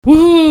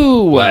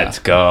Woo! Let's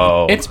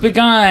go. It's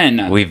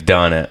begun. We've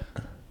done it.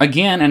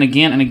 Again and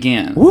again and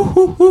again. Woo,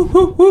 woo, woo,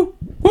 woo, woo,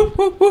 woo,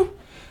 woo, woo.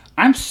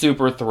 I'm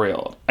super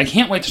thrilled. I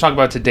can't wait to talk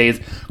about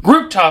today's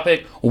group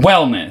topic,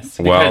 wellness.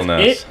 Because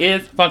it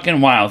is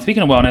fucking wild.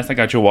 Speaking of wellness, I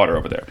got your water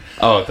over there.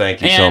 Oh,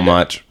 thank you so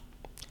much.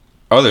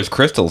 Oh, there's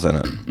crystals in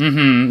it.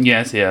 Mm-hmm.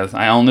 Yes.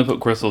 I only put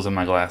crystals in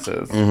my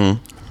glasses.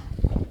 Mm-hmm.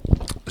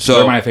 So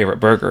they're my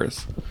favorite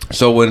burgers.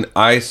 So when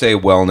I say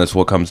wellness,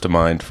 what comes to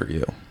mind for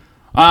you?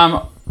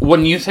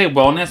 When you say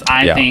wellness,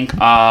 I think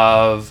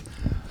of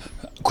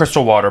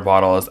crystal water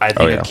bottles. I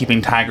think of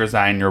keeping tiger's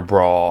eye in your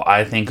bra.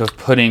 I think of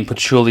putting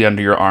patchouli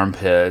under your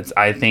armpits.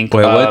 I think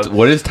of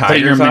what is tiger's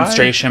putting your eye?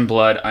 menstruation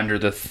blood under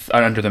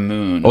the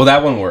moon. Oh,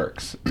 that one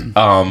works.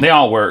 They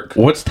all work.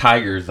 What's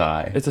tiger's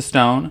eye? It's a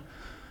stone.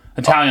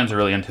 Italians are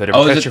really into it. It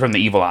protects you from the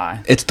evil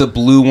eye. It's the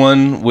blue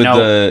one with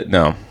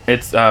No.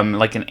 It's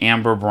like an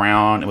amber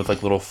brown with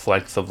like little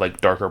flecks of like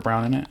darker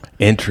brown in it.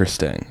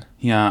 Interesting.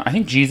 Yeah, I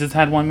think Jesus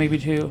had one maybe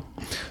too.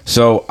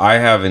 So I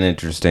have an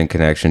interesting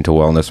connection to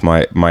wellness.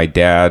 My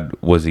dad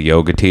was a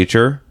yoga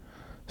teacher.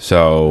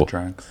 So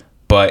drugs.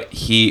 But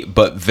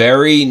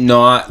very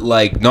not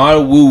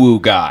a woo-woo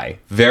guy.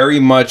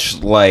 Very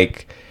much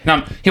like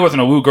No, he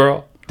wasn't a woo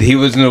girl. He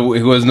wasn't a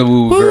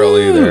woo girl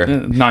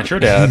either. Not your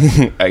dad.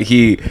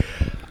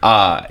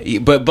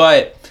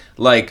 But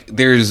like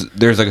there's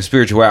like a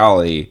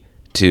spirituality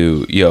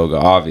to yoga,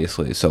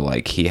 obviously. So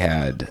like he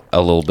had a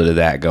little bit of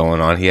that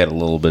going on. He had a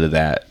little bit of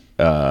that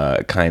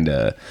kind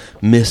of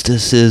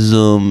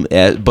mysticism,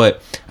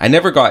 but I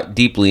never got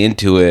deeply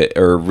into it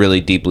or really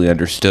deeply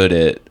understood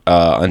it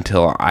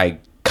until I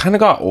kind of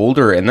got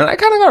older, and then I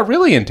kind of got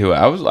really into it.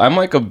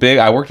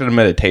 I worked at a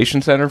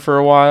meditation center for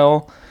a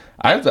while.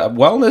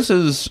 Wellness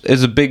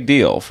is a big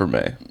deal for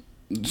me.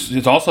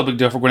 It's also a big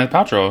deal for Gwyneth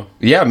Paltrow.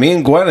 Yeah, me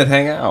and Gwyneth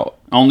hang out.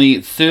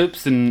 Only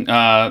soups and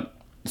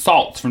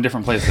salts from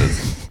different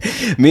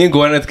places. Me and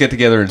Gwyneth get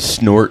together and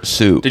snort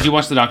soup. Did you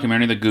watch the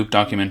documentary, the Goop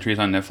documentaries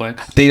on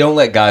Netflix? They don't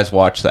let guys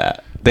watch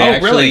that.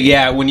 Really?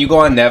 Yeah, when you go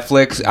on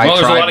Netflix,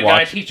 there's a lot of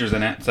guy teachers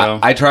in it. So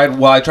I tried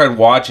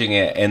watching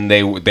it, and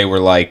they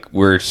were like,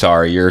 "We're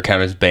sorry, your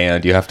account is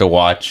banned. You have to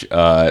watch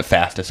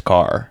Fastest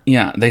Car."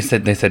 Yeah, they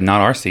said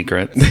not our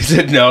secrets. They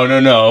said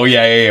no.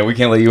 Yeah. We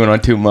can't let you in on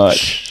too much.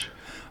 Shh.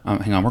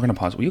 Hang on, we're gonna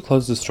pause. Will you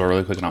close this door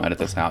really quick, and I'll edit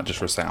this out just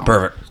for sound.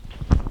 Perfect.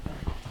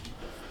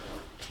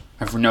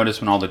 I've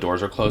noticed when all the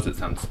doors are closed, it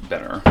sounds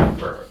better.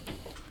 Perfect.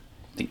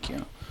 Thank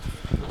you.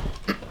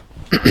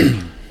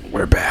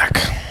 We're back.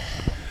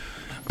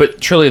 But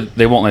truly,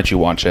 they won't let you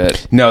watch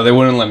it. No, they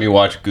wouldn't let me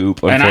watch Goop,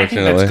 unfortunately.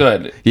 And I think that's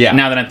good. Yeah.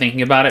 Now that I'm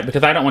thinking about it,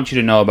 because I don't want you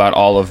to know about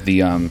all of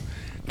the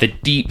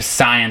deep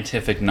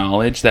scientific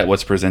knowledge that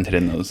was presented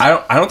in those.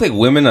 I don't think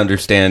women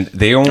understand.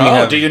 They only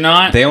have. Do you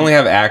not? They only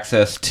have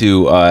access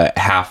to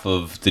half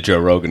of the Joe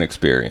Rogan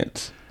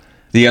experience.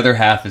 The other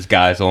half is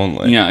guys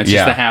only. Yeah, it's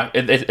just the half.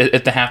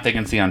 It's the half they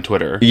can see on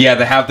Twitter. Yeah,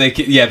 the half they.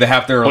 Yeah, the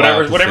half they're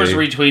allowed to whatever's see.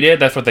 retweeted.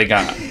 That's what they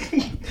got.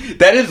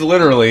 That is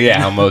literally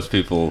how most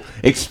people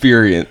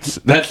experience.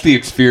 That's the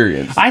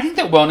experience. I think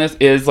that wellness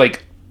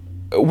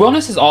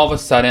is all of a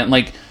sudden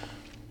like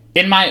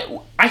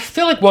I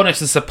feel like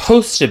wellness is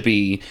supposed to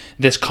be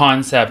this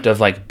concept of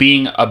like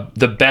being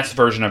the best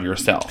version of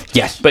yourself.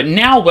 Yes. But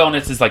now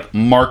wellness is like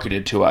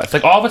marketed to us.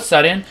 Like all of a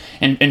sudden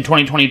in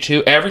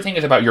 2022, everything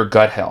is about your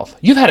gut health.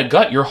 You've had a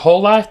gut your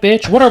whole life,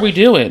 bitch. What are we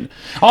doing?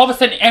 All of a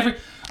sudden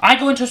I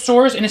go into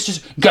stores and it's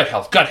just gut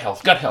health.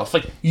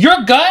 Like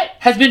your gut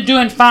has been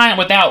doing fine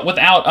without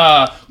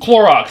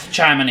Clorox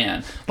chiming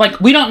in. Like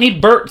we don't need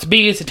Burt's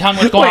Bees to tell me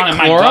what's going on in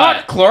my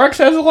gut. Clorox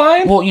has a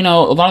line? Well,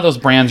 a lot of those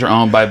brands are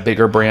owned by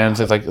bigger brands.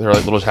 They're like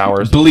little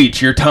towers.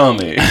 Bleach your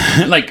tummy.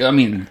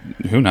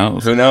 Who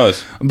knows? Who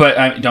knows?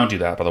 But don't do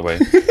that, by the way.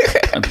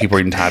 People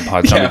are eating Tide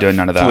Pods. Don't be doing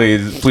none of that.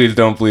 Please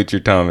don't bleach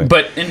your tummy.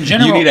 But in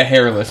general, you need a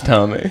hairless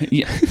tummy.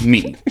 Yeah,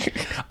 me.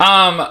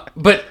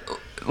 But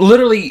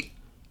literally.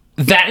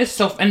 That is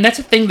and that's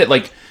a thing that,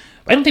 like,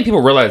 I don't think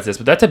people realize this,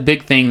 but that's a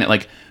big thing that,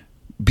 like,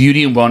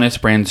 beauty and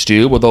wellness brands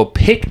do, where they'll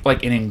pick,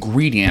 like, an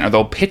ingredient, or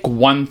they'll pick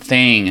one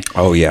thing.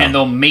 Oh, yeah. And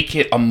they'll make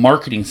it a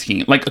marketing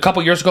scheme. Like, a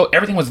couple years ago,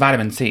 everything was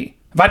vitamin C.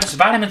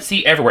 Vitamin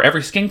C everywhere.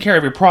 Every skincare,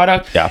 every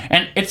product. Yeah.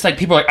 And it's like,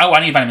 people are like, oh,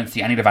 I need vitamin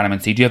C. I need a vitamin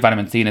C. Do you have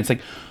vitamin C? And it's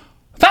like,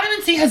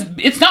 vitamin C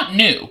it's not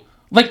new.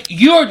 Like,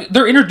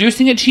 they're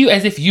introducing it to you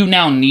as if you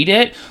now need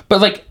it, but,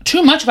 like,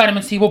 too much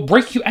vitamin C will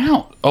break you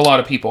out, a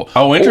lot of people.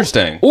 Oh,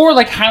 interesting. Or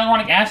like,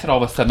 hyaluronic acid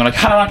all of a sudden. They're like,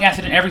 hyaluronic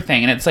acid in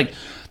everything. And it's like,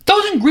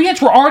 those ingredients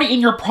were already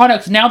in your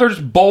products. Now they're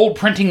just bold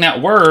printing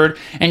that word,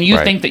 and you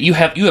think that you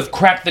have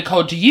cracked the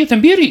code to youth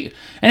and beauty.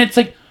 And it's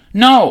like,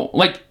 no.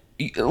 Like,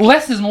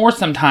 less is more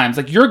sometimes.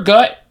 Like, your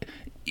gut...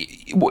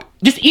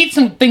 Just eat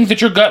some things that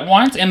your gut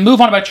wants and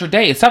move on about your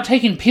day. Stop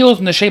taking pills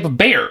in the shape of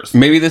bears.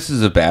 Maybe this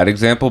is a bad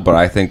example, but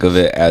I think of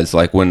it as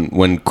like when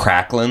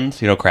cracklins,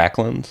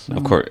 cracklins,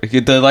 of course,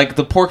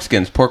 the pork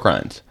skins, pork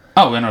rinds.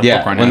 Oh, I know.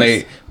 Yeah,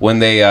 when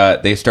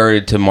they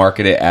started to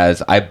market it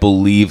as, I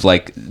believe,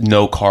 like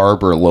no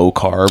carb or low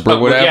carb or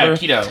whatever. Yeah,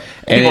 keto.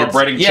 People are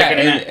breading chicken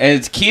in it. And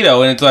it's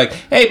keto, and it's like,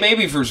 hey,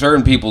 maybe for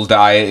certain people's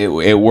diet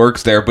it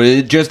works there, but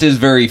it just is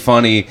very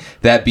funny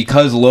that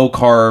because low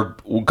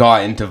carb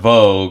got into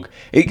vogue,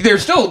 they're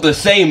still the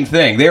same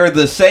thing. They're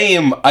the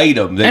same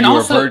item that you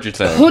were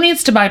purchasing. Who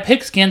needs to buy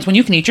pig skins when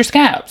you can eat your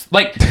scabs?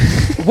 Like,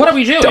 what are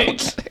we doing?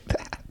 Don't say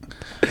that.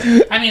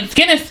 I mean,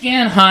 skin is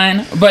skin,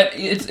 hun, but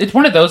it's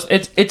one of those.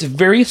 It's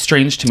very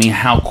strange to me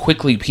how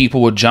quickly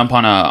people would jump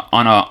on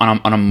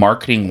a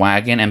marketing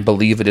wagon and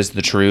believe it is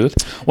the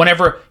truth.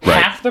 Whenever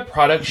half the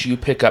products you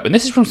pick up, and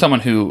this is from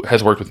someone who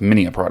has worked with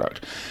many a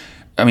product.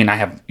 I mean,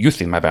 you've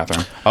seen my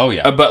bathroom. Oh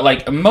yeah. But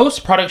like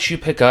most products you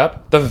pick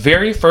up, the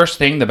very first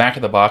thing the back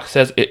of the box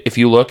says, if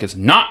you look, is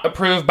not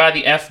approved by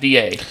the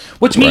FDA,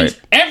 which means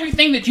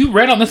everything that you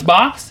read on this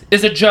box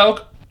is a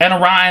joke and a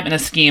rhyme and a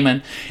scheme,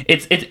 and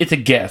it's a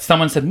guess.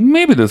 Someone said,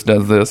 maybe this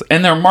does this,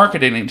 and they're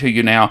marketing it to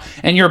you now,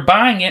 and you're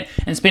buying it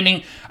and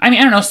spending, I mean,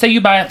 I don't know, say you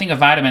buy a thing of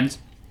vitamins,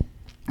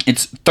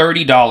 it's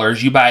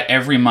 $30, you buy it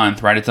every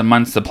month, right? It's a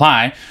month's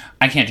supply.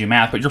 I can't do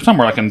math, but you're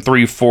somewhere like in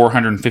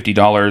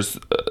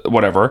 $450,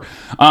 whatever.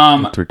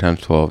 3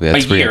 times 12, yeah. A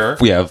year.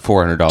 We have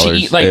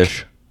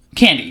 $400-ish.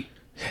 Candy.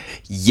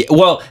 Yeah,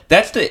 well,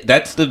 that's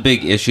the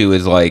big issue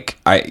is like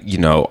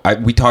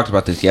we talked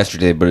about this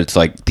yesterday, but it's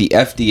like the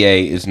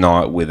FDA is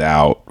not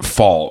without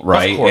fault,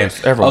 right? Of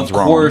course, everyone's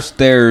wrong.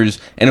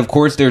 Of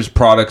course there's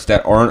products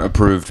that aren't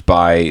approved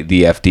by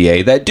the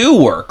FDA that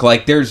do work.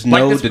 Like there's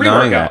no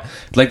denying that.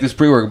 Like this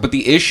pre-workout. But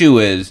the issue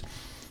is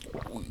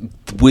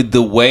with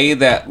the way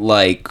that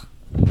like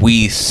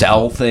we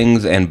sell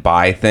things and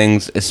buy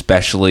things,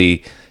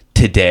 especially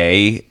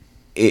today,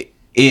 it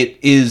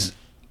is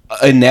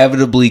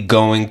inevitably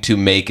going to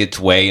make its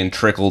way and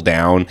trickle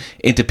down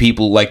into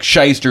people like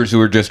shysters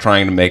who are just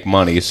trying to make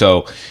money.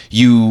 So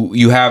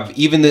you have,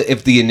 even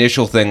if the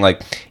initial thing,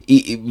 like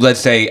let's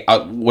say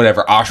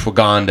whatever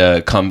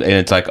ashwagandha comes and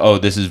it's like, oh,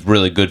 this is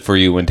really good for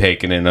you when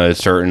taken in a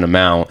certain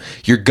amount,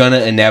 you're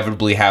gonna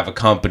inevitably have a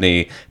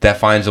company that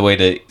finds a way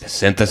to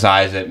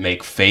synthesize it,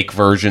 make fake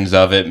versions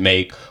of it,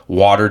 make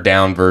watered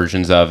down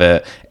versions of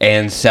it,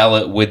 and sell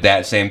it with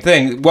that same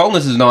thing.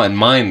 Wellness is not in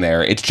mind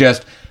there. It's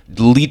just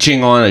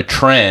leeching on a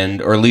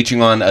trend or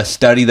leeching on a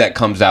study that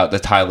comes out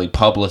that's highly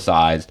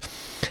publicized.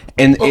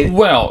 And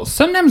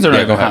sometimes they're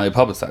not even highly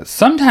publicized.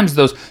 Sometimes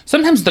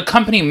the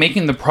company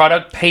making the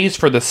product pays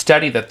for the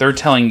study that they're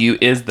telling you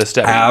is the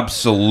study.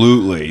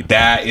 Absolutely.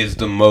 That is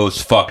the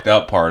most fucked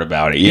up part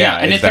about it. Yeah,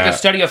 and it's like a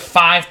study of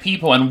 5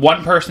 people, and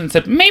one person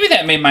said, maybe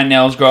that made my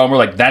nails grow, and we're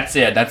like, that's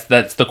it.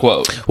 That's the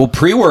quote. Well,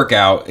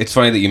 pre-workout, it's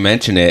funny that you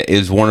mention it,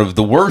 is one of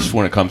the worst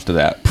when it comes to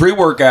that.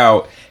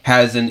 Pre-workout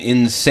has an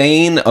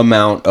insane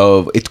amount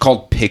of, it's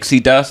called pixie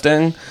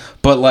dusting,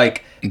 but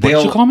like, what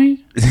did you call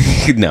me?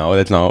 No,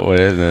 that's not what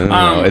it is.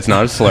 No, it's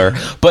not a slur.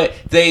 But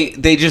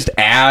they just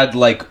add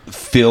like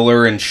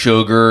filler and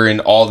sugar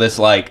and all this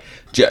like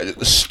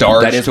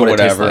starch to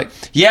whatever. Like.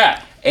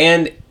 Yeah,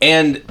 and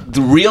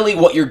really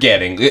what you're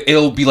getting,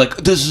 it'll be like,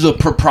 this is a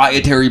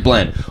proprietary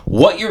blend.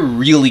 What you're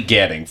really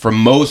getting from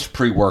most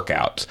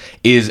pre-workouts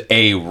is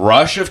a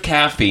rush of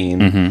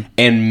caffeine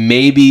and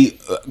maybe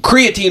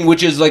creatine,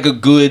 which is like a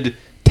good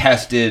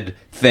tested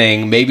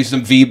thing, maybe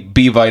some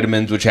B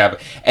vitamins, which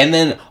have, and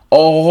then a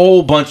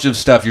whole bunch of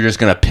stuff you're just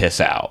gonna piss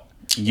out.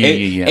 Yeah.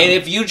 And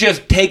if you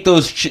just take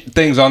those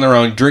things on their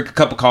own, drink a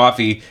cup of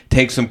coffee,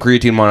 take some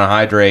creatine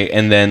monohydrate,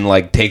 and then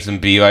like take some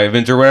B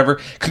vitamins or whatever,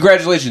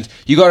 congratulations,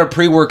 you got a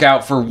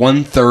pre-workout for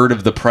 1/3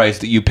 of the price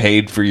that you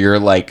paid for your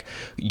like,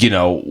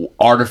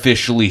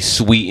 artificially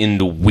sweetened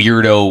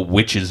weirdo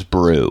witch's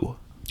brew.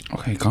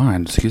 Okay,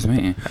 God, excuse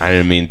me. I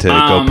didn't mean to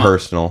go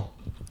personal.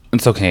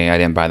 It's okay, I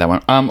didn't buy that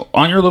one.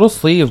 On your little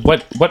sleeve,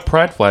 what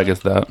pride flag is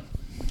that?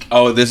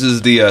 Oh, this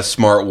is the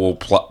Smart Wool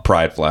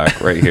pride flag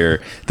right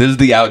here. This is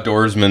the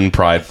outdoorsman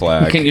pride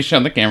flag. Can you show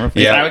the camera,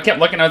 please? Yeah. I kept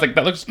looking, I was like,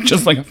 that looks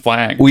just like a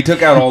flag. We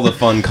took out all the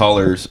fun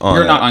colors on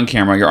You're not on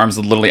camera. Your arm's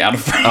literally out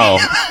of frame. Oh.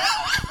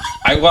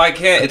 I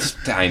can't. It's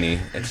tiny.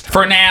 It's tiny.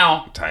 For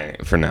now. Tiny.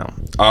 For now.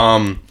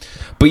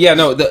 But yeah,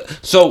 no.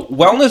 So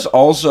wellness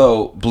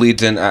also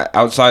bleeds in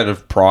outside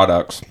of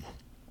products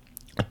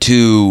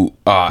to,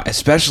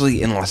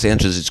 especially in Los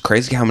Angeles, it's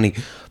crazy how many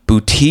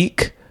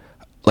boutique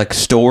like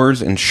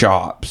stores and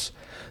shops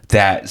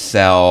that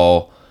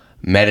sell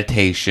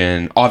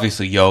meditation,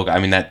 obviously yoga. I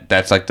mean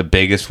that's like the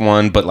biggest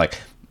one, but like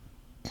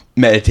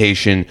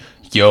meditation,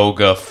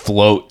 yoga,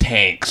 float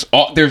tanks.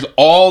 There's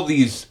all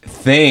these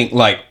things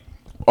like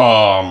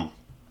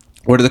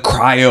what are the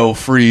cryo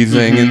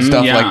freezing and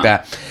stuff like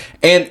that.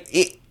 And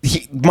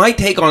my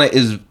take on it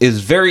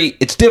is very,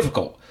 it's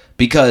difficult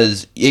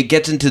because it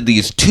gets into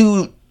these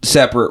two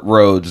separate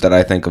roads that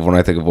I think of when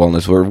I think of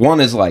wellness, where one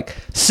is like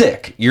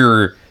sick.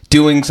 You're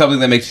doing something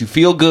that makes you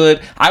feel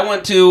good. I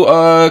went to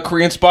a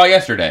Korean spa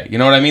yesterday. You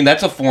know what I mean?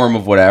 That's a form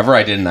of whatever.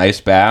 I did an ice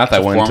bath. I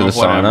went into the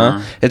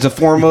sauna. It's a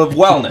form of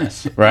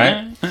wellness,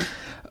 right?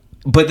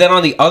 But then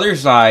on the other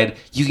side,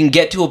 you can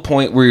get to a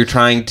point where you're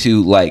trying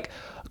to like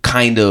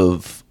kind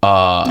of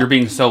You're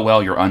being so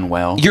well, you're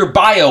unwell. You're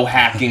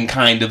biohacking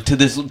kind of to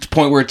this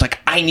point where it's like,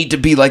 I need to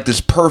be like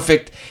this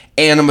perfect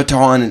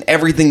animaton and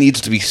everything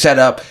needs to be set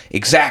up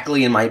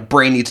exactly and my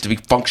brain needs to be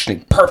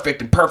functioning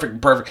perfect and perfect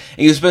and perfect.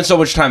 And you spend so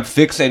much time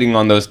fixating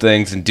on those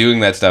things and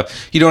doing that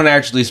stuff. You don't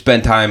actually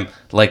spend time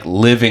like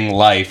living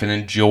life and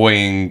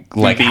enjoying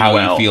like how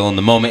you feel in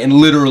the moment and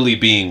literally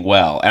being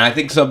well. And I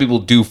think some people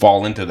do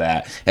fall into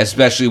that,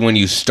 especially when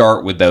you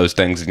start with those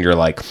things and you're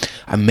like,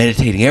 I'm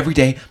meditating every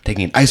day, I'm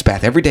taking an ice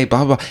bath every day,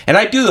 blah, blah, blah. And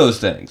I do those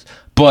things.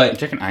 But you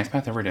take an ice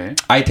bath every day?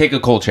 I take a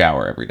cold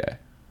shower every day.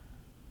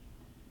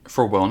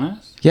 For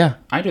wellness? Yeah.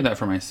 I do that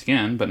for my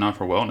skin, but not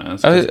for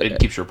wellness. It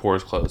keeps your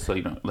pores closed, so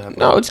you don't have...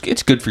 No, it's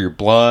good for your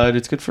blood.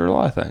 It's good for a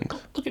lot of things.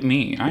 Look at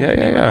me.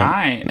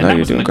 Yeah. That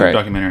was in the Goop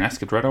documentary, and I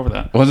skipped right over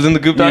that. Was it in the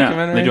Goop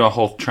documentary? They do a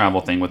whole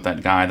travel thing with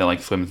that guy that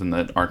like swims in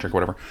the Arctic or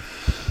whatever.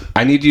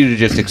 I need you to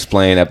just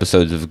explain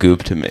episodes of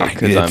Goop to me,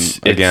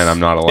 because I'm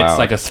not allowed. It's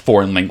like a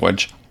foreign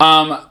language.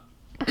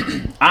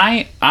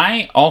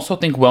 I also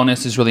think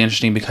wellness is really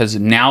interesting because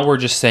now we're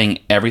just saying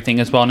everything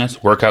is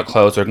wellness. Workout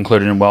clothes are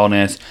included in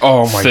wellness.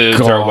 Oh my Foods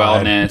God. are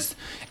wellness.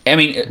 I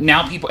mean,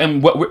 now people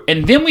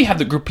and then we have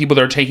the group of people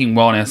that are taking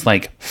wellness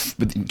like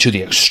to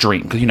the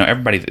extreme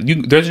because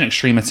there's an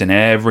extremist in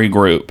every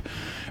group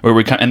where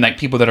we come and like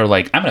people that are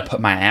like, I'm gonna put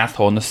my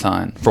asshole in the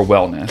sun for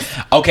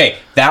wellness. Okay,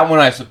 that one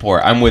I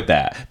support. I'm with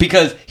that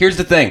because here's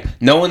the thing: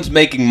 no one's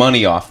making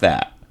money off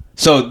that.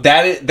 So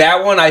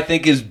that one I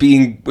think is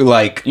being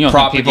like you don't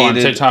propagated. Think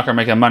people on TikTok are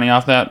making money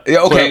off that?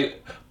 Okay,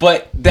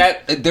 but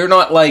they're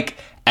not like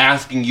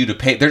asking you to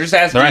pay. They're just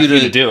asking you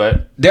to do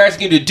it. They're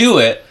asking you to do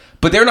it,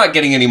 but they're not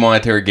getting any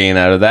monetary gain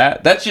out of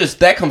that.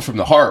 That comes from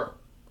the heart.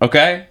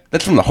 Okay,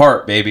 that's from the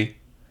heart, baby.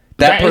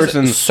 That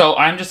person. So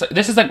I'm just.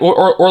 This is like,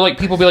 or like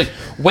people be like,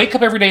 wake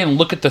up every day and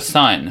look at the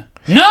sun.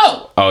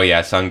 No. Oh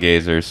yeah, sun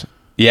gazers.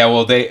 Yeah,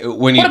 well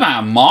What am I,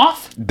 a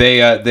moth?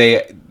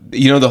 They.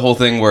 You know the whole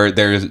thing where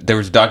there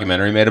was a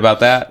documentary made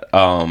about that,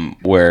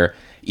 where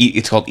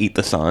it's called Eat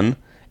the Sun,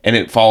 and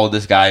it followed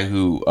this guy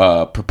who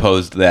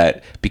proposed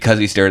that because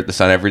he stared at the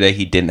sun every day,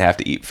 he didn't have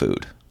to eat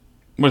food.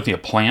 What is he, a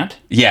plant?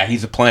 Yeah,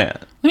 he's a plant.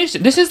 Let me see.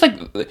 This is like,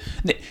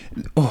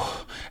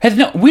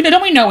 don't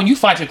we know when you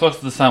fly too close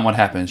to the sun, what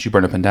happens? You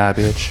burn up and die,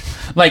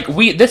 bitch. Like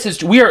we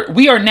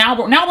are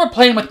now we're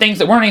playing with things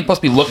that we're not even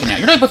supposed to be looking at.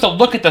 You're not supposed to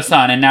look at the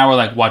sun, and now we're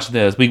like, watch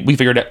this. We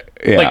figured it.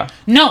 Yeah. Like,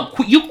 no,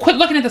 you quit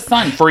looking at the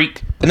sun,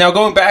 freak. Now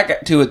going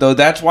back to it though,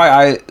 that's why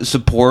I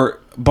support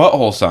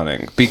butthole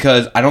sunning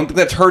because I don't think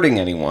that's hurting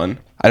anyone.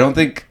 I don't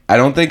think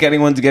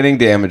anyone's getting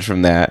damage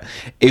from that.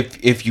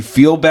 If you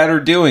feel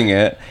better doing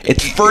it,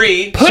 it's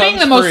free. Putting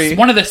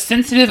one of the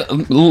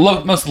sensitive,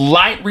 most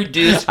light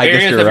reduced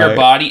areas of your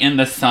body in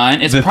the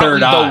sun is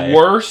probably the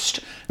worst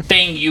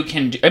thing you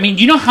can do. I mean,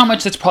 you know how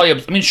much that's probably. I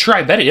mean, sure,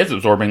 I bet it is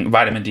absorbing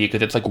vitamin D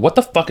because it's like, what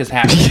the fuck is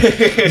happening?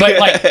 But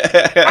like,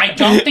 I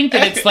don't think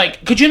that it's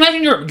like. Could you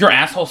imagine your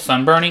asshole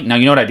sunburning? Now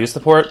you know what I do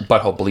support?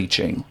 Butthole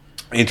bleaching.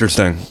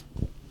 Interesting.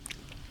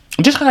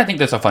 Just because I think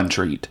that's a fun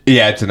treat.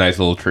 Yeah, it's a nice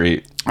little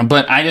treat.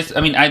 But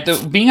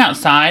being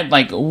outside,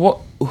 like,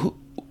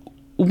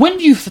 when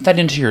do you fit that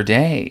into your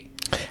day?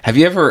 Have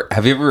you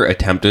ever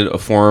attempted a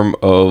form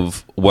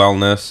of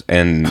wellness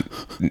and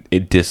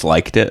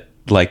disliked it?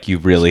 Like you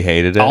really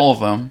hated it? All of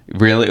them.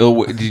 Really?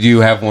 Oh, did you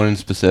have one in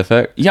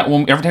specific? Yeah.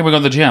 Well, every time we go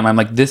to the gym, I'm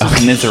like, this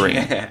is misery.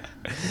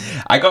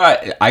 I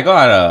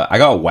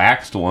got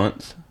waxed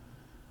once.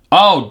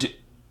 Oh,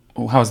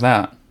 how was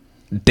that?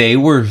 They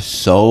were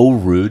so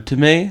rude to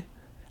me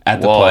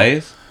at the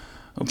place.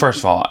 First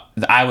of all,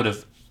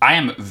 I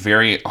am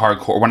very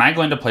hardcore. When I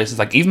go into places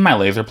like even my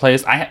laser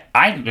place,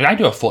 I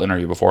do a full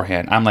interview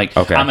beforehand. I'm like,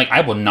 okay.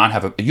 I will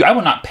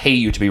not pay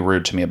you to be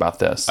rude to me about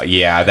this.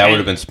 Yeah, that would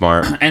have been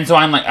smart. And so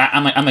I'm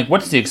like,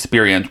 what's the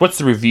experience? What's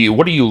the review?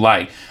 What do you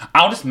like?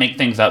 I'll just make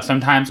things up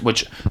sometimes,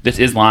 which this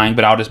is lying,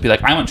 but I'll just be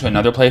like, I went to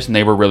another place and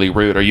they were really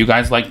rude. Are you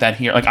guys like that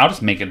here? Like, I'll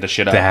just make the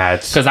shit up.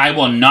 Because I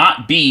will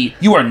not be.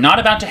 You are not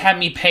about to have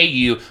me pay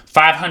you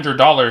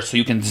 $500 so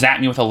you can zap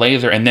me with a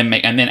laser and then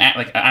act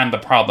like I'm the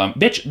problem,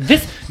 bitch.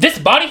 This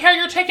body hair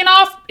you're taking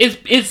off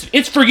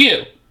is for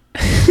you.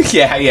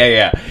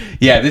 Yeah.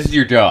 This is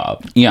your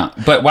job. Yeah,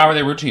 but why were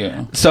they rude to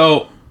you?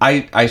 So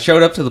I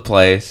showed up to the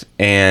place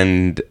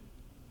and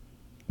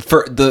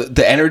for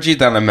the energy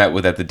that I met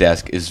with at the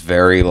desk is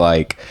very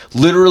like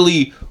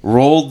literally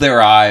rolled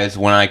their eyes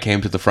when I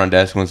came to the front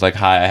desk and was like,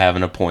 "Hi, I have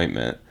an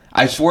appointment."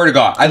 I swear to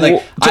God,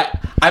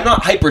 I'm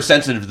not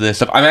hypersensitive to this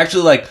stuff. I'm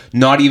actually like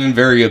not even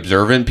very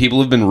observant. People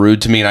have been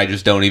rude to me and I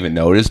just don't even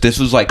notice. This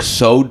was like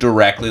so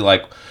directly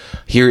like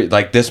here,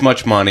 like this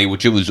much money,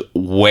 which it was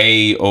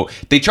way.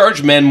 They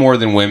charge men more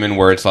than women,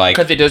 where it's like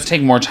because it does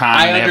take more time.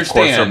 I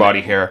understand. Have coarser body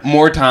hair,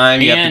 more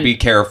time. You have to be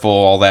careful,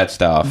 all that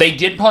stuff. They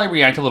did probably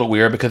react a little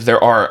weird because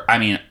there are,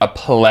 a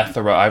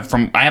plethora. I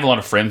have a lot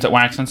of friends that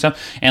wax and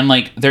stuff, and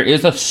like there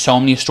is so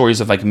many stories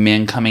of like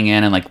men coming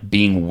in and like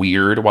being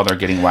weird while they're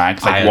getting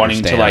waxed, like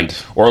wanting to like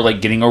or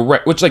like getting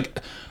which like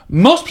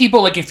most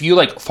people like if you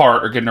like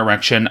fart or get an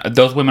erection,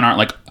 those women aren't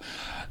like.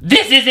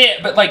 this is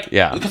it. But like,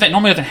 yeah, because that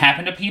normally doesn't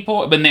happen to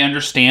people, but they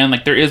understand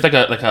like there is like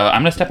a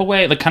I'm gonna step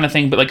away like kind of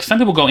thing. But like some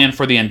people go in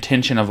for the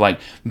intention of like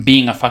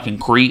being a fucking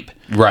creep,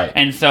 right?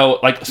 And so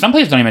like some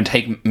places don't even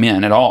take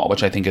men at all,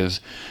 which I think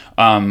is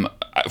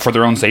for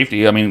their own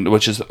safety. I mean,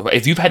 which is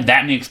if you've had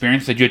that many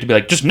experiences, that you have to be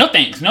like, just no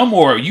thanks, no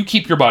more. You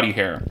keep your body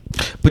hair.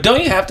 But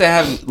don't you have to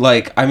have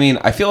like? I mean,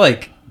 I feel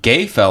like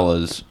gay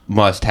fellas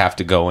must have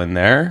to go in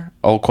there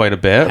quite a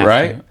bit,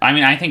 right? I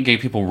mean, I think gay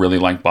people really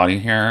like body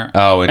hair.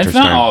 Oh, interesting.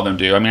 It's not all of them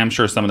do. I mean, I'm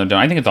sure some of them don't.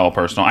 I think it's all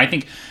personal. I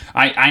think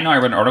I know I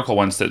read an article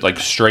once that like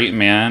straight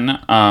men,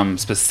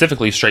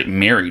 specifically straight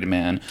married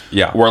men,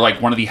 were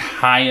like one of the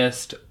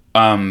highest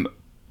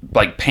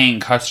like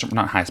paying customer,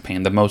 not highest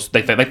paying, the most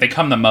they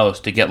come the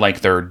most to get like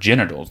their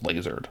genitals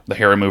lasered, the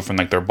hair removed from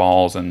like their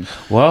balls and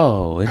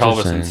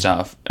pelvis and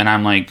stuff. And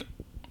I'm like,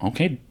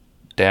 okay,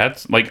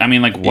 dads, like I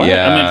mean, like what?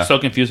 Yeah. I'm like, so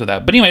confused with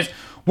that. But anyways,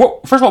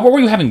 first of all, what were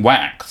you having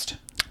waxed?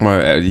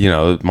 You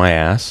know, my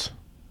ass.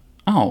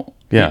 Oh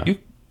yeah,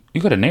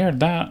 you could have nared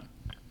that.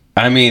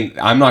 I mean,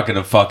 I'm not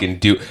gonna fucking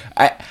do.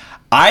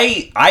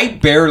 I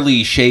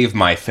barely shave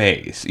my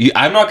face.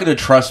 I'm not going to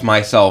trust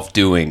myself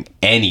doing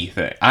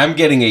anything. I'm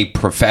getting a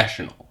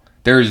professional.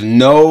 There's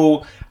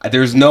no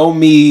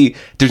me.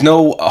 There's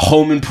no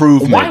home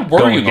improvement.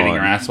 Why were you getting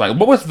your ass waxed?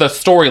 What was the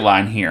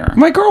storyline here?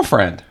 My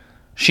girlfriend.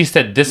 She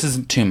said this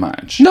isn't too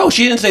much. No,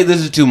 she didn't say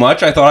this is too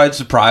much. I thought I'd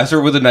surprise her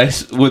with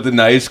a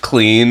nice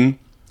clean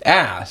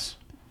ass.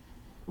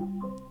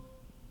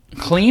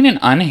 Clean and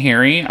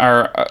unhairy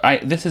are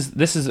this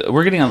is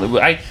we're getting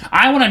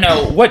I want to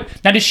know what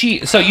now did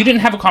she, so you didn't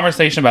have a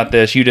conversation about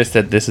this, you just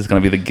said this is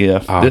going to be the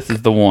gift, this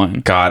is the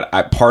one. God,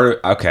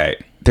 okay,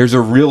 there's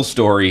a real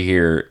story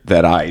here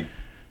that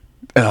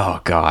oh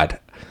God,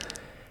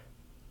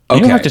 okay.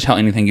 You don't have to tell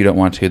anything you don't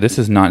want to. This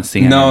is not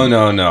CNN.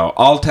 No,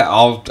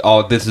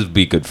 I'll this is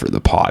be good for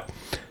the pod.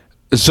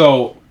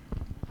 So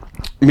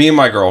me and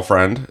my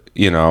girlfriend,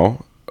 you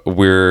know,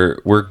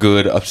 we're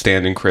good,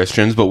 upstanding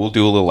Christians, but we'll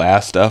do a little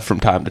ass stuff from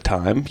time to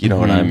time. You know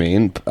what I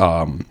mean?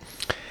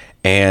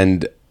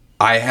 And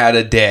I had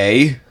a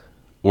day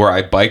where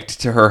I biked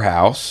to her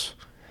house,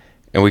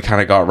 and we kind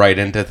of got right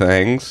into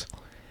things.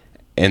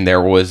 And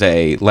there was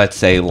a, let's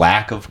say,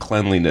 lack of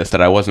cleanliness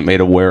that I wasn't made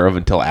aware of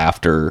until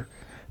after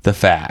the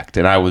fact,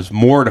 and I was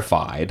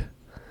mortified.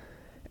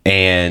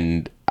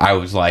 And I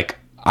was like,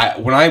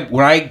 when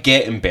I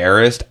get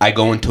embarrassed, I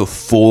go into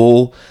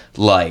full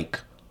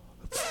like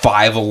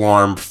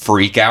 5-alarm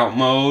freak out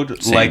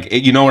mode. Same. Like,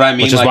 you know what I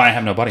mean? Which is like, why I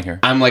have no body hair.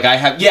 I'm like,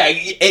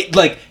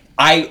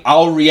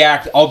 I'll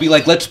react. I'll be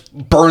like, let's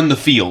burn the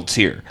fields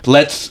here.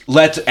 Let's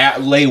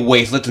lay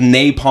waste. Let's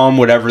napalm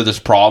whatever this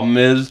problem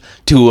is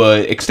to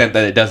an extent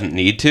that it doesn't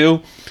need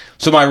to.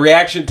 So my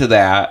reaction to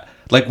that,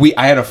 like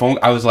I had a phone.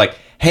 I was like,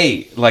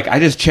 hey, like I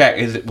just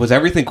checked. Was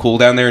everything cool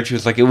down there? And she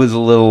was like, it was a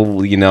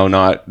little, you know,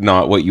 not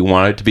what you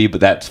wanted it to be,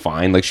 but that's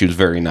fine. Like she was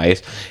very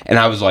nice. And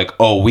I was like,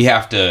 oh, we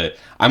have to.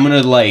 I'm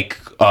gonna like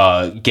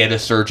get a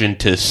surgeon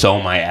to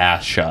sew my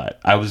ass shut.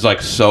 I was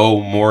like so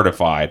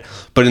mortified,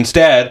 but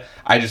instead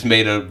I just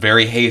made a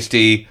very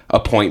hasty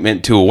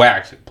appointment to a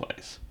waxing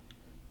place.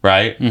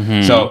 Right.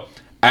 Mm-hmm.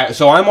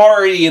 So I'm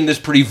already in this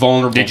pretty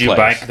vulnerable place. Did you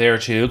bike there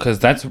too? Because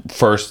that's the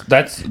first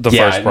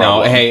problem.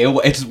 No, hey,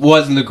 it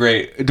wasn't a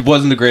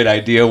great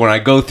idea. When I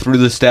go through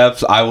the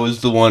steps, I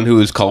was the one who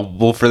was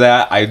culpable for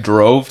that. I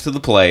drove to the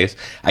place.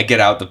 I get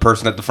out. The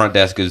person at the front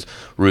desk is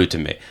rude to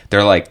me.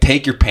 They're like,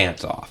 "Take your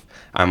pants off."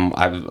 I'm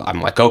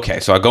like, okay.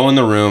 So I go in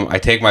the room. I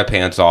take my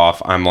pants off.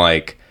 I'm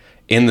like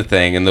in the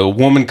thing, and the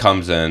woman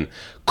comes in.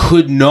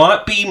 Could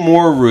not be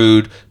more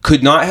rude.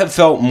 Could not have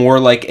felt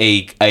more like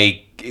a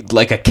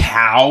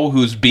cow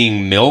who's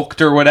being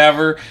milked or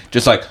whatever.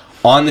 Just like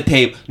on the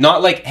table.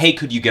 Not like, hey,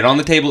 could you get on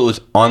the table? It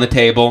was on the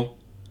table,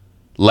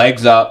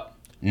 legs up.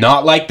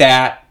 Not like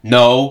that.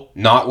 No,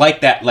 not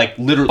like that. Like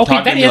literally.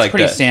 Okay, that is like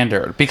pretty this.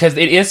 Standard because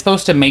it is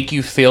supposed to make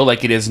you feel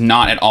like it is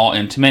not at all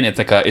intimate. It's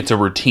like it's a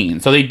routine.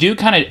 So they do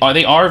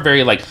they are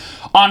very like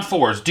on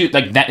fours, do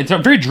like that. It's a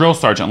very drill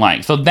sergeant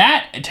like. So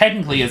that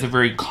technically is a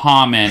very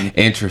common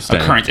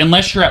occurrence,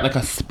 unless you're at like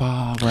a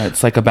spa where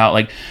it's like about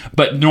like.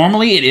 But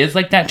normally it is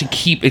like that to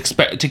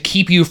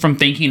keep you from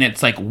thinking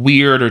it's like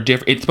weird or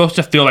different. It's supposed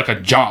to feel like a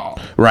job,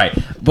 right?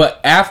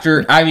 But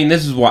after, I mean,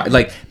 this is why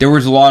like there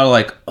was a lot of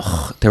like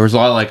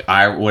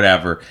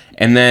whatever,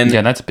 and then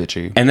that's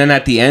bitchy. And then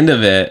at the end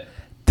of it,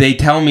 they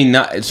tell me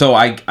not. So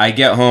I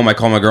get home, I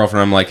call my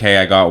girlfriend. I'm like, hey,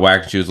 I got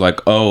waxed. She was like,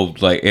 oh,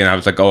 like, and I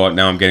was like, oh,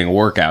 now I'm getting a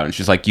workout. And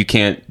she's like, you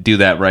can't do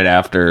that right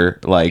after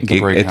like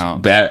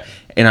it's bad.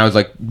 And I was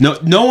like,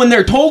 no one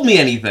there told me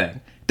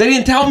anything. They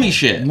didn't tell me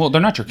shit. Well,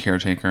 they're not your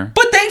caretaker.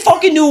 But they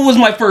fucking knew it was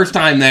my first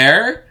time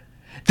there.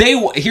 I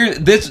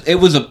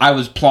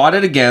was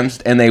plotted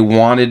against, and they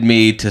wanted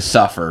me to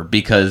suffer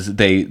because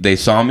they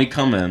saw me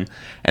come in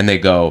and they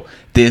go,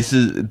 this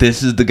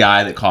is the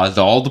guy that caused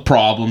all the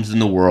problems in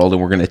the world,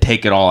 and we're going to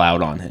take it all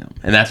out on him.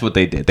 And that's what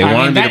they did. They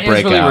wanted me to break out. That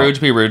is really rude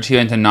to be rude to you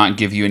and to not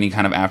give you any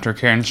kind of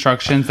aftercare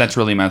instructions. That's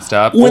really messed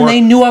up. When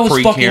they knew I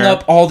was fucking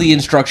up all the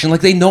instruction,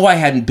 like they know I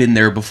hadn't been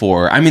there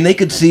before. I mean, they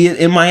could see it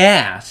in my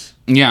ass.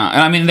 Yeah,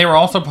 and I mean, they were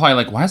also probably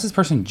like, why is this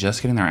person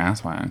just getting their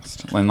ass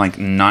waxed? And, like,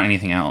 not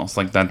anything else.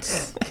 Like,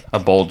 that's a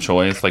bold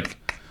choice. Like,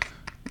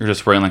 you're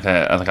just wearing, like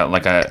a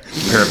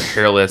pair of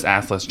hairless,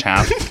 assless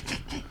chaps.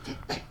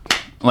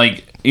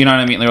 Like, you know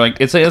what I mean? They're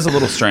like, it's a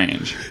little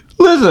strange.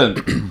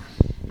 Listen.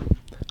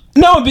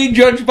 No, I'm being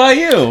judged by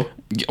you.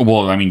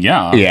 Well, I mean,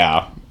 yeah.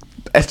 Yeah.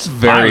 It's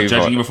very... I was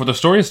judging you before the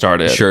story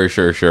started.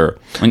 Sure.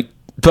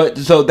 But,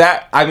 so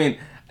that, I mean...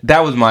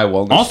 That was my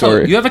wellness story.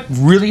 Also, you have a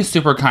really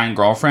super kind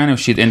girlfriend. If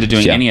she's into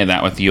doing any of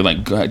that with you,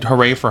 like,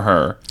 hooray for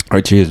her.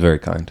 Right, she is very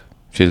kind.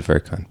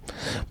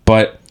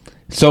 But,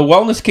 so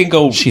wellness can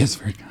go... She is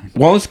very kind.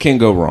 Wellness can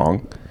go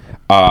wrong.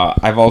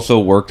 I've also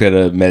worked at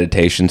a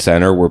meditation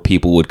center where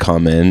people would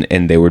come in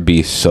and they would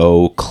be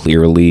so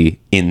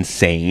clearly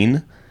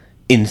insane.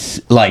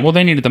 Well,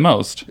 they need it the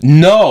most.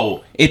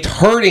 No, it's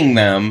hurting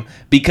them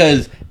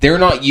because they're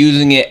not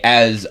using it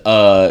as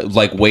a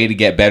like way to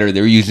get better.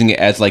 They're using it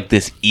as like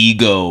this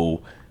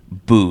ego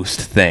boost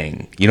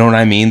thing. You know what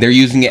I mean? They're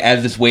using it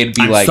as this way to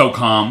be I'm like so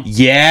calm.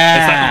 Yeah.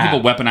 It's like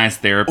when people weaponize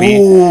therapy.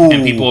 Ooh.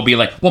 And people will be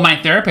like, well, my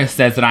therapist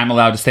says that I'm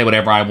allowed to say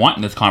whatever I want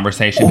in this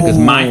conversation because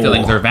my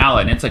feelings are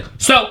valid. And it's like,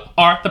 so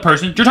are the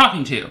person you're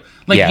talking to.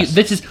 Like,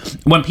 this is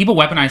when people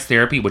weaponize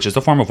therapy, which is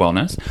a form of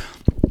wellness,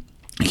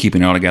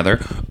 keeping it all together.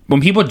 When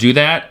people do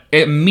that,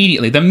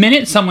 immediately, the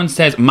minute someone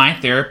says, my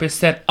therapist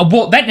said,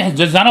 well, that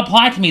does not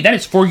apply to me. That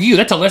is for you.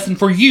 That's a lesson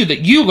for you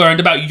that you learned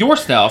about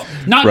yourself.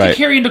 Not to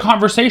carry into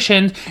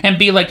conversations and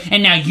be like,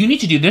 and now you need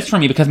to do this for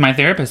me because my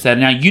therapist said,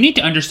 now you need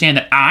to understand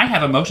that I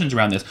have emotions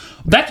around this.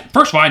 That's,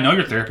 first of all, I know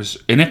your therapist.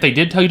 And if they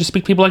did tell you to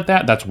speak to people like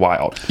that, that's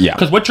wild. Yeah.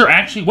 Because what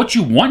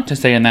you want to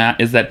say in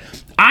that is that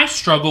I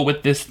struggle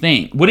with this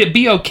thing. Would it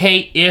be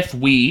okay if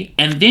we,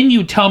 and then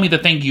you tell me the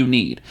thing you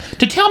need?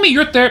 To tell me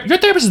your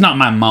therapist is not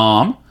my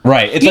mom.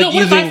 Right. It's like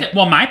using...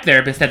 well, my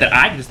therapist said that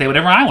I can just say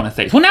whatever I want to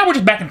say. So now we're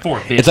just back and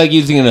forth, bitch. It's like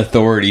using an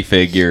authority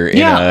figure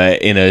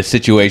in a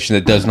situation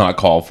that does not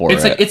call for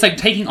it. It's like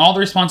taking all the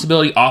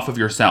responsibility off of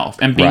yourself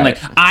and being like,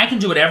 I can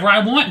do whatever I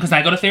want because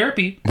I go to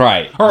therapy.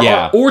 Right.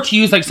 Or to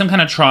use like some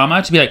kind of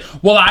trauma to be like,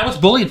 well, I was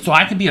bullied, so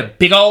I can be a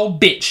big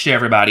old bitch to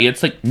everybody.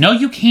 It's like, no,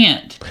 you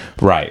can't.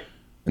 Right.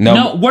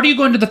 No, what are you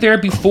going to the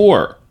therapy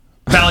for?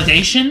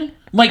 Validation?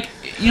 Like,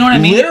 you know what I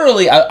mean?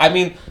 Literally, I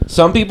mean,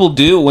 some people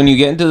do. When you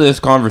get into this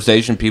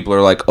conversation, people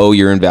are like, oh,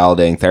 you're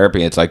invalidating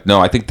therapy. It's like, no,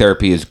 I think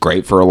therapy is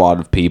great for a lot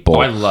of people.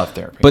 Oh, I love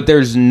therapy. But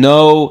there's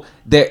nothing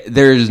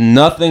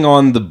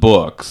on the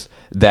books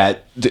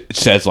that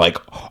says, like,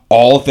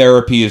 all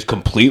therapy is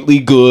completely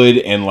good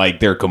and, like,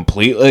 they're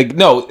completely... Like,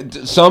 no,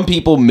 some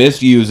people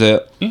misuse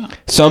it. Yeah.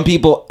 Some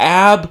people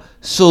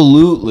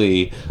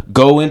absolutely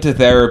go into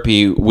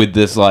therapy with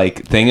this,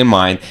 like, thing in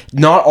mind.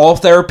 Not all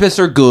therapists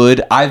are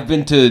good. I've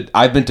been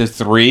to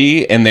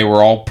 3, and they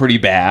were all pretty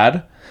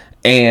bad.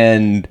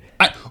 And...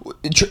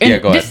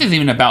 this isn't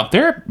even about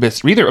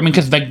therapists either. I mean,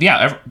 because, like,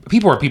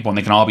 people are people, and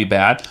they can all be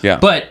bad. Yeah.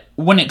 But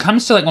when it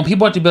comes to, like, when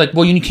people have to be like,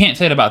 well, you can't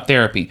say it about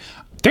therapy.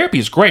 Therapy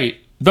is great.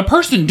 The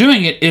person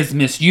doing it is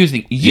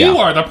misusing. You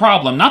are the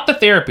problem, not the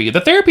therapy.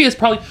 The therapy is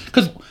probably...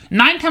 Because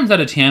 9 times out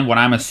of 10, what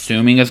I'm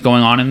assuming is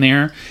going on in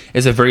there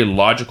is a very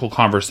logical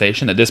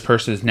conversation that this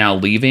person is now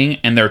leaving,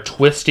 and they're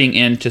twisting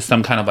into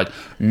some kind of, like,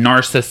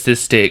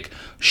 narcissistic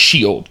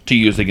shield to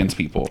use against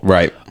people.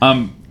 Right.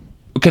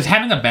 Because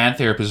having a bad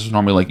therapist is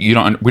normally like, we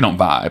don't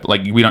vibe.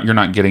 Like, you're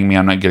not getting me,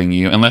 I'm not getting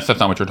you. Unless that's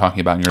not what you're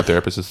talking about, and your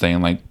therapist is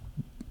saying, like,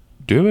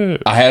 do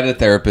it. I had a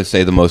therapist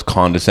say the most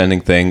condescending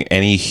thing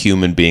any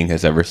human being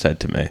has ever said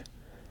to me.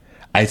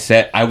 I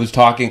was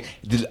talking...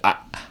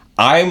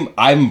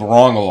 I'm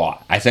wrong a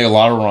lot. I say a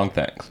lot of wrong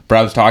things. But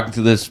I was talking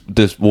to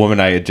this woman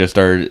I had just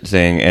started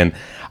saying, and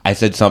I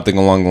said something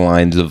along the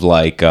lines of,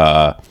 like...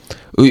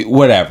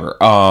 whatever.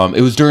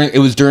 It was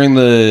during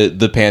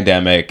the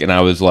pandemic, and I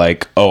was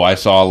like, oh, I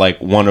saw like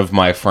one of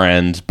my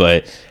friends,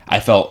 but I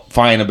felt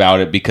fine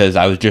about it because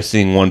I was just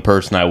seeing one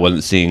person. I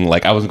wasn't seeing,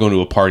 like, I wasn't going to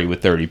a party with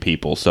 30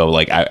 people, so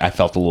like I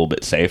felt a little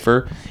bit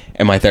safer.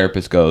 And my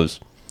therapist goes,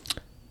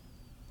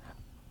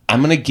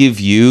 I'm gonna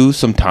give you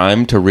some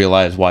time to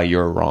realize why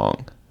you're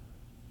wrong.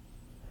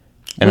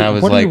 And I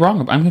was like, what are you wrong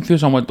about? I'm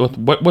confused on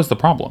what was the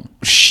problem.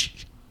 She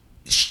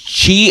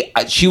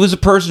was a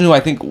person who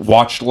I think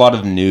watched a lot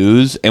of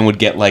news and would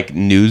get like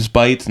news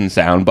bites and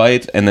sound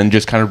bites and then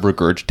just kind of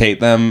regurgitate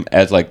them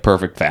as like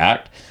perfect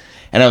fact.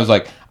 And I was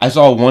like, I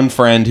saw one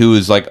friend who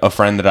was like a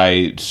friend that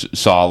I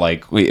saw,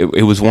 like,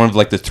 it was one of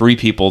like the 3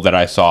 people that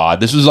I saw.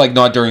 This was like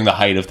not during the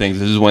height of things.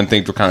 This is when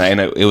things were kind of, and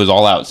it was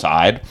all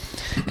outside.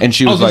 And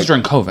she was this like, was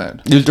during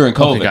COVID. It was during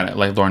COVID. Okay, got it.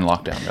 Like during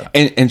lockdown. Got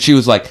it. And she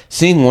was like,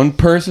 seeing one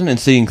person and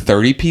seeing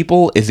 30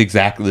 people is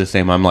exactly the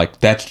same. I'm like,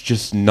 that's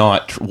just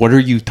not, what are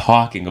you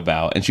talking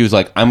about? And she was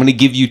like, I'm going to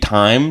give you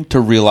time to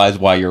realize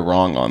why you're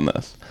wrong on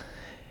this.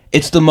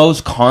 It's the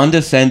most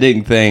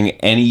condescending thing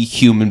any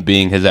human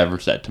being has ever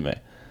said to me.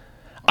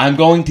 I'm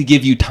going to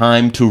give you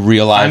time to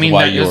realize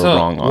why you're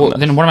wrong on this.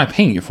 Then what am I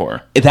paying you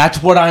for?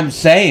 That's what I'm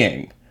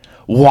saying.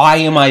 Why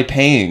am I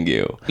paying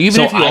you?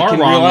 Even if you are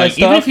wrong, like,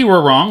 even if you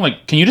were wrong,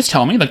 like, can you just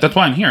tell me? Like, that's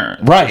why I'm here.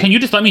 Right. Can you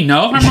just let me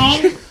know if I'm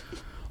wrong?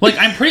 Like,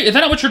 is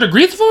that not what your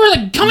degree's for?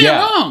 Like, tell me I'm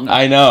wrong.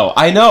 I know.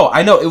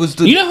 It was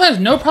you know who has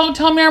no problem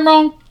telling me I'm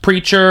wrong?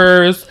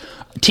 Preachers,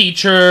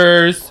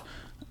 teachers,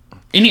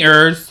 any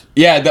ers.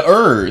 Yeah, the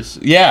ers.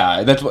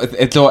 Yeah, that's what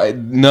it's.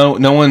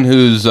 No one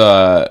whose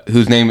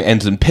name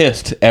ends in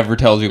pissed ever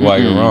tells you why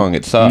you're wrong.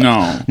 It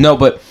sucks. No,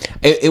 but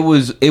it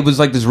was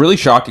like this really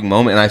shocking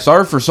moment, and I saw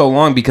her for so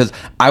long because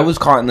I was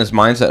caught in this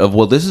mindset of,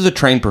 well, this is a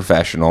trained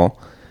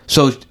professional,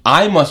 so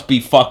I must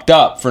be fucked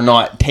up for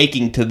not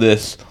taking to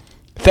this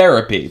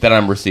therapy that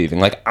I'm receiving.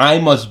 Like, I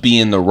must be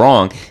in the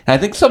wrong. And I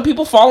think some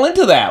people fall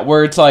into that,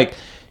 where it's like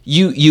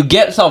you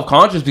get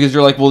self-conscious because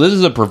you're like, well, this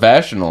is a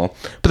professional.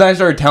 But then I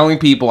started telling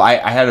people, I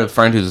had a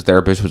friend who's a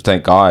therapist, which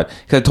thank God,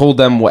 because I told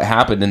them what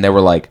happened, and they were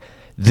like,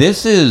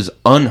 this is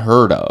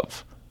unheard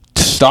of.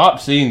 Stop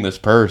seeing this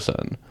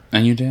person.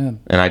 And you did.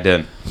 And I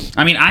did.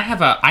 I mean, I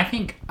have a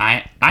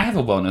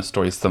wellness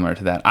story similar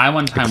to that. I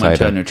one time went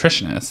to a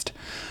nutritionist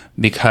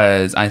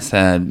because I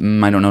said,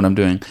 I don't know what I'm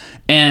doing.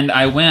 And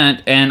I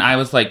went, and I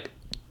was like,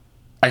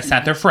 I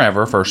sat there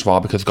forever, first of all,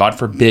 because God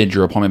forbid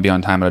your appointment be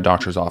on time at a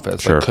doctor's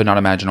office. Sure. I could not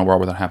imagine a world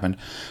where that happened.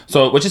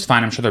 So, which is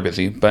fine. I'm sure they're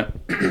busy. But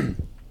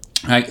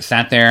I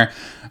sat there,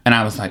 and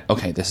I was like,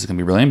 okay, this is going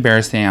to be really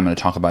embarrassing. I'm going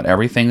to talk about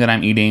everything that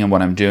I'm eating and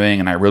what I'm doing.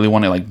 And I really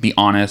want to, like, be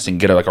honest and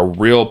get, a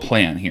real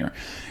plan here.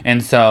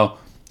 And so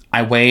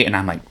I wait, and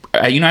I'm like,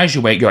 as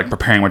you wait, you're like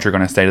preparing what you're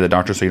going to say to the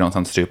doctor so you don't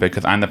sound stupid,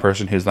 because I'm the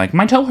person who's like,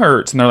 my toe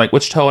hurts, and they're like,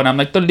 which toe? And I'm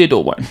like, the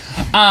little one.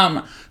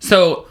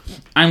 So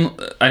I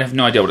have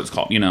no idea what it's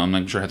called. I'm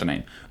not sure I have the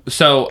name.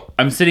 So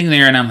I'm sitting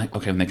there, and I'm like,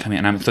 okay, when they come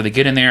in, so they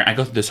get in there, I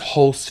go through this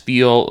whole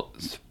spiel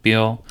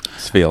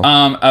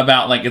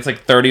about, like, it's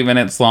like 30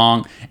 minutes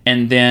long,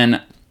 and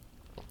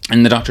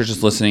the doctor's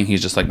just listening.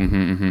 He's just like, the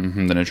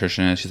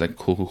nutritionist. She's like,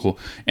 cool.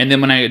 And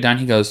then when I get done,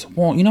 he goes,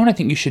 well, you know what I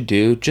think you should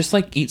do? Just,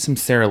 like, eat some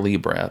Sara Lee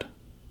bread.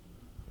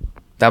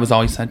 That was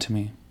all he said to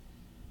me.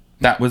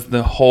 That was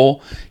the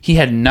whole... He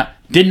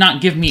did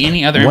not give me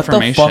any other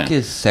information. What the fuck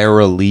is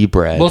Sara Lee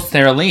bread? Well,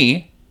 Sara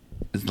Lee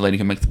is the lady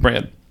who makes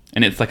bread.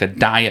 And it's like a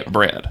diet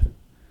bread.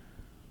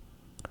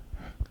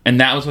 And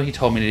that was what he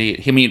told me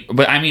to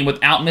eat.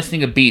 Without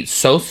missing a beat,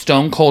 so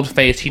stone cold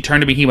faced, he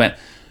turned to me, he went,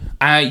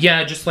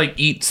 just like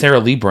eat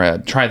Sara Lee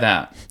bread. Try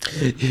that.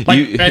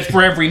 Like, that's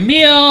for every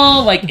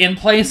meal, like in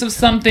place of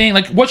something.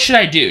 Like, what should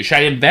I do? Should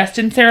I invest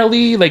in Sara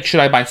Lee? Like, should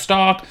I buy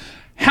stock?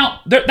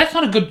 That's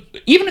not a good...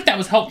 Even if that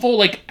was helpful,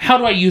 like, how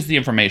do I use the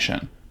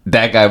information?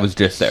 That guy was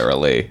just Sara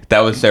Lee.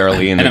 That was Sara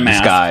Lee in a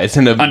disguise,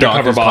 in a undercover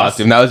doctor's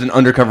costume. That was an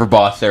undercover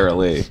boss, Sara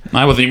Lee.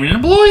 I wasn't even an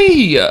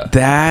employee.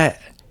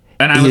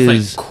 And I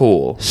was like,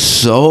 cool.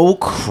 So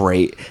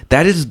great.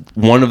 That is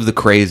one of the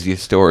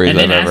craziest stories I've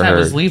ever heard. And then as I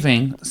was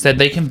leaving, said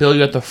they can bill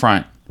you at the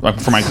front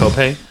for my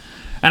copay.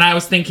 And I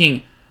was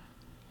thinking,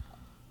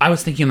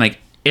 like,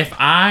 if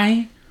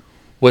I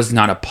was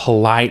not a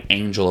polite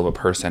angel of a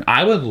person,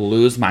 I would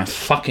lose my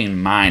fucking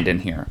mind in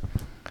here.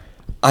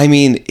 I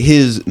mean,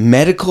 his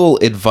medical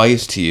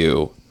advice to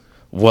you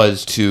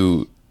was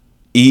to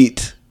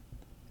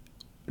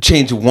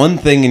change one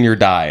thing in your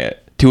diet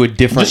to a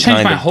different kind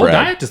of bread. Just change my whole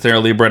diet to Sara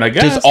Lee bread, I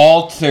guess. Just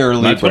all Sara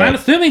Lee bread. That's what I'm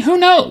assuming. Who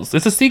knows?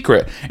 It's a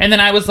secret. And then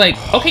I was like,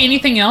 okay,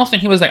 anything else?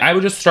 And he was like, I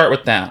would just start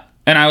with that.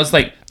 And I was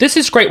like, this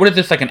is great. What is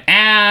this, like an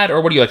ad? Or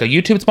what are you, like a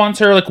YouTube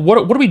sponsor? Like, what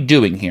are we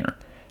doing here?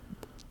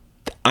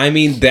 I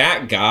mean,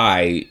 that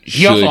guy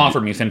He also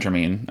offered me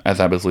Centramine as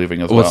I was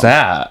leaving as well. What's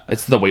that?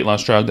 It's the weight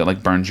loss drug that,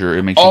 like, burns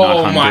it makes you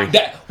not hungry.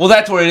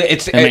 That's what it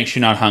is. It makes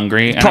you not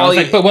hungry. And I was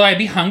like, but will I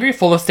be hungry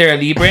full of Sara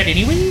Lee bread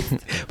anyway?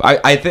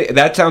 I think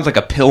that sounds like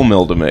a pill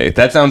mill to me.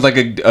 That sounds like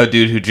a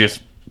dude who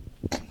just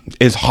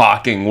is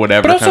hawking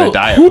whatever kind of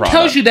diet who product.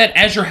 Tells you that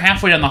as you're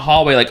halfway down the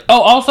hallway, like,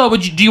 oh, also,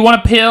 do you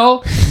want a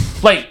pill?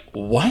 Like,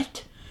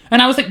 what?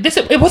 And I was like,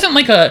 it wasn't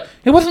like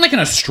in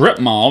a strip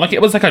mall. Like,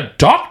 it was like a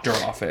doctor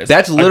office.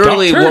 That's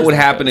literally what would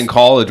happen in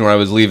college when I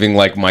was leaving,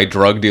 like, my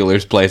drug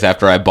dealer's place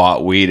after I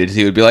bought weed. And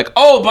he would be like,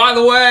 oh, by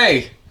the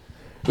way,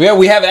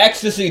 we have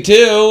ecstasy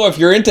too, if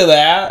you're into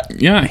that.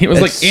 Yeah, he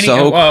was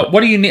what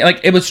do you need?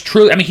 Like, it was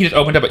true. I mean, he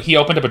opened up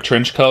a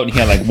trench coat, and he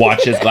had, like,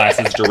 watches,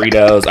 glasses,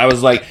 Doritos. I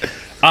was like,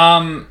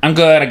 I'm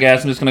good, I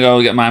guess. I'm just gonna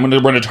go get I'm gonna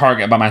run to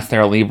Target and buy my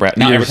Sara Lee bread.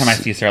 Now every time I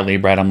see Sara Lee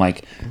bread, I'm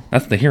like,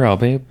 that's the hero,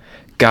 babe.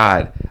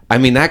 God, I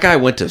mean, that guy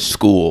went to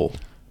school.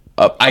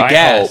 I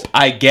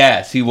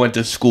guess he went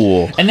to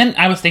school. And then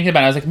I was thinking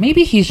about it. I was like,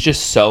 maybe he's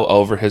just so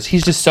over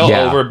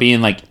over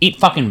being like, eat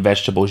fucking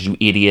vegetables, you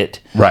idiot.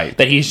 Right.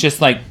 That he's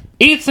just like,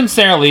 eat some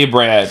Sara Lee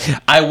bread.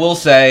 I will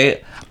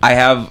say, I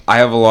have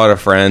a lot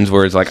of friends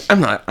where it's like, I'm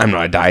not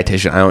a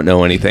dietitian. I don't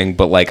know anything,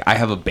 but, like, I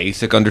have a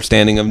basic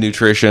understanding of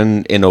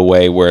nutrition in a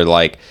way where,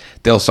 like,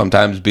 they'll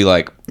sometimes be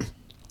like,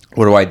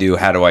 what do I do?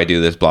 How do I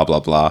do this? Blah, blah,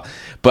 blah.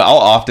 But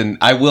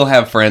I will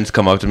have friends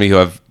come up to me who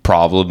have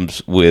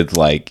problems with,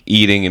 like,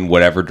 eating in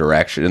whatever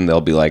direction. And they'll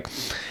be like,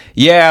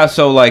 yeah,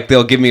 so, like,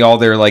 they'll give me all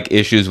their, like,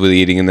 issues with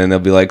eating. And then they'll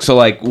be like, so,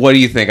 like, what do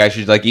you think? I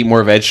should, like, eat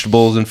more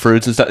vegetables and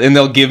fruits and stuff. And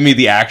they'll give me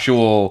the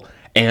actual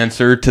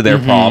answer to their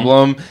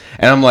problem.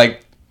 And I'm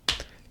like,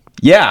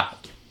 yeah.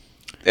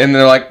 And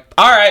they're like,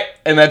 all right,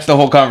 and that's the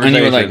whole conversation.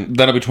 And you were like,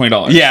 that'll be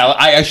 $20. Yeah,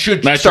 I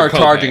should start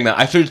charging them.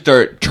 I should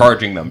start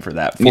charging them for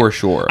that for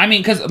sure. I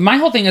mean, because my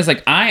whole thing is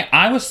like, I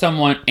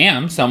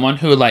am someone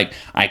who like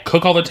I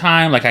cook all the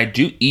time. Like I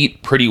do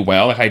eat pretty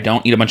well. Like I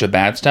don't eat a bunch of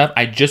bad stuff.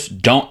 I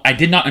just don't. I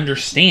did not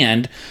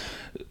understand.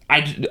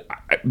 I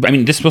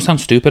mean, this will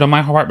sound stupid on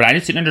my part, but I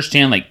just didn't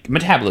understand like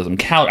metabolism,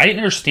 calories. I didn't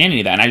understand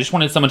any of that, and I just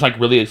wanted someone to like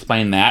really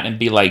explain that and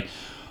be like,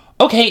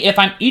 okay, if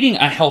I'm eating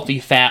a healthy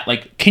fat,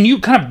 like, can you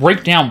kind of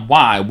break down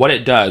why, what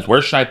it does,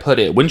 where should I put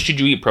it, when should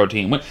you eat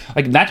protein?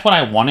 Like, that's what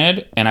I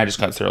wanted, and I just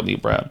got Sara Lee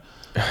bread.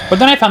 But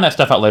then I found that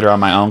stuff out later on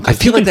my own,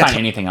 because you can find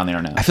anything on the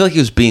internet. I feel like he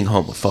was being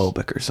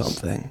homophobic or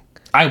something.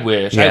 I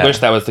wish. Yeah. I wish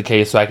that was the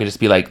case, so I could just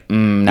be like,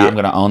 now I'm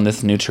going to own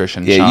this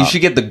nutrition shop. You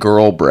should get the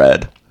girl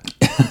bread.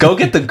 Go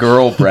get the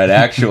girl bread,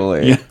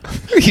 actually. Yeah.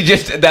 He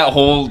just, that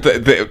whole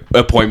the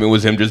appointment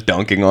was him just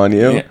dunking on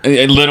you.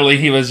 Yeah. Literally,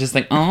 he was just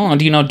like, oh,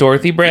 do you know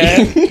Dorothy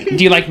bread? Do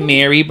you like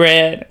Mary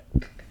bread?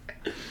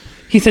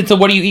 He said, so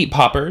what do you eat,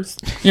 Poppers?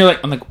 And you're like,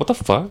 I'm like, what the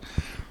fuck?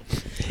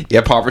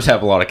 Yeah, Poppers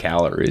have a lot of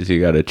calories. You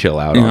got to chill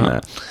out on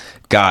that.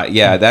 God,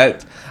 yeah,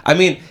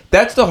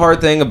 that's the hard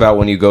thing about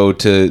when you go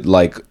to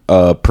like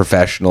a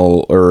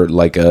professional or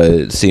like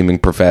a seeming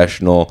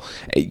professional,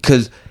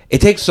 because it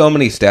takes so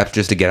many steps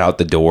just to get out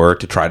the door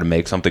to try to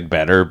make something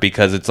better,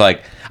 because it's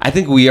like, I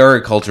think we are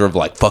a culture of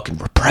like fucking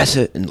repress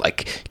it and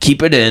like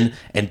keep it in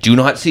and do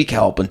not seek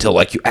help until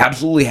like you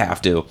absolutely have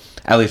to.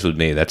 At least with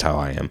me, that's how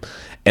I am.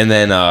 And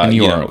then and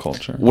you are a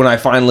culture. When I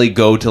finally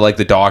go to like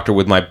the doctor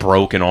with my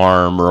broken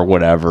arm or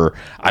whatever,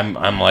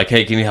 I'm like,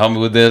 hey, can you help me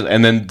with this?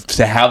 And then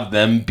to have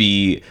them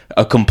be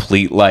a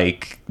complete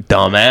like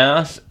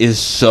dumbass is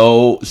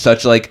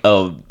such like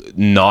a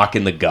knock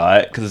in the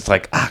gut, because it's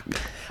like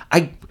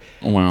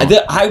Wow.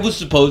 This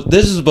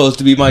is supposed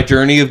to be my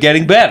journey of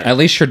getting better. At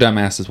least your dumb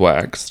ass is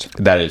waxed.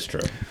 That is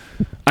true.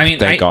 I mean,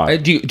 thank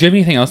God. Do you have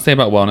anything else to say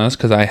about wellness?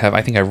 Because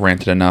I think I've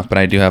ranted enough, but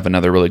I do have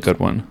another really good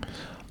one.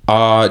 Do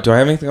I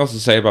have anything else to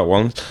say about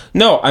wellness?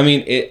 No, I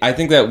mean, I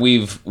think that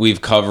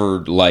we've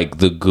covered like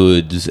the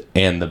goods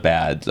and the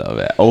bads of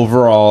it.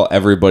 Overall,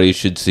 everybody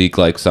should seek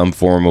like some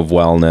form of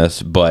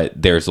wellness, but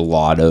there's a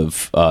lot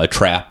of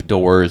trap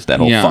doors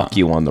that'll fuck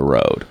you on the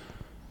road.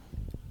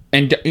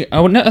 And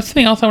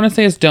something else I want to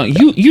say is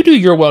you do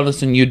your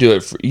wellness and you do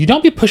it. You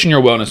don't be pushing your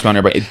wellness around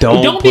everybody.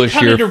 Don't push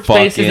be your into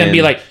places and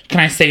be like, "Can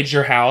I sage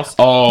your house?"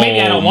 Oh,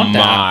 maybe I don't want that.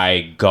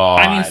 My God!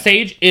 I mean,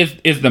 sage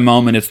is the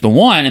moment. It's the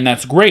one, and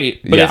that's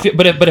great. But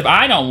if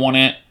I don't want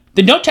it,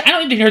 then I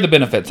don't need to hear the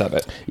benefits of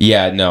it.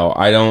 Yeah, no,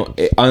 I don't.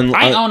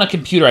 I own a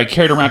computer. I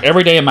carry it around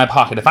every day in my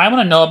pocket. If I want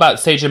to know about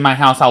sage in my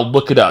house, I'll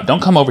look it up.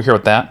 Don't come over here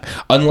with that.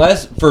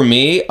 Unless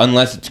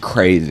it's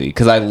crazy,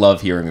 because I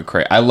love hearing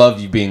I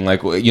love you being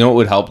like, well, you know what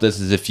would help this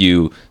is if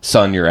you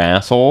sun your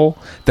asshole.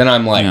 Then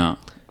I'm like,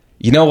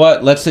 you know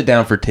what? Let's sit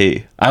down for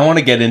tea. I want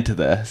to get into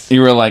this.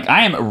 You were like,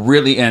 I am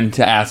really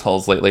into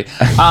assholes lately.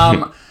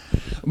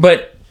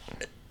 But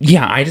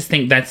yeah, I just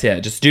think that's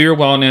it. Just do your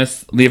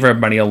wellness. Leave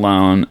everybody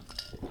alone.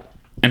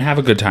 And have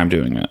a good time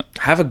doing it.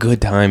 Have a good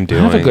time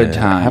doing it.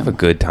 Have a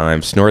good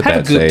time. Snort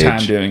that sage. Have a good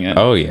time doing it.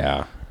 Oh,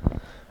 yeah.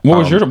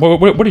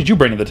 What did you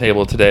bring to the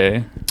table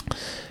today?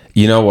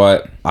 You know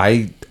what?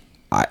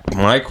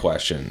 My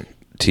question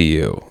to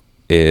you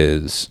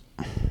is,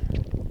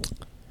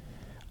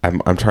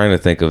 I'm trying to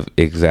think of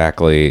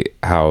exactly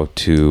how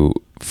to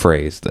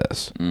phrase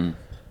this.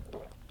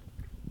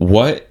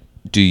 What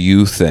do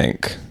you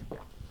think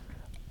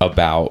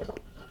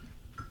about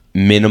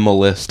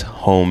minimalist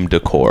home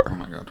decor? Oh,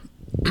 my God.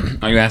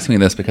 Are you asking me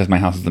this because my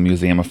house is a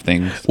museum of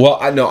things? Well,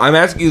 I'm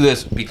asking you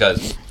this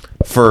because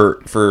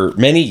for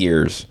many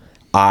years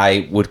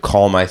I would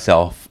call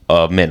myself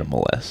a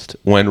minimalist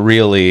when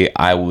really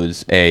I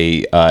was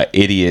a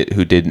idiot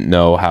who didn't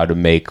know how to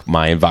make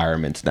my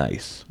environments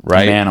nice.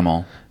 Right?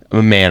 Manimal. I'm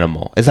a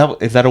manimal.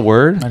 Is that a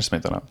word? I just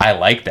made that up. I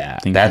like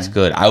that. That's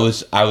good. I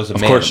was a manimal.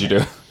 Of course you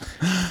do.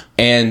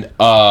 And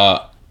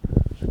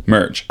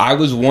merge. I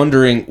was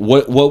wondering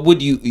what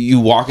would you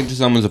walk into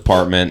someone's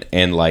apartment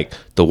and like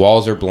the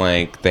walls are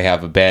blank, they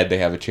have a bed, they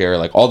have a chair,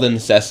 like all the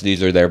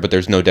necessities are there, but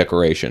there's no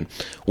decoration.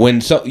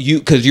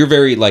 Because you're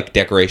very like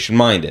decoration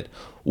minded.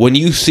 When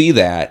you see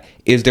that,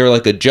 is there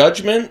like a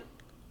judgment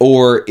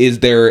or is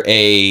there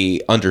a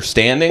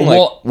understanding?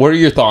 Well, like, what are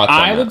your thoughts on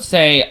that? I would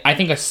say, I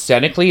think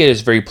aesthetically it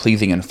is very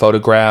pleasing in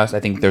photographs. I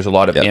think there's a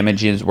lot of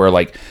images where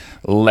like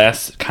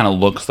less kind of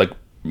looks like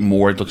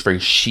more, it looks very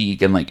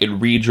chic and like it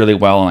reads really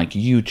well on like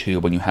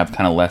YouTube when you have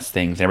kind of less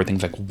things.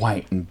 Everything's like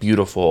white and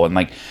beautiful and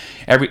like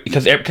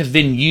because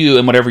then you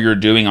and whatever you're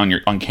doing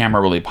on camera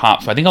really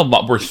pops. So I think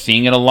we're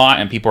seeing it a lot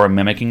and people are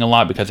mimicking a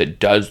lot because it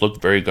does look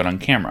very good on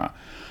camera.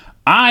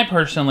 I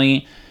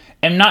personally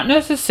am not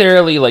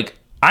necessarily like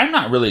I'm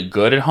not really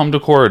good at home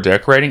decor or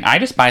decorating. I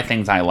just buy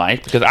things I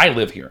like because I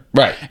live here.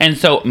 Right. And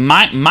so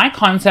my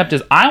concept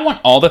is I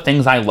want all the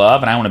things I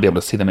love and I want to be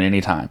able to see them at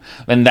any time.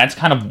 And that's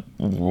kind of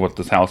what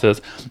this house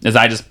is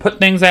I just put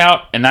things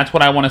out and that's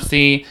what I want to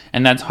see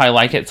and that's how I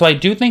like it. So I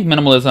do think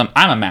minimalism,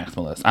 I'm a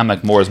maximalist. I'm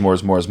like more is more.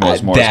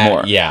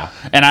 Yeah.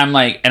 And I'm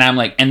like,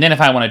 and then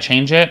if I want to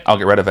change it, I'll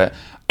get rid of it.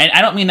 And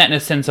I don't mean that in a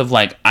sense of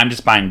like I'm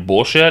just buying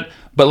bullshit,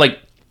 but like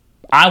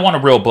I want a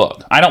real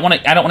book. I don't want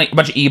a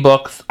bunch of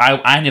ebooks.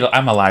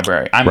 I'm a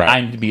library.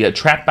 I need to be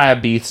trapped by a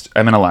beast.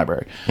 I'm in a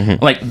library.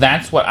 Mm-hmm. Like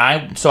that's what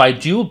so I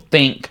do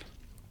think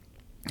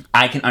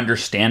I can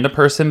understand a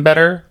person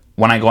better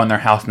when I go in their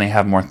house and they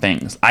have more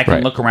things. I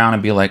can look around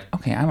and be like,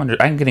 okay,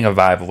 I'm getting a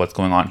vibe of what's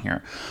going on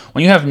here.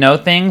 When you have no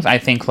things, I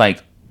think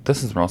like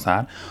this is real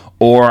sad.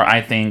 Or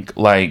I think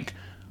like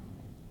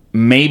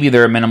maybe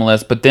they're a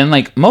minimalist, but then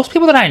like most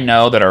people that I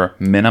know that are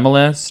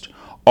minimalist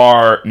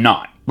are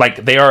not.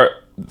 Like they are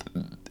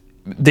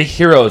the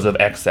heroes of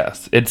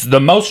excess. It's the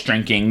most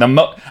drinking, I'm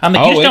like,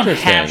 you just don't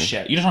have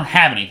shit. You just don't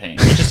have anything,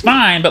 which is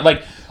fine, but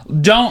like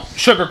don't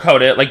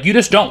sugarcoat it. Like you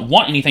just don't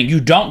want anything.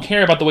 You don't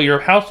care about the way your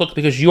house looks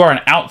because you are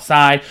an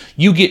outside.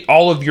 You get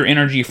all of your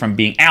energy from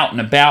being out and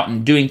about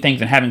and doing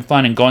things and having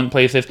fun and going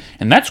places,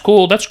 and that's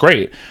cool. That's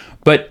great.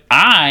 But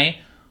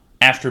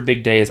after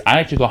big days, I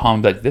like to go home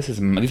and be like,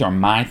 these are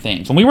my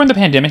things. When we were in the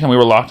pandemic and we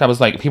were locked, I was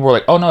like, people were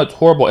like, oh no, it's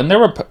horrible. And there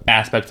were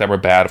aspects that were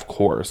bad, of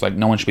course. Like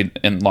no one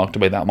should be locked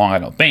away that long, I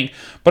don't think.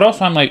 But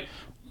also I'm like,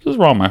 this is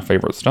where all my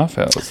favorite stuff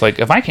is. Like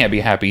if I can't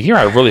be happy here,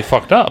 I really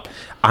fucked up.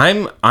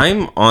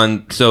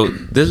 So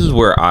this is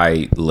where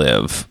I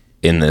live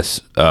in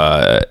this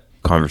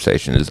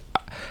conversation is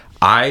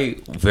I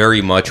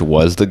very much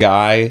was the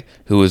guy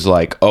who was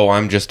like, oh,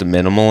 I'm just a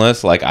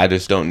minimalist. Like I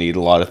just don't need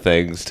a lot of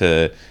things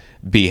to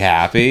be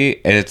happy.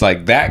 And it's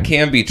like that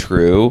can be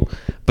true,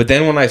 but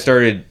then when I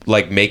started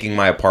like making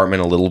my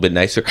apartment a little bit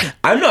nicer,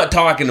 I'm not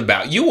talking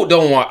about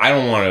I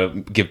don't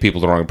want to give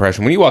people the wrong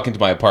impression. When you walk into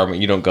my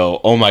apartment, you don't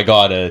go, oh my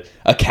god,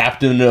 a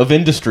captain of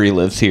industry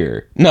lives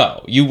here.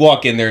 No, you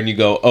walk in there and you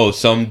go, oh,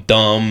 some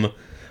dumb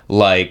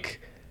like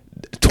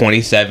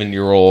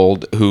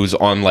 27-year-old who's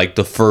on like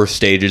the first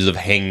stages of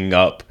hanging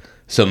up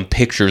some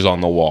pictures on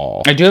the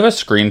wall. I do have a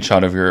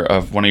screenshot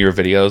of one of your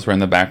videos where in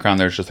the background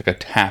there's just like a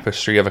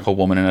tapestry of like a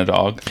woman and a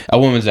dog. A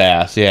woman's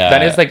ass, yeah.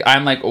 That is like,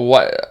 I'm like,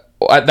 what?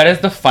 That is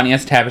the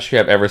funniest tapestry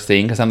I've ever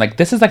seen because I'm like,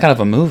 this is like out of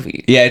a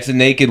movie. Yeah, it's a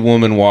naked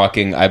woman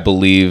walking, I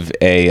believe,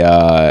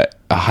 a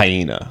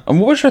hyena. And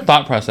what was your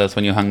thought process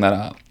when you hung that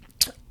up?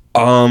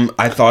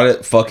 I thought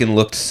it fucking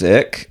looked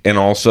sick, and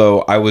also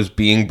I was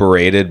being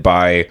berated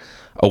by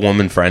a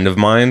woman friend of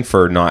mine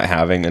for not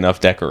having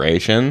enough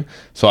decoration.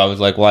 So I was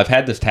like, well, I've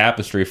had this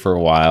tapestry for a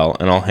while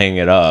and I'll hang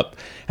it up.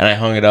 And I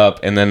hung it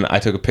up and then I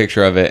took a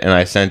picture of it and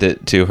I sent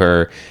it to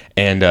her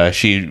and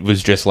she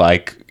was just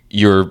like,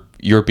 you're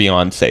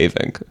beyond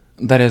saving.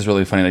 That is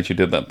really funny that you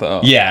did that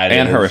though. Yeah, it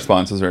and is. Her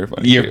response was very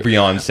funny. You're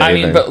beyond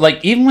saving. I mean, but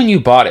like even when you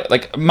bought it,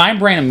 like my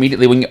brain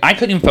immediately, I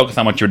couldn't even focus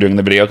on what you were doing in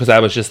the video because I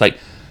was just like,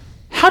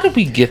 how did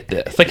we get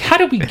this? Like, how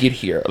did we get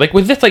here? Like,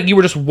 with this, like, you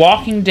were just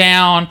walking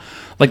down,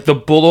 like, the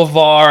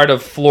boulevard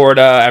of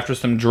Florida after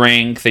some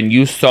drinks, and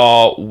you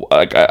saw,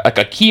 like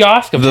a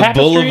kiosk of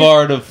tapestry. The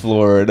boulevard of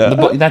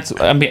Florida. That's,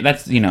 I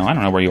don't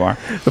know where you are.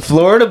 The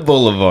Florida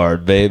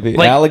Boulevard, baby.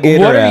 Like,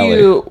 Alligator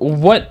Alley.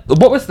 What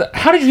was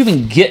how did you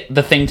even get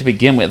the thing to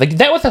begin with? Like,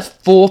 that was a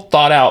full,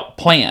 thought-out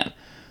plan.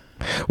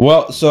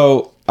 Well,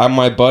 so,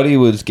 my buddy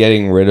was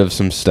getting rid of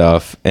some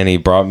stuff, and he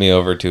brought me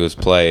over to his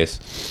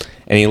place.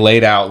 And he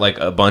laid out like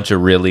a bunch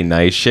of really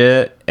nice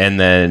shit, and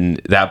then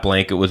that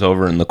blanket was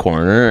over in the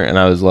corner, and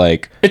I was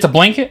like, "It's a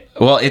blanket."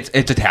 Well, it's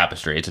a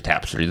tapestry. It's a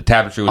tapestry. The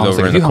tapestry was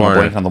over in the corner. If you hung a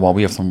blanket on the wall,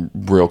 we have some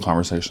real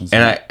conversations.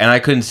 And I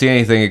couldn't see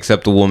anything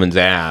except the woman's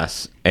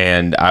ass,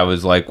 and I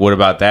was like, "What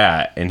about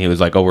that?" And he was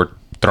like, "Oh, we're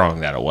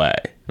throwing that away."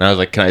 And I was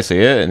like, "Can I see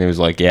it?" And he was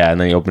like, "Yeah."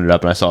 And then he opened it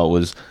up, and I saw it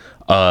was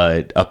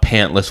a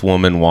pantless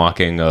woman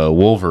walking a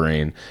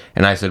Wolverine,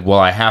 and I said, "Well,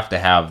 I have to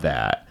have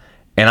that."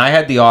 And I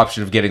had the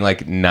option of getting,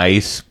 like,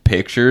 nice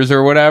pictures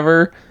or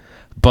whatever,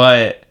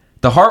 but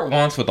the heart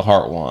wants what the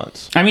heart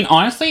wants. I mean,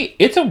 honestly,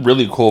 it's a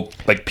really cool,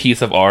 like,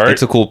 piece of art.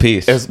 It's a cool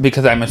piece.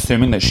 Because I'm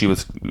assuming that she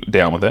was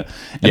down with it.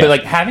 Yeah. But,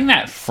 like, having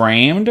that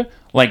framed,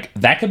 like,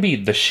 that could be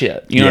the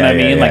shit. You know what I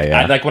mean?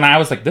 Like, when I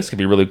was like, this could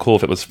be really cool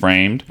if it was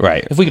framed.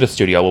 Right. If we get a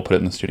studio, we'll put it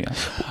in the studio.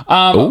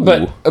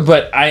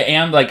 But I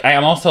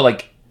am also,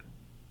 like,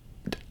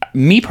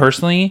 me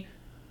personally,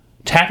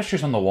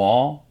 tapestries on the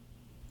wall...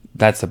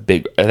 That's a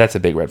big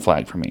red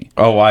flag for me.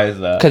 Oh, why is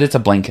that? Because it's a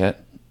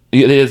blanket.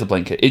 It is a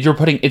blanket.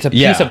 It's a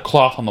piece of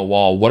cloth on the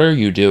wall. What are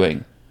you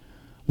doing?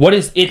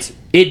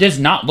 It does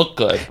not look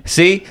good.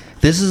 See,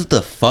 this is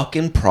the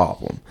fucking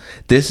problem.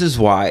 This is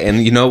why,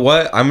 and you know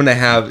what?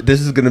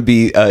 This is gonna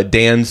be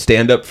Dan's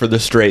stand up for the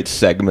straights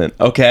segment,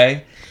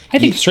 okay? I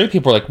think straight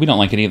people are like, we don't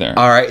like it either.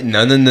 All right,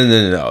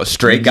 no.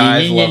 Straight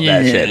guys love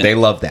that shit. They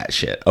love that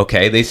shit,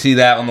 okay? They see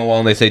that on the wall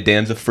and they say,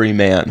 Dan's a free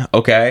man,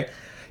 okay?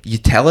 You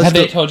tell us. Have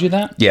they told you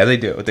that? Yeah, they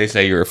do. They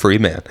say you're a free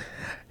man.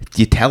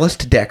 You tell us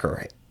to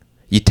decorate.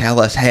 You tell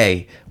us,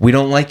 hey, we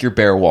don't like your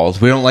bare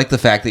walls. We don't like the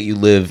fact that you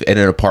live in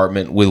an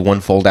apartment with one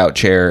fold-out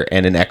chair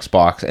and an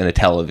Xbox and a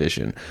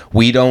television.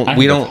 We don't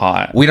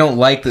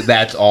like that.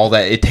 That's all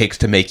that it takes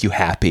to make you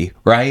happy,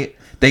 right?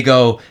 They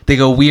go.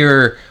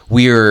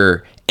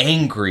 We're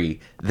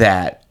angry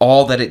that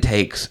all that it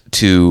takes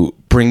to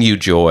bring you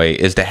joy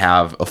is to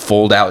have a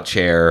fold-out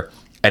chair,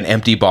 an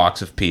empty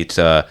box of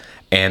pizza,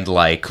 and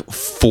like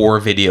 4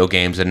 video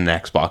games and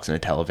an Xbox and a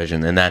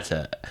television, and that's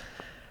it.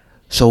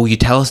 So you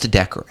tell us to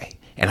decorate.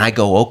 And I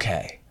go,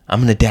 okay, I'm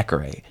going to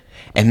decorate.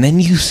 And then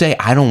you say,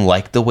 I don't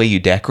like the way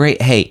you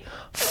decorate. Hey,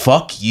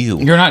 fuck you.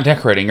 You're not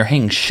decorating. You're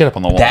hanging shit up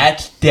on the wall.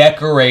 That's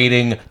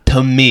decorating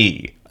to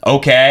me,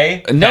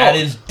 okay? No. That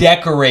is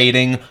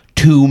decorating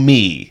to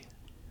me.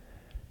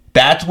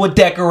 That's what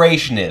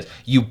decoration is.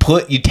 You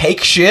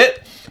take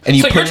shit and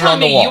you put it on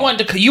the wall.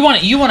 You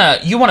want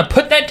to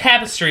put that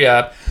tapestry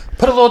up,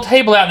 put a little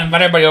table out, and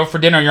invite everybody over for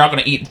dinner. And you're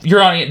going to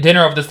eat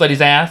dinner over this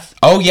lady's ass.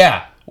 Oh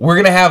yeah. We're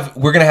gonna have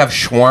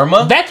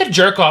shawarma. That's a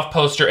jerk off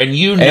poster, and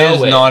you know it.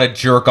 It is not a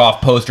jerk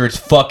off poster. It's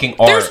fucking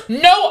art.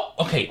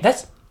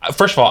 That's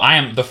first of all, I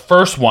am the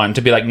first one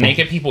to be like,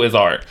 naked people is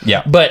art.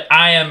 Yeah. But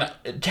I am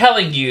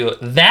telling you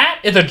that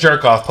is a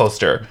jerk off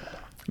poster.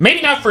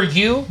 Maybe not for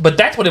you, but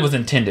that's what it was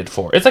intended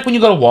for. It's like when you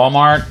go to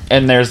Walmart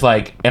and there's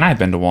like, and I've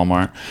been to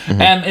Walmart,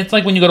 and it's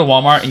like when you go to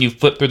Walmart and you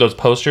flip through those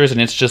posters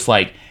and it's just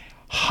like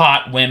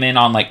hot women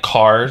on like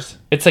cars.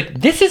 It's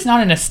like, this is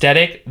not an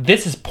aesthetic.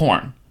 This is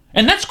porn.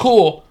 And that's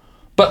cool,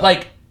 but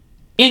like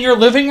in your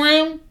living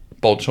room,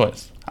 bold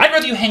choice. I'd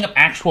rather you hang up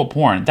actual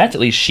porn. That's at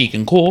least chic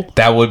and cool.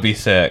 That would be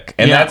sick.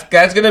 And Yeah.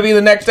 that's going to be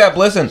the next step.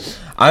 Listen,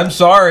 I'm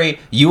sorry,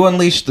 you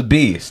unleashed the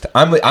beast.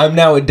 I'm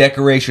now a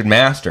decoration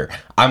master.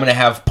 I'm going to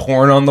have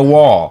porn on the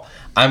wall.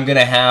 I'm going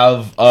to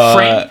have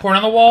Framed porn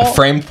on the wall?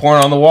 Framed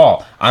porn on the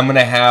wall. I'm going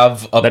to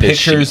have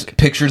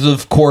pictures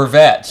of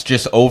Corvettes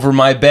just over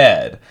my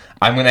bed.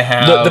 I'm going to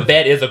have... The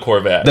bed is a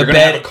Corvette. You're going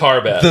to have a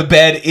car bed. The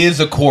bed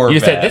is a Corvette. You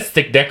said this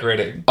thick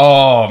decorating.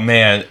 Oh,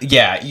 man.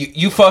 Yeah,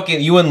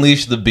 you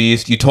unleashed the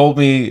beast. You told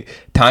me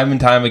time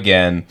and time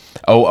again.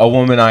 A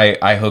woman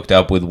I hooked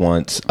up with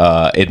once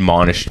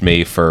admonished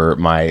me for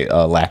my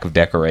lack of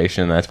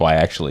decoration. That's why I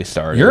actually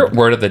started. Your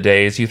word of the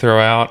days you throw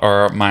out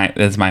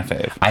is my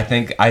fave. I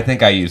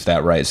think I use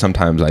that right.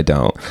 Sometimes I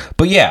don't.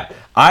 But yeah,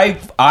 I'm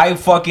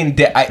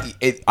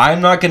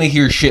not gonna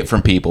hear shit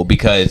from people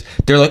because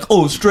they're like,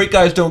 oh, straight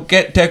guys don't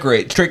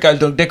decorate. Straight guys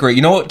don't decorate.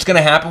 You know what's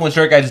gonna happen when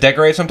straight guys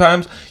decorate?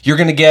 Sometimes you're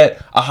gonna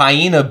get a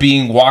hyena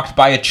being walked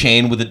by a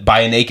chain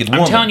by a naked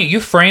woman. I'm telling you,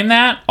 you frame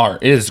that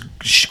art. It is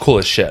cool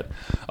as shit.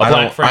 I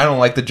don't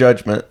like the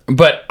judgment.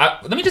 But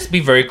let me just be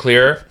very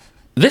clear.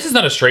 This is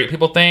not a straight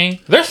people thing.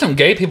 There's some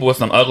gay people with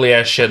some ugly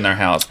ass shit in their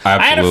house.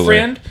 Absolutely. I had a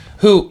friend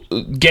who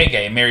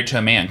gay married to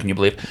a man. Can you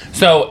believe?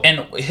 So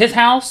in his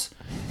house,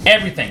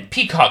 everything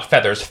peacock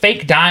feathers,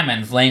 fake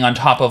diamonds laying on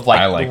top of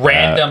like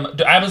random.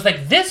 That. I was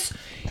like, this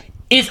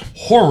is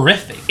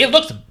horrific. It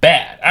looks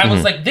bad. I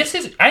was like, this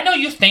is. I know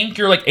you think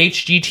you're like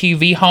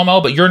HGTV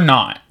homo, but you're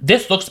not.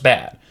 This looks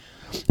bad.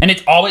 And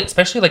it's always,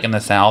 especially like in the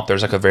South,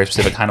 there's like a very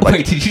specific kind of like...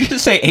 Wait, did you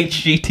just say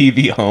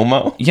HGTV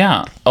homo?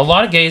 Yeah. A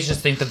lot of gays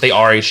just think that they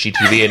are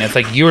HGTV, and it's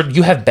like,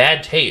 you have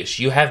bad taste.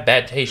 You have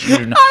bad taste. You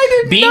do not,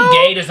 being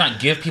gay does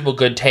not give people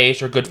good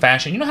taste or good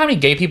fashion. You know how many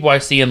gay people I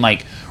see in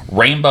like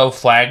rainbow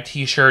flag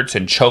t-shirts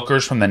and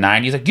chokers from the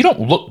 90s? Like, you don't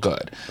look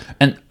good.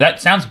 And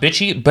that sounds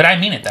bitchy, but I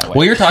mean it that way.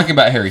 Well, you're talking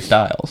about Harry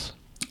Styles.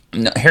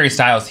 No, Harry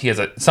Styles,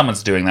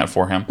 someone's doing that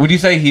for him. Would you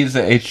say he's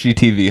a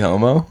HGTV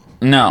homo?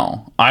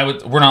 No,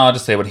 we're not allowed to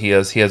say what he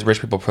is. He has rich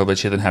people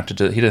privilege. He doesn't have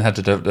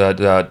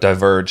to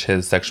diverge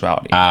his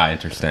sexuality. Ah,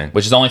 interesting.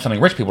 Which is only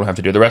something rich people have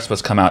to do. The rest of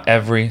us come out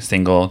every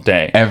single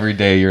day. Every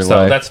day of your life.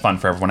 So that's fun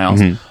for everyone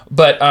else.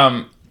 But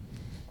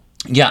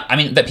yeah, I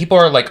mean that people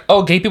are like,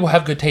 oh, gay people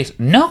have good taste.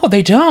 No,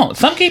 they don't.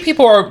 Some gay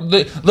people are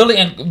literally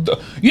in.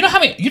 You know how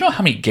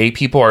many gay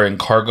people are in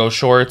cargo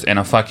shorts and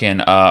a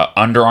fucking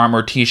Under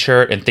Armour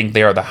t-shirt and think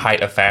they are the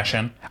height of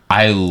fashion.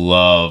 I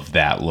love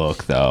that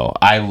look, though.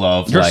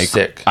 You're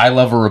sick. I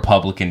love a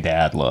Republican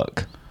dad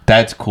look.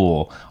 That's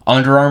cool.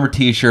 Under Armour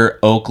t-shirt,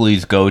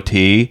 Oakley's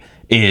goatee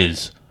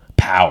is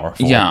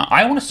powerful. Yeah,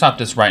 I want to stop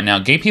this right now.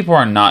 Gay people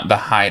are not the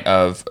height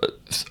of.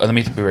 Let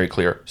me be very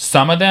clear.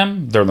 Some of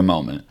them, they're the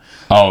moment.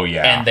 Oh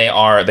yeah, and they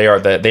are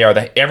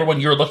the everyone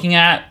you're looking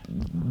at.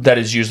 That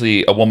is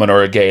usually a woman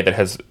or a gay that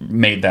has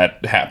made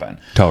that happen.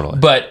 Totally.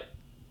 But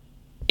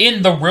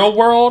in the real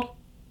world,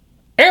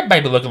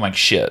 everybody be looking like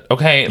shit,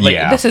 okay?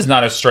 Like, This is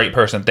not a straight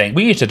person thing.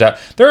 We need to die.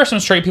 There are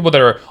some straight people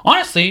that are,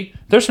 honestly,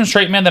 there's some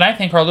straight men that I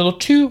think are a little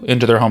too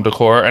into their home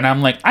decor, and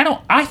I'm like, I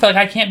feel like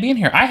I can't be in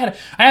here. I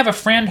have a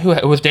friend who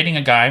was dating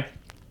a guy,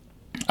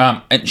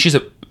 and she's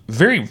a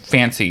very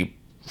fancy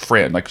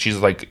friend. Like, she's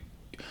like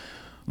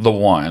the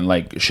one,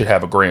 like, should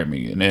have a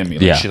Grammy, an Emmy.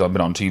 Like, she's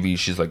been on TV.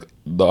 She's like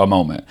a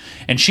moment.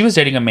 And she was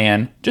dating a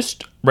man,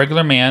 just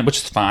regular man, which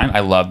is fine.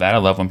 I love that. I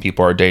love when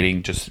people are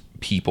dating just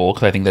people,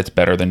 because I think that's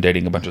better than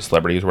dating a bunch of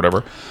celebrities or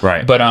whatever.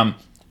 Right. But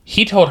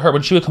he told her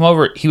when she would come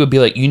over, he would be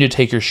like, you need to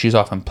take your shoes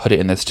off and put it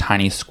in this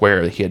tiny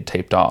square that he had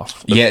taped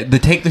off. Yeah, the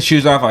take the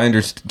shoes off, I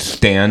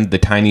understand. The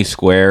tiny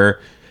square,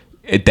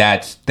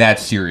 that's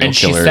serial and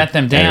killer she set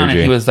them down, energy.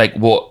 and he was like,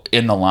 well,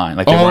 in the line.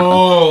 Like, they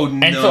no.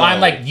 And so I'm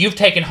like, you've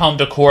taken home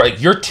decor.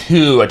 Like, you're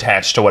too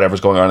attached to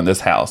whatever's going on in this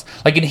house.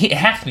 Like, it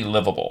has to be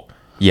livable.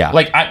 Yeah.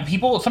 Like,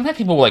 sometimes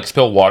people will, like,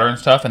 spill water and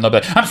stuff, and they'll be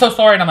like, I'm so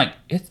sorry. And I'm like,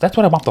 that's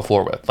what I mop the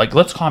floor with. Like,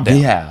 let's calm down.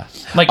 Yeah.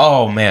 Like,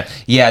 oh, man.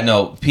 Yeah,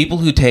 no. People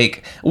who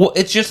take... Well,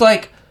 it's just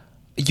like,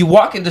 you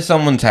walk into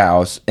someone's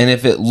house, and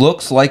if it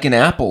looks like an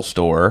Apple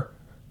store,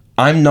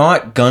 I'm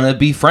not gonna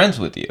be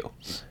friends with you.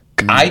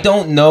 I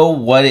don't know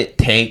what it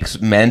takes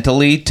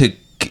mentally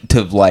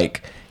to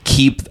like,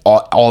 keep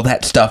all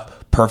that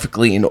stuff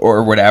perfectly in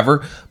or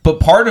whatever, but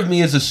part of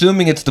me is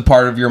assuming it's the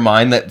part of your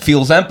mind that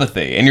feels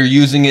empathy, and you're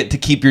using it to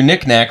keep your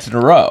knickknacks in a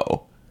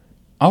row.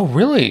 Oh,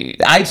 really?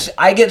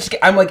 I get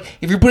scared. I'm like,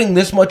 if you're putting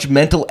this much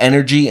mental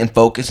energy and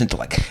focus into,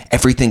 like,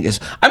 everything is...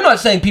 I'm not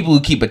saying people who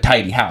keep a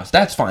tidy house,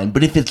 that's fine,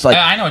 but if it's, like...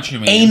 I know what you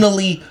mean.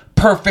 Anally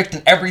perfect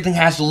and everything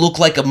has to look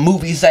like a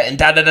movie set and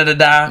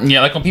da-da-da-da-da.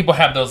 Yeah, like when people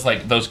have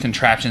those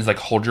contraptions, like,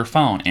 hold your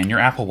phone and your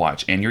Apple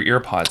Watch and your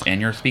earpods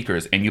and your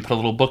speakers, and you put a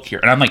little book here.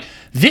 And I'm like,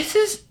 this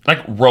is, like,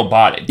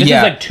 robotic. This is,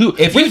 like,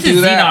 If you do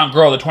that, Xenon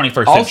Girl of the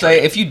 21st I'll century.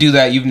 say, if you do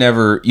that, you've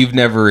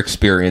never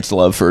experienced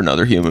love for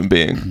another human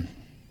being.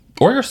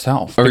 Or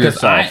yourself.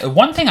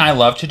 One thing I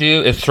love to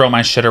do is throw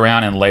my shit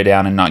around and lay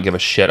down and not give a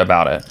shit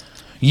about it.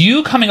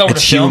 You coming over to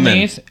film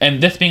these,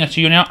 and this being a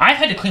studio now, I've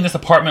had to clean this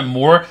apartment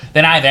more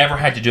than I've ever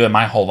had to do in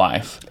my whole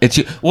life.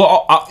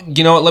 Well,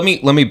 you know what?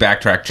 Let me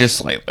backtrack just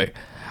slightly.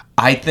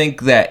 I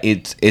think that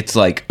it's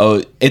like,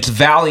 it's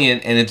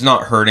valiant and it's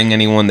not hurting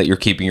anyone that you're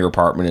keeping your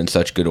apartment in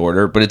such good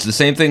order. But it's the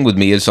same thing with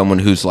me as someone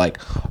who's, like,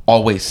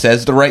 always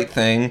says the right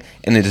thing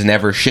and is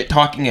never shit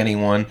talking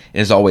anyone,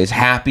 and is always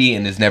happy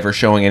and is never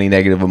showing any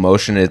negative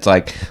emotion. It's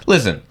like,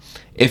 listen,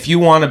 if you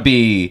want to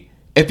be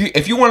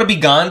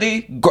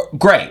Gandhi,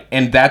 great,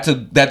 and that's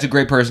a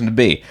great person to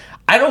be.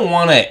 I don't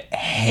want to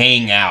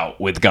hang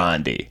out with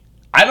Gandhi.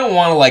 I don't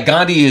want to, like,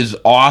 Gandhi is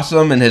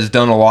awesome and has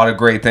done a lot of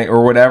great things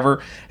or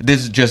whatever.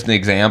 This is just an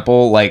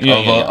example, like,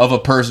 of a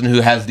person who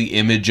has the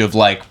image of,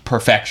 like,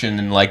 perfection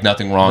and, like,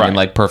 nothing wrong and,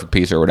 like, perfect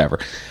peace or whatever.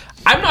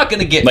 I'm not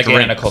going to get like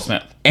drinks. Anna Nicole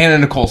Smith. Anna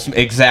Nicole Smith,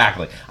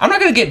 exactly. I'm not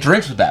going to get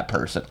drinks with that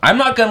person. I'm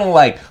not going to,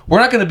 like, we're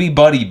not going to be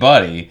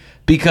buddy-buddy,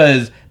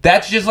 because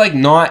that's just, like,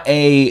 not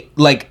a,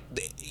 like...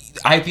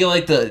 I feel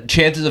like the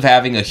chances of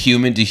having a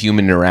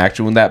human-to-human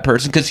interaction with that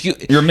person, because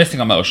you're missing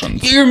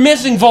emotions. You're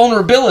missing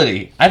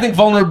vulnerability. I think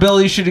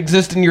vulnerability should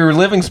exist in your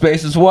living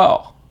space as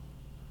well.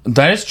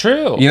 That is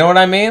true. You know what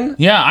I mean?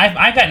 Yeah,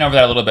 I've gotten over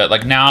that a little bit.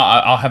 Like, now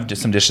I'll have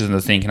just some dishes in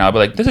the sink, and I'll be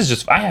like, this is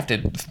just, I have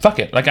to, fuck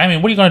it. Like, I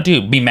mean, what are you going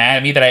to do? Be mad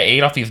at me that I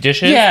ate off these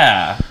dishes?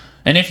 Yeah.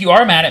 And if you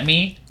are mad at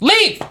me,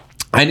 leave!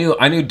 I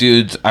knew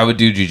dudes, I would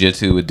do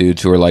jujitsu with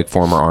dudes who were, like,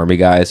 former army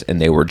guys, and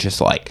they were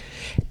just like,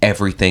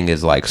 everything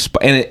is like,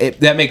 and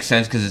that makes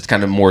sense because it's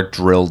kind of more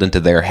drilled into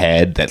their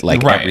head that,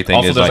 like, everything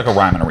also, is there's like a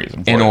rhyme and a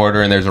reason for in it.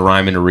 order, and there's a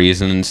rhyme and a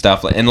reason and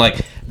stuff, and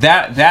like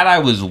that I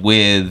was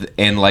with,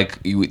 and like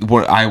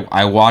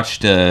I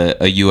watched a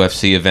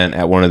UFC event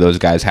at one of those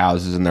guys'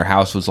 houses, and their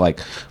house was like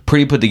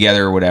pretty put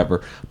together or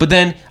whatever, but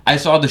then I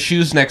saw the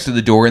shoes next to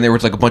the door, and there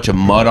was like a bunch of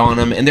mud on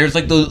them, and there's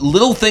like those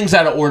little things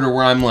out of order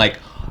where I'm like,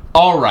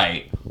 all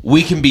right,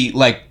 we can be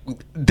like,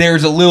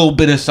 there's a little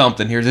bit of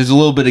something here. There's a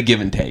little bit of give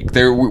and take.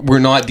 We're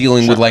not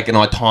dealing with like an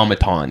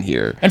automaton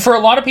here. And for a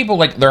lot of people,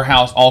 like, their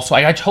house also,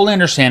 I totally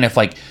understand if,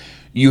 like,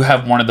 you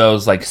have one of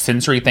those, like,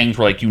 sensory things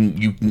where, like,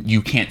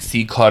 you can't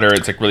see clutter.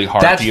 It's, like, really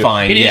hard. That's for you.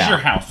 fine. It is your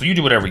house, so you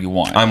do whatever you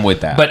want. I'm with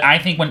that. But I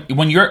think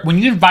when you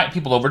invite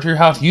people over to your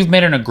house, you've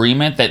made an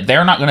agreement that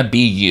they're not going to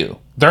be you.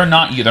 They're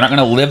not you. They're not going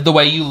to live the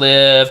way you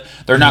live.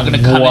 They're not going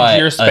to come into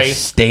your space. A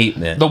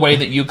statement. The way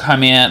that you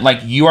come in.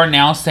 Like, you are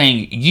now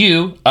saying,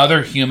 you,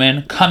 other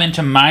human, come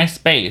into my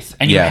space.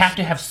 And you have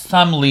to have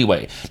some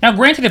leeway. Now,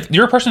 granted, if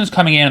your person is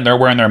coming in and they're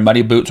wearing their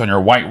muddy boots on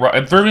your white road,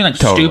 if they're doing, like,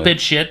 stupid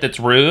shit that's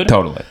rude,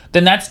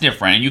 then that's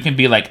different. And you can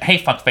be like, hey,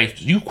 fuckface,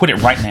 you quit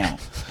it right now.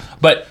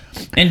 But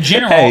in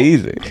general, hey,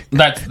 easy.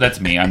 That's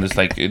me. I'm just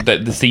like,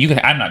 see,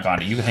 I'm not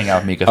Gandhi. You can hang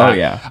out with me because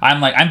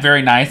I'm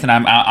very nice, and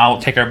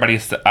I'll take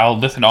I'll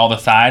listen to all the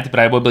sides,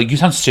 but I will be like, you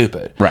sound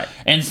stupid, right?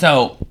 And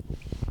so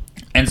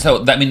that's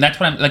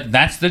what I'm like.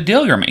 That's the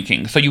deal you're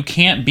making. So you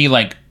can't be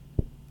like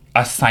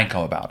a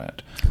psycho about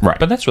it, right?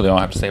 But that's really all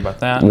I have to say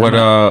about that. What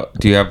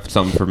do you have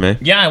something for me?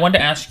 Yeah, I wanted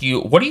to ask you,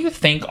 what do you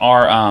think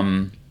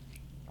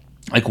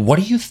what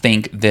do you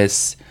think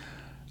this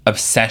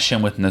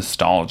obsession with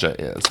nostalgia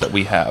is that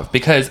we have?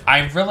 Because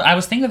I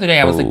was thinking the other day,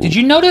 I was like, did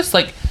you notice,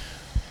 like,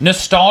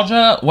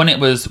 nostalgia when it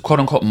was quote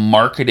unquote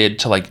marketed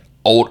to, like,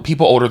 old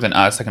people older than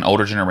us, like an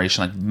older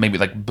generation, like maybe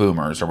like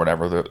boomers or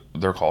whatever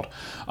they're called,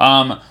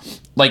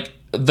 like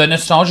the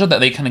nostalgia that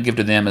they kind of give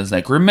to them is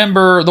like,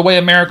 remember the way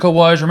America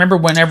was, remember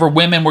whenever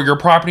women were your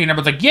property, and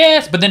everyone's like,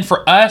 yes. But then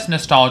for us,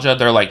 nostalgia,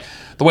 they're like,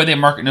 the way they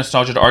market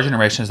nostalgia to our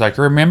generation is like,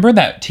 remember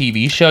that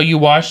TV show you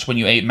watched when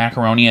you ate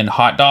macaroni and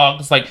hot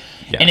dogs? Like,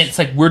 yes. And it's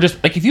like, we're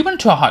just like, if you went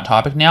to a Hot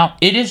Topic now,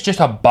 it is just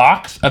a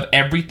box of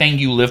everything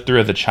you lived through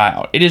as a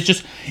child. It is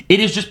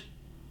just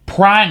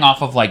prying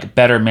off of like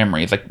better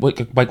memories,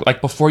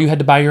 like before you had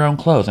to buy your own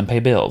clothes and pay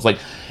bills. Like,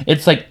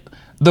 it's like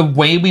the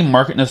way we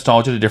market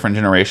nostalgia to different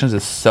generations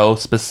is so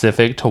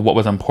specific to what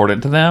was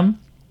important to them.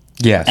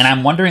 Yes. And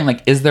I'm wondering,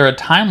 like, is there a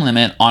time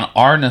limit on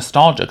our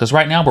nostalgia? Because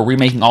right now we're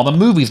remaking all the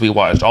movies we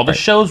watched, all the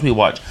shows we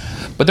watched.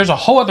 But there's a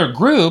whole other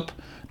group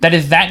that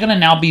is that going to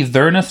now be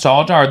their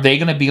nostalgia? Are they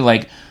going to be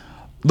like,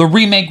 the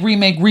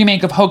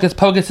remake of Hocus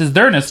Pocus is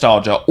their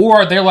nostalgia?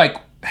 Or are they like,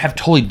 have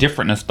totally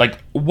different, like,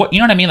 what, you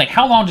know what I mean? Like,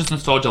 how long does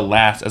nostalgia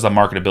last as a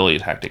marketability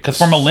tactic? Because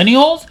for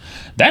millennials,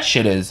 that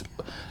shit is...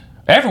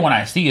 Everyone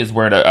I see is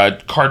wearing a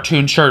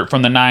cartoon shirt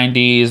from the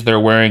 90s. They're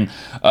wearing...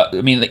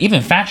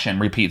 even fashion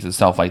repeats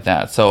itself like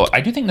that. So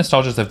I do think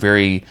nostalgia is a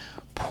very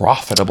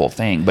profitable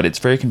thing, but it's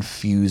very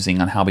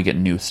confusing on how we get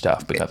new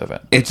stuff because of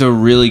it. It's a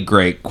really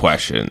great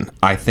question.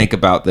 I think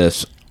about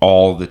this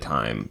all the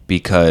time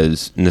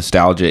because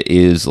nostalgia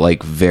is,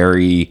 like,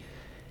 very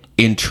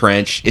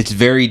entrenched. It's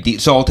very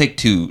deep. So I'll take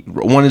two.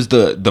 One is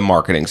the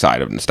marketing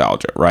side of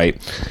nostalgia, right?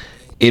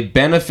 It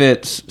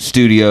benefits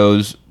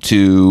studios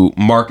to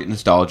market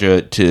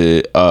nostalgia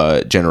to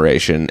a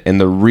generation. And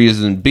the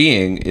reason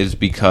being is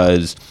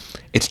because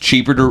it's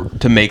cheaper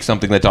to make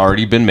something that's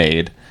already been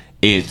made.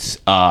 It's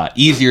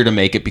easier to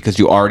make it because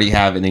you already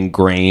have an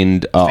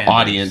ingrained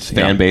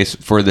fan base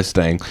for this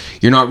thing.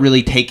 You're not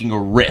really taking a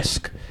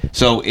risk.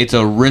 So it's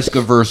a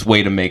risk-averse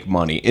way to make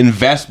money.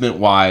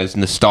 Investment-wise,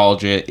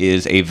 nostalgia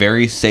is a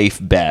very safe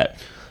bet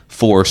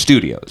for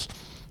studios.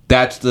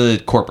 That's the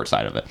corporate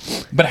side of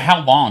it. But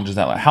how long is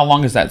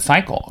that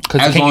cycle?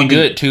 Because can you do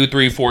it 2,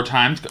 3, 4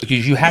 times?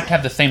 Because you have to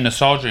have the same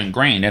nostalgia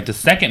ingrained. If the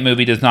second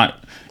movie does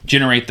not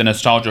generate the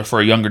nostalgia for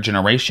a younger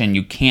generation,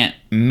 you can't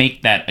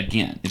make that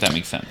again. If that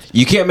makes sense.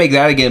 You can't make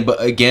that again.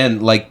 But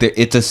again, like,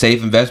 it's a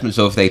safe investment.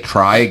 So if they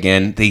try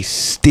again, they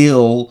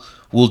still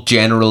will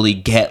generally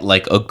get,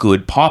 like, a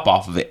good pop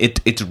off of it.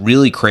 It's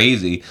really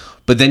crazy.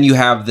 But then you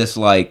have this,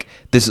 like,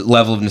 this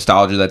level of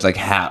nostalgia that's like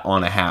hat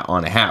on a hat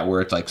on a hat, where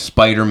it's like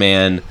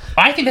Spider-Man.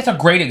 I think that's a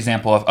great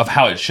example of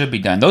how it should be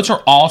done. Those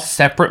are all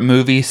separate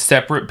movies,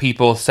 separate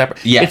people,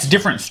 separate. Yes. It's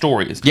different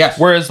stories. Yes.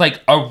 Whereas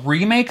like a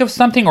remake of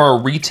something or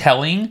a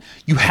retelling,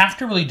 you have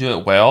to really do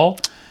it well.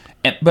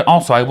 But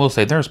also, I will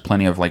say there's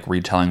plenty of like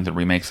retellings and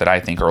remakes that I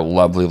think are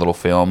lovely little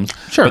films.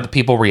 Sure. But the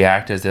people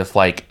react as if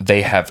like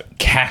they have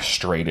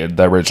castrated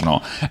the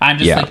original. I'm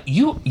just like,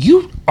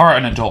 you are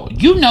an adult.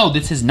 You know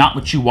this is not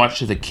what you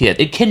watched as a kid.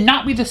 It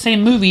cannot be the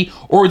same movie,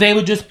 or they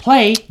would just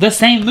play the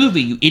same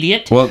movie, you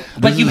idiot. Well,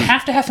 like you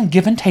have to have some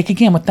give and take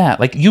again with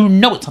that. Like, you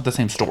know it's not the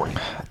same story.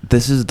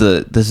 This is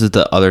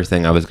the other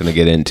thing I was going to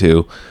get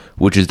into,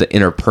 which is the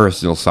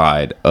interpersonal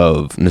side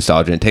of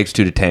nostalgia. It takes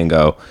two to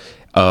tango.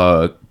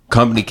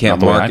 Company can't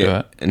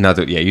market.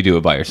 You do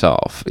it by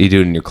yourself. You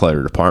do it in your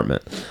cluttered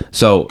apartment.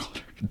 So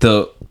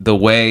the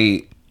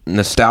way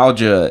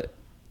nostalgia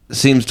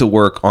seems to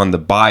work on the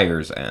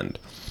buyer's end.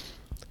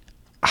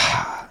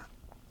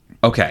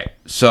 Okay,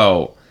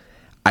 so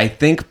I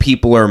think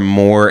people are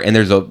more, and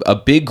there's a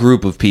big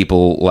group of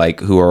people like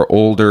who are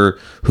older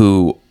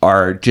who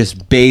are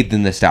just bathed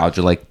in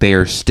nostalgia. Like, they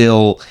are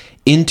still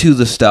into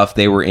the stuff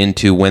they were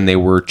into when they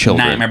were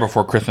children. Nightmare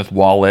Before Christmas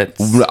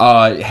wallets,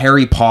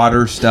 Harry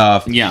Potter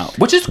stuff. Yeah,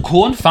 which is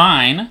cool and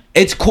fine.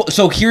 It's cool.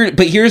 So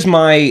here's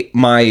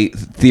my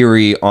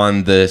theory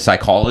on the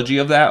psychology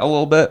of that a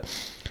little bit.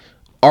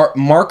 Our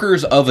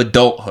markers of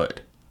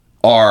adulthood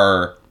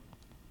are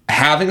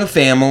having a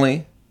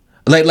family.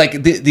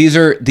 These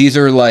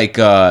are like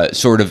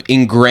sort of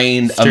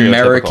ingrained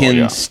American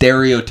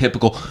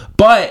stereotypical,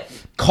 but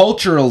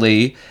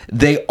culturally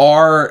they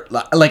are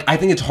like, I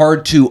think it's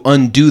hard to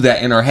undo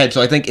that in our head.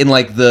 So I think in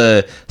like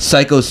the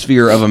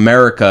psychosphere of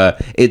America,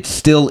 it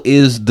still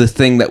is the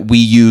thing that we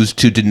use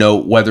to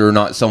denote whether or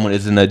not someone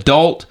is an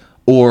adult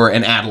or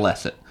an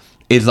adolescent.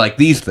 Is like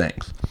these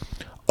things: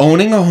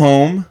 owning a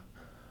home,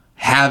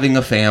 having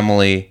a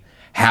family,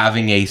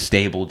 having a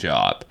stable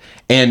job.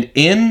 And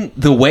in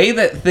the way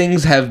that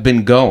things have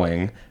been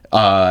going,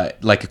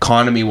 like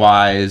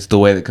economy-wise, the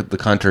way that the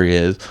country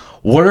is,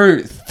 what are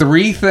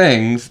 3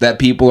 things that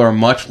people are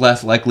much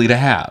less likely to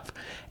have?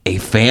 A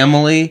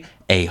family,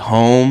 a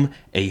home,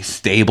 a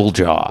stable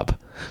job.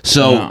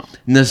 So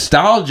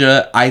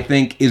nostalgia, I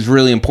think, is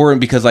really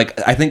important because, like,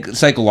 I think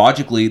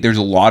psychologically there's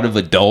a lot of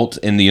adults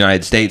in the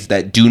United States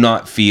that do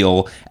not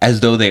feel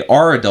as though they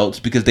are adults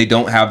because they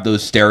don't have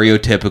those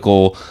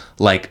stereotypical,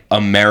 like,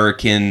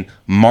 American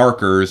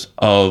markers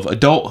of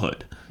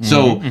adulthood.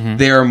 So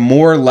they're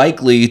more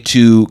likely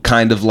to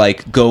kind of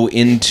like go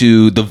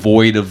into the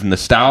void of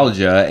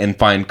nostalgia and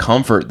find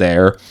comfort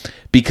there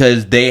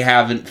because they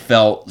haven't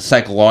felt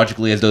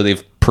psychologically as though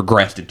they've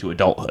progressed into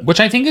adulthood. Which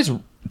I think is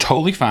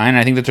totally fine.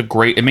 I think that's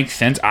it makes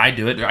sense. I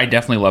do it. I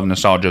definitely love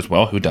nostalgia as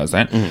well. Who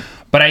doesn't?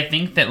 But I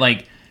think that,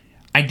 like,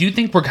 I do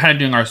think we're kind of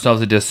doing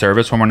ourselves a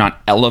disservice when we're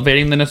not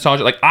elevating the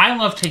nostalgia. Like, I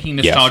love taking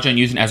nostalgia and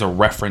using it as a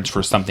reference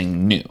for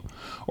something new.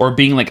 Or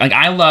being like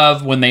I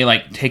love when they,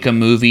 like, take a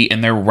movie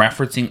and they're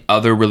referencing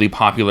other really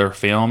popular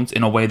films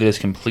in a way that is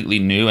completely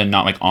new and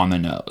not, like, on the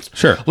nose.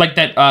 Sure. Like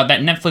that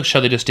Netflix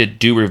show they just did,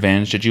 Do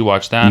Revenge. Did you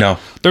watch that? No.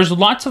 There's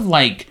lots of,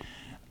 like,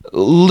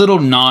 little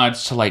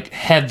nods to, like,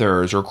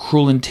 Heathers or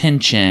Cruel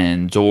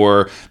Intentions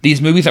or these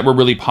movies that were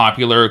really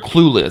popular,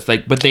 Clueless.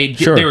 Like, but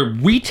they're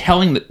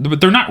retelling, but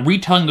they're not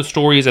retelling the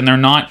stories and they're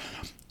not,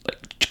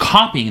 like,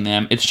 copying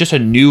them. It's just a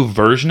new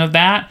version of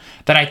that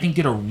I think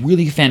did a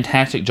really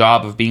fantastic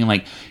job of being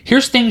like,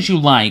 here's things you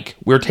like,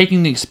 we're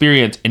taking the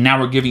experience and now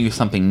we're giving you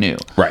something new.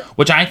 Right.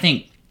 Which I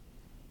think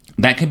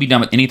that can be done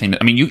with anything.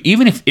 I mean,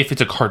 even if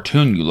it's a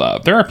cartoon you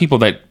love, there are people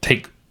that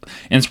take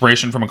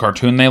inspiration from a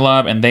cartoon they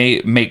love and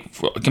they make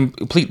a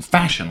complete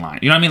fashion line.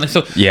 You know what I mean? Like,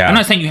 so yeah. I'm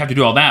not saying you have to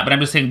do all that, but I'm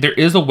just saying there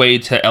is a way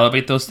to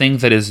elevate those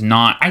things that is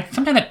not.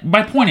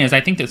 My point is, I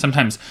think that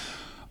sometimes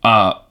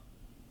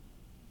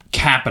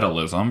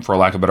capitalism, for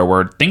lack of a better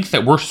word, thinks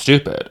that we're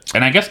stupid,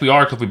 and I guess we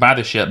are because we buy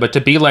the shit. But to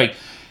be like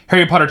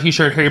Harry Potter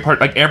t-shirt, Harry Potter,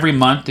 like every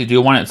month they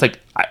do one. It's like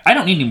I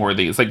don't need any more of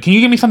these. Like, can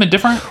you give me something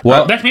different?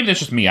 Well, maybe that's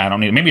just me. I don't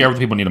need. Maybe other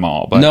people need them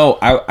all. But no,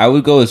 I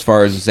would go as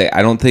far as to say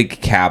I don't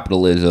think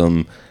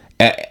capitalism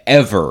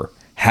ever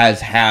has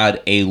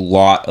had a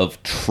lot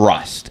of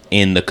trust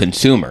in the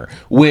consumer,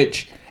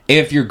 which,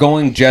 if you're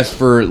going just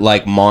for,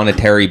 like,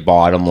 monetary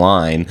bottom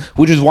line,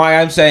 which is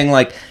why I'm saying,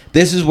 like,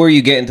 this is where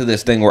you get into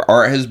this thing where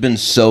art has been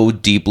so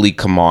deeply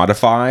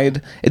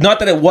commodified. It's not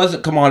that it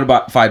wasn't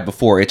commodified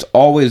before. It's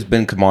always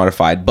been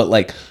commodified. But,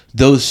 like,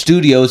 those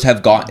studios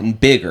have gotten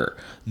bigger.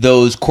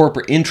 Those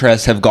corporate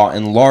interests have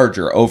gotten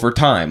larger over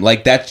time.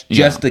 Like, that's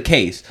just the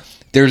case.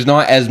 There's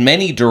not as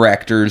many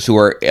directors who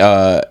are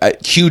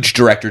huge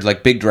directors,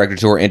 like big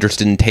directors, who are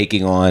interested in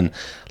taking on,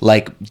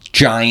 like,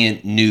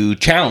 giant new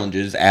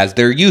challenges as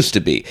there used to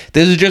be.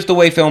 This is just the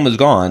way film has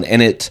gone,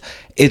 and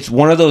it's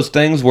one of those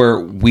things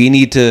where we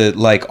need to,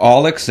 like,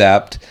 all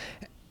accept,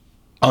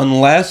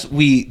 unless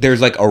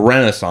there's, like, a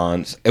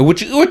renaissance,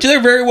 which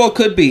there very well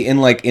could be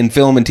in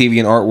film and TV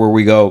and art, where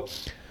we go,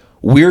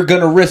 we're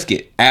going to risk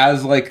it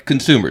as, like,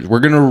 consumers.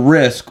 We're going to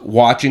risk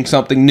watching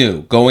something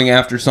new, going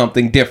after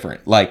something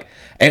different, like,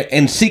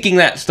 and seeking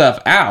that stuff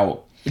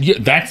out. Yeah,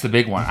 that's the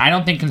big one. I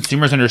don't think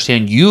consumers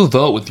understand you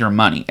vote with your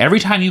money. Every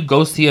time you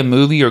go see a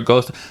movie or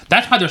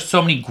that's why there's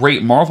so many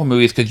great Marvel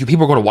movies, because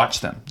people go to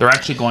watch them. They're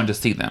actually going to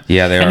see them.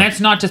 Yeah, they are. And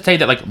that's not to say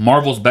that, like,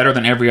 Marvel's better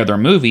than every other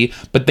movie,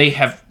 but they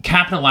have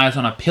capitalized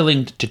on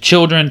appealing to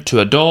children, to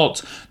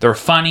adults. They're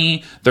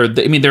funny.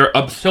 They're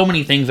up so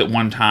many things at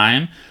one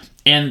time.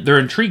 And they're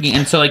intriguing.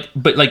 And so, like,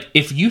 but, like,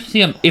 if you see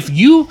them, if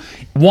you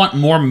want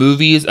more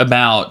movies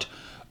about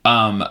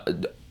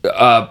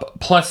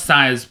plus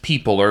size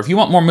people, or if you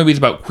want more movies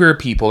about queer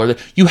people,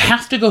 you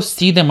have to go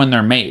see them when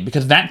they're made,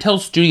 because that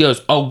tells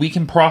studios, oh, we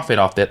can profit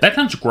off that. That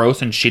sounds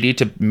gross and shitty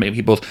to make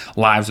people's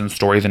lives and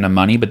stories into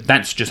money, but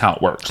that's just how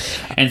it works.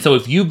 And so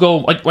if you go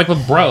like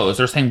with Bros,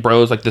 they're saying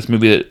Bros, like this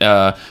movie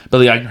that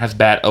Billy Eichner has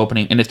bad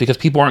opening, and it's because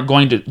people aren't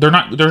going to, they're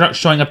not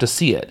showing up to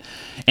see it.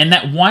 And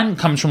that one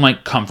comes from,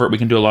 like, comfort. We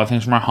can do a lot of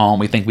things from our home.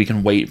 We think we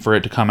can wait for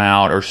it to come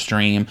out or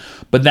stream.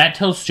 But that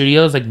tells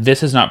studios, like,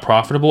 this is not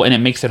profitable, and it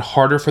makes it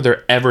harder for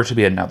there ever to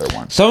be another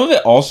one. Some of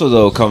it also,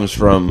 though, comes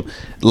from,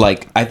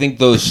 like, I think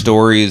those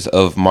stories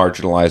of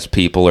marginalized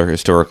people or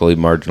historically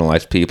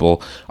marginalized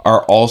people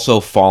are also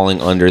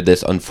falling under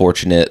this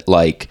unfortunate,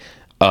 like,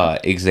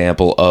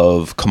 example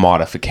of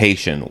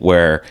commodification,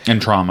 where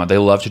and trauma. They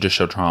love to just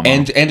show trauma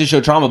and to show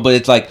trauma, but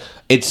it's like,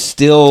 it's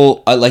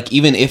still like,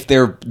 even if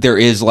there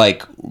is,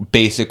 like,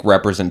 basic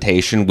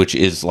representation, which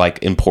is,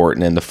 like,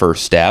 important in the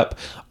first step,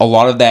 a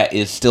lot of that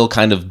is still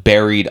kind of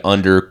buried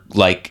under,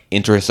 like,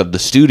 interests of the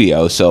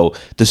studio. So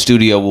the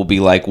studio will be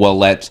like, well,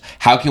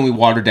 how can we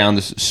water down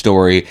this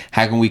story?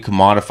 How can we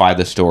commodify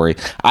the story?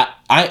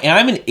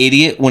 I'm an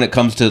idiot when it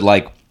comes to,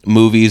 like,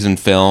 movies and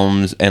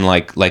films and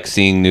like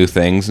seeing new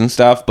things and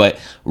stuff, but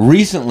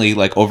recently,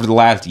 like, over the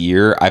last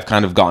year, I've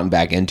kind of gotten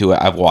back into it.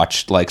 I've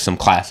watched, like, some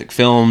classic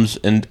films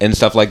and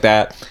stuff like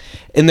that,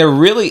 and there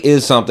really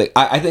is something.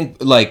 I think,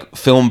 like,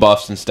 film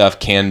buffs and stuff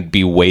can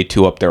be way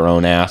too up their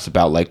own ass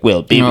about, like,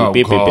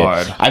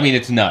 God. I mean,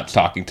 it's nuts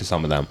talking to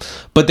some of them,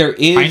 but there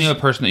is. I knew a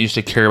person that used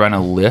to carry around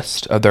a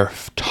list of their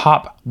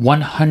top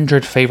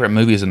 100 favorite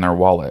movies in their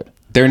wallet.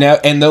 They're now,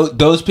 and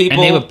those people,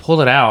 and they would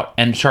pull it out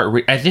and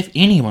start as if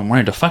anyone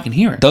wanted to fucking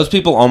hear it. Those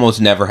people almost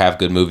never have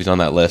good movies on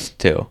that list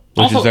too,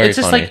 which also, is very it's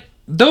just funny. Like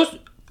those,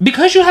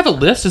 because you have a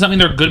list doesn't mean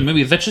they're good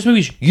movies. That's just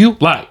movies you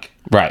like.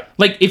 Right.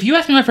 Like, if you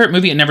ask me my favorite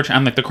movie,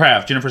 I'm like The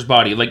Craft, Jennifer's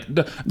Body. Like,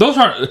 those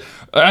aren't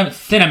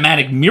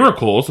cinematic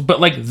miracles, but,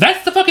 like,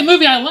 that's the fucking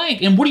movie I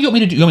like. And what do you want me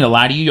to do? You want me to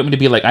lie to you? You want me to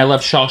be like, I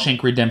love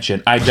Shawshank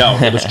Redemption? I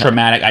don't. It was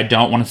traumatic. I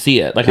don't want to see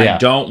it. Like, I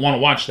don't want to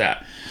watch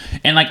that.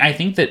 And, like, I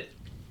think that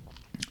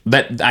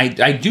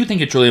I do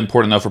think it's really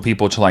important, though, for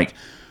people to, like,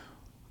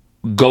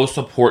 go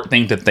support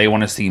things that they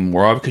want to see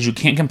more of, because you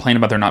can't complain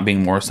about there not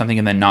being more of something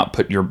and then not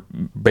put your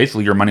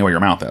money where your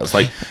mouth is.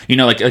 Like, you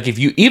know, like if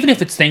you, even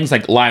if it's things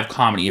like live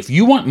comedy, if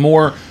you want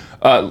more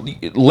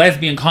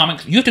lesbian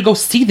comics, you have to go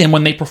see them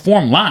when they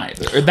perform live.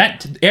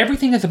 That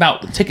everything is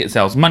about ticket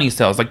sales, money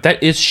sales. Like,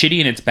 that is shitty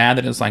and it's bad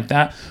that it's like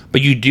that.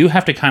 But you do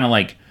have to kind of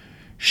like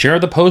share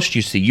the post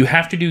you see. You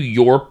have to do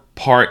your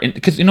part,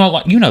 because you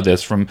know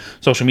this from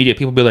social media.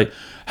 People be like,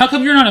 how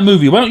come you're not a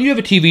movie? Why don't you have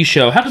a TV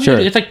show? How come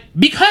it's like,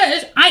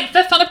 because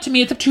that's not up to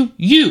me, it's up to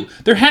you.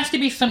 There has to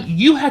be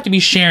you have to be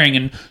sharing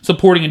and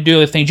supporting and doing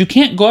other things. You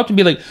can't go up and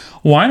be like,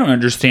 well, I don't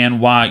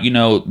understand why, you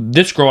know,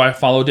 this girl I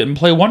follow didn't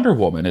play Wonder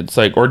Woman. It's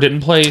like, or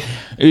didn't play,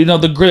 you know,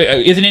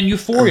 isn't in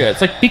Euphoria.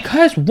 It's like,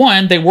 because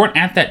one, they weren't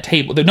at that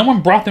table. No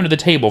one brought them to the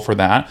table for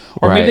that,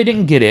 or maybe they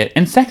didn't get it.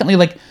 And secondly,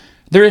 like,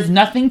 there is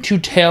nothing to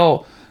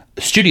tell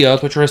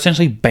studios, which are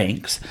essentially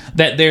banks,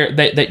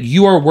 that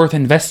you are worth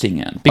investing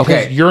in,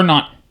 because you're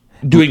not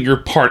doing your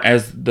part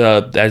as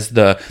the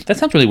that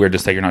sounds really weird to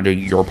say you're not doing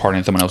your part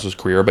in someone else's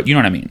career, but you know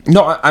what I mean.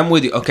 No, I'm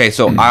with you. Okay,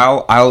 so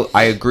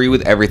I agree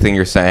with everything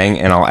you're saying,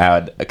 and I'll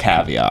add a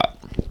caveat.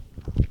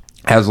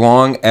 As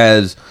long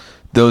as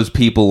those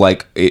people,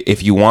 like,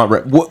 if you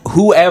want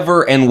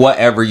whoever and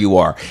whatever you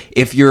are,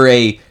 if you're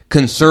a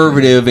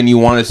conservative and you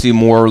want to see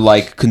more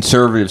like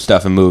conservative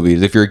stuff in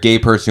movies, if you're a gay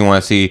person, you want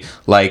to see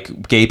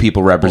like gay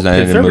people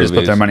represented in movies.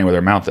 Put their money where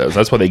their mouth is.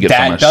 That's why they get so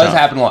much. That does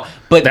happen a lot,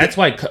 but that's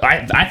why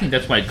I think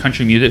that's why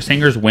country music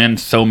singers win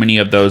so many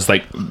of those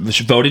like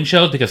voting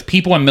shows, because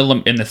people in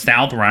the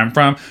South where I'm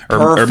from,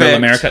 or Middle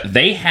America,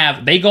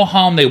 they go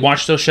home, they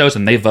watch those shows,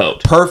 and they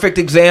vote. Perfect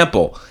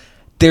example.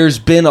 There's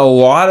been a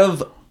lot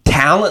of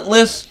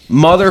talentless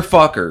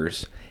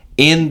motherfuckers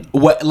in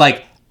what,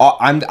 like,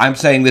 I'm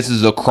saying this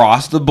is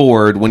across the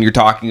board when you're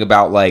talking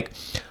about like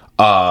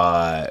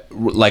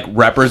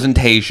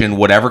representation,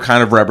 whatever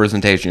kind of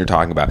representation you're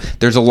talking about.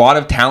 There's a lot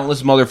of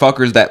talentless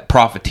motherfuckers that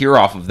profiteer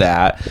off of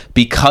that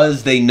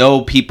because they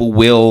know people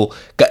will.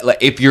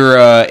 If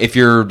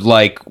you're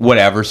like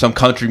whatever, some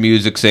country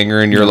music singer,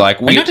 and you're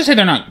like, not to say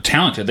they're not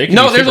talented. They can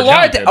there's a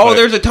lot of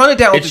there's a ton of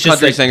talented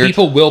country singers.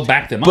 People will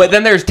back them up. But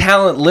then there's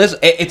talentless.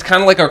 It's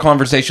kind of like our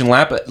conversation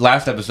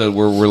last episode,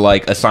 where we're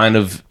like, a sign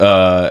of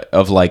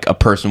like a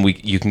person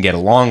you can get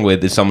along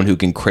with is someone who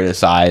can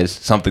criticize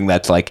something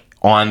that's like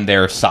on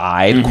their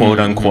side, quote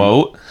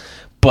unquote,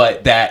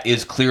 but that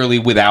is clearly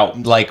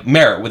without like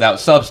merit, without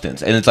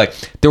substance. And it's like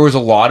there's a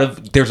lot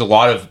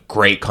of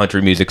great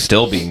country music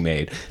still being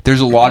made. There's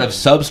a lot of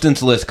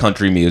substanceless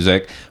country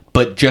music,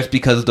 but just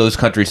because those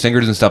country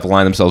singers and stuff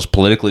align themselves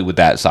politically with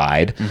that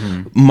side,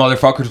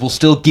 motherfuckers will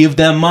still give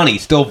them money,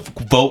 still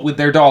vote with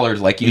their dollars,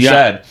 like you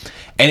said.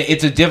 And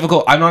it's a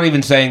difficult. I'm not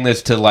even saying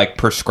this to like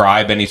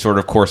prescribe any sort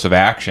of course of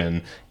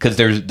action, because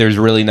there's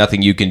really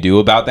nothing you can do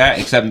about that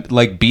except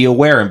like be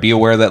aware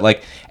that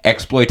like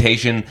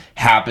exploitation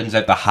happens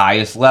at the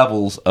highest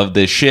levels of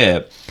this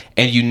shit,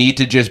 and you need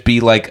to just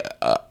be like,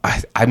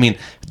 I mean,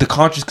 the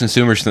conscious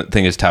consumer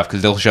thing is tough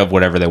because they'll shove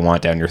whatever they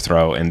want down your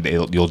throat and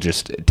you'll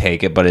just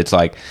take it. But it's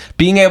like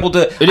being able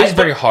to. It is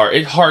very hard.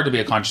 It's hard to be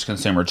a conscious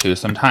consumer too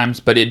sometimes,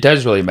 but it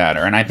does really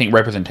matter, and I think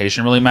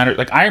representation really matters.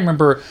 Like, I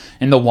remember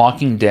in The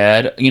Walking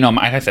Dead, you know,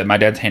 like I said, my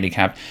dad's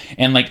handicapped,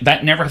 and like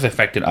that never has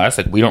affected us.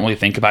 Like, we don't really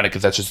think about it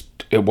because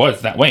it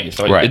was that way,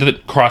 so it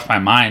doesn't cross my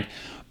mind.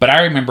 But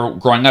I remember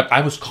growing up,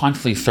 I was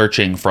constantly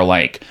searching for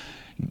like,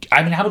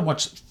 I mean, I would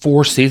watch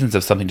 4 seasons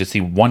of something to see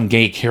one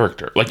gay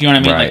character. Like, you know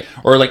what I mean? Right.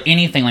 Like, or like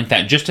anything like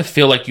that, just to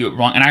feel like you were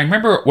wrong. And I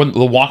remember when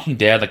The Walking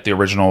Dead, like the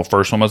original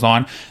first one was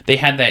on, they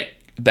had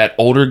that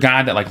older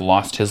guy that like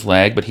lost his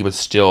leg, but he was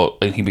still,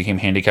 like, he became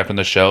handicapped in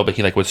the show, but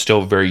he like was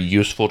still very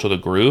useful to the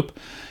group.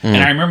 And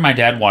I remember my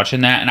dad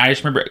watching that, and I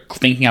just remember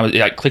thinking, it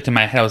like clicked in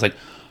my head, I was like,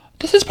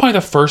 this is probably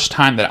the first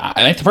time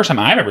it's the first time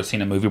I've ever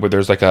seen a movie where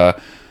there's like a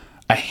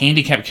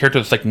handicapped character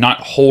that's like not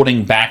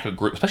holding back a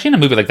group, especially in a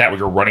movie like that where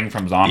you're running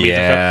from zombies and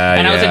stuff.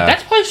 And I was like,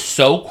 that's probably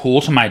so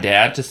cool to my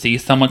dad to see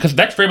someone, because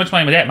that's very much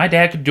like my dad. My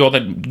dad could do all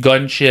that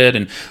gun shit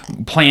and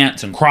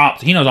plants and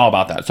crops. He knows all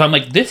about that. So I'm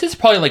like, this is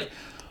probably like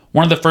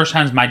one of the first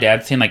times my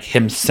dad's seen like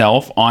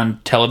himself on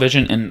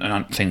television, and I'm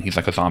not saying he's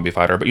like a zombie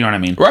fighter, but you know what I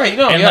mean? Right,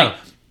 no, and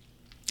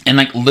and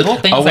like little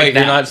things like that. Oh wait,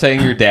 you're not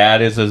saying your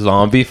dad is a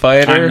zombie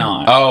fighter? I'm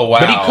not. Oh wow.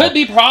 But he could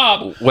be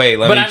Wait,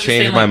 let me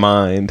change my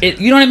mind.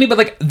 You know what I mean? But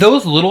like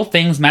those little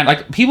things matter.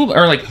 Like, people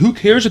are like, who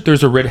cares if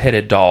there's a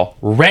redheaded doll?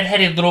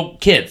 Redheaded little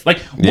kids. Like,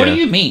 what do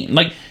you mean?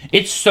 Like,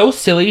 it's so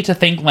silly to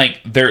think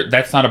like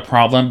that's not a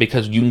problem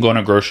because you can go in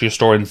a grocery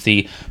store and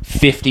see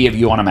 50 of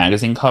you on a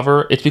magazine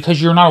cover. It's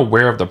because you're not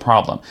aware of the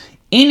problem.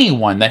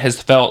 Anyone that has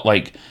felt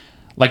like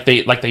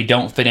they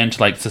don't fit into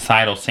like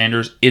societal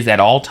standards is at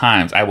all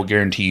times, I will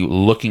guarantee you,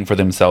 looking for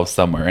themselves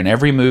somewhere. In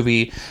every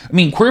movie, I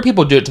mean, queer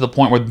people do it to the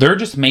point where they're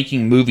just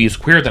making movies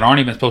queer that aren't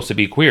even supposed to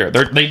be queer.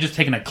 They've just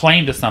taken a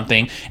claim to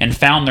something and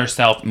found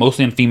themselves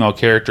mostly in female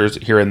characters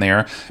here and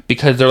there,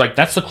 because they're like,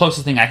 that's the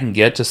closest thing I can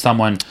get to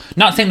someone.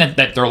 Not saying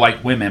that they're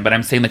like women, but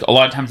I'm saying like a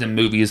lot of times in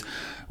movies,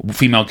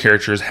 female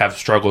characters have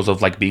struggles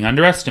of like being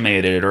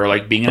underestimated or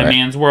like being in a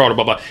man's world or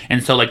blah blah.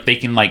 And so like they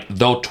can like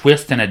they'll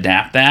twist and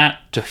adapt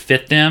that to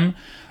fit them.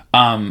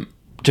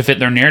 To fit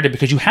their narrative,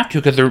 because you have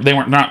to, because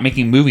they're not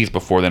making movies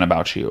before then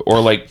about you, or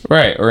like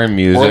or in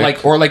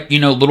music, or like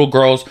little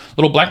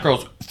black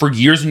girls for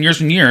years and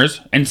years and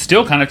years, and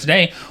still kind of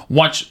today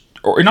watch,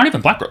 or not even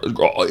black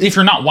girls, if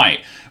you're not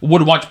white,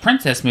 would watch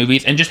princess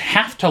movies and just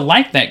have to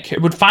like that,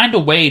 would find a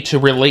way to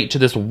relate to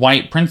this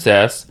white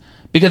princess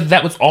because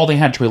that was all they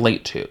had to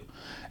relate to.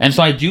 And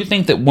so I do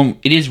think that when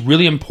it is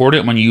really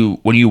important when you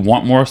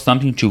want more of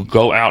something to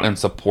go out and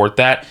support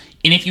that.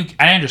 And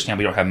I understand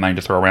we don't have money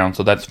to throw around,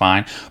 so that's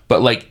fine.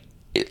 But like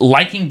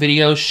liking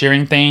videos,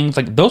 sharing things,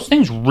 like those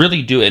things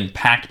really do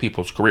impact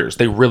people's careers.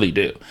 They really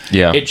do.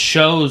 Yeah. It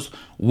shows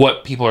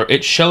what people are.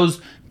 It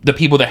shows the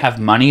people that have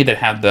money, that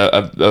have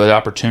the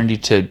opportunity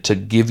to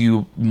give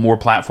you more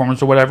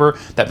platforms or whatever,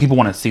 that people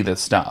want to see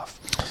this stuff.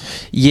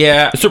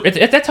 Yeah. So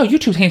that's how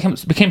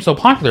YouTube became so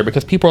popular,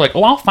 because people are like,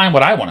 oh, I'll find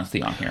what I want to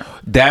see on here.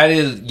 That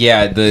is,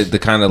 the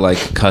kind of like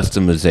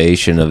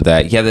customization of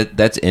that. Yeah,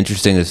 that's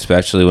interesting,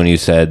 especially when you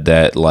said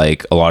that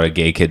like a lot of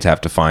gay kids have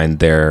to find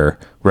their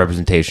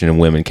representation in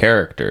women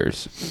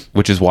characters,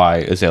 which is why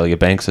Azalea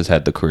Banks has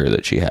had the career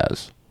that she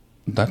has.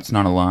 That's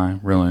not a lie,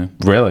 really.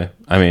 Really?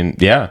 I mean,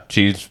 yeah,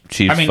 she's.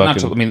 I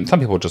mean, some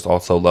people just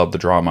also love the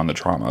drama on the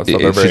trauma, so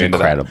they're very she's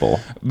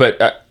incredible.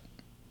 But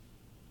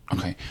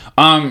okay.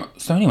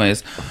 So,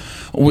 anyways,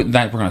 we're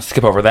gonna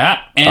skip over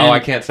that. And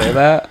I can't say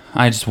that.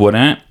 I just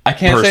wouldn't. I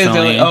can't say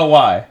Azalea. Oh,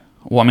 why?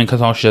 Well, I mean,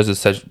 because all she does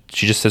is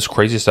she just says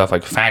crazy stuff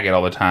like faggot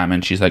all the time,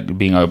 and she's like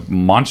being a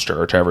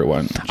monster to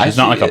everyone. She's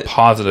not like a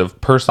positive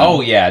person.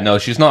 Oh yeah, no,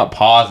 she's not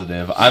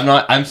positive.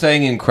 I'm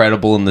saying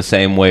incredible in the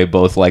same way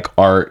both like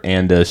art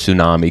and a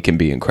tsunami can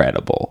be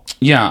incredible.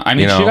 Yeah, I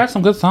mean, she got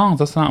some good songs.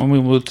 That's not when we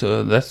moved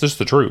to. That's just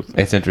the truth.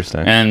 It's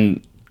interesting.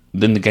 And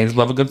then the gays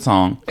love a good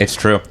song. It's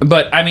true.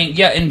 But I mean,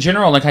 yeah, in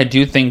general, like I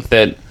do think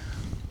that.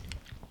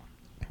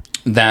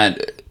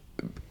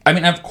 I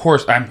mean, of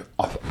course,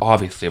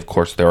 of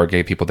course, there are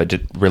gay people that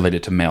did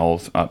related to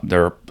males.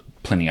 There are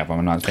plenty of them.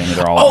 I'm not saying that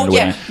they're all into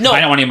women. No. I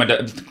don't want anyone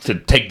to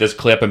take this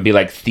clip and be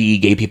like, see,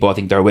 gay people, I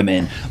think they're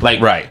women.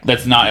 Like, right.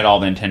 That's not at all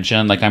the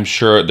intention. Like, I'm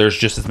sure there's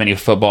just as many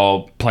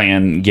football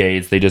playing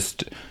gays. They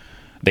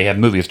have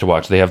movies to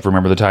watch. They have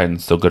Remember the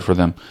Titans, so good for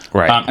them.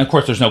 Right. Of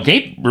course, there's no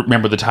gay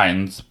Remember the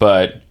Titans,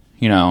 but,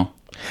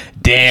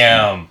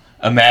 Damn.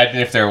 Imagine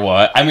if there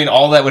was. I mean,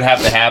 all that would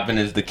have to happen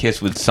is the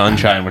kiss with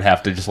sunshine would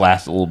have to just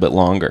last a little bit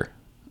longer.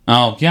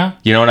 Oh, yeah.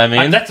 You know what I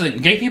mean? That's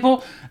like, gay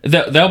people,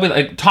 they'll be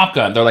like, Top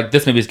Gun. They're like,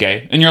 this movie's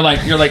gay. And you're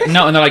like,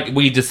 no. And they're like,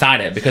 we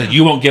decided because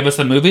you won't give us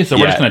a movie, so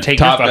we're just going to take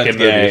your fucking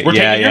movies. We're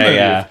taking your movies.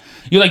 Yeah.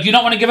 You're like, you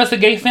don't want to give us a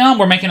gay film?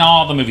 We're making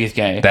all the movies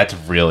gay. That's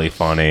really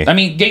funny. I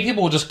mean, gay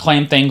people will just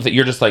claim things that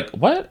you're just like,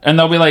 what? And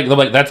they'll be like,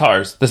 that's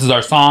ours. This is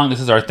our song. This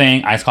is our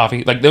thing. Iced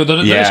coffee. Like, they're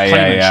just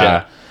claiming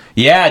shit.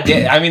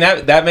 Yeah, I mean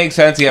that makes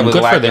sense. Yeah, with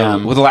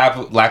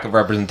lack of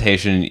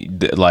representation,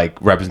 like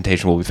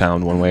representation will be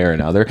found one way or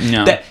another.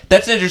 Yeah.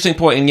 That's an interesting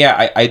point, and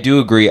yeah, I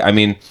do agree. I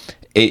mean,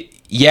 and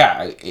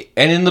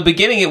in the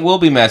beginning it will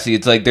be messy.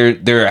 It's like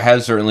there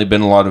has certainly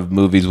been a lot of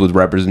movies with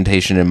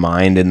representation in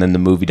mind, and then the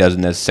movie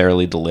doesn't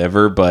necessarily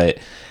deliver. But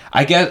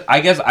I guess I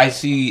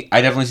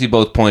definitely see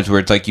both points where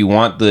it's like you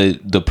want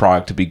the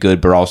product to be good,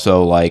 but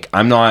also like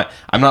I'm not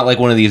like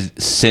one of these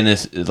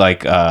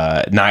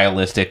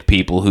nihilistic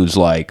people who's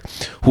like,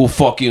 well,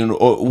 fucking,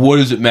 what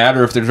does it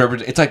matter if there's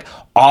representation? It's like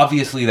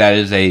obviously that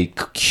is a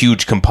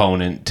huge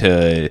component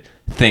to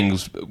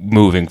things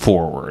moving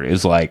forward,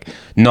 is like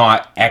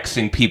not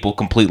Xing people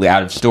completely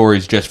out of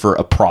stories just for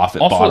a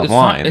profit bottom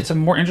line. It's a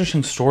more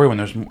interesting story when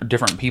there's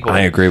different people. I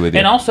agree with you.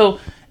 And also,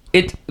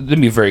 let me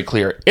be very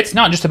clear. It's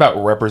not just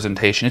about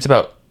representation. It's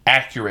about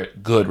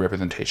accurate, good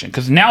representation.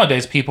 Because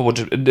nowadays, people will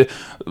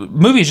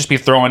movies just be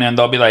throwing in.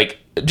 They'll be like,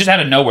 just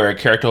out of nowhere, a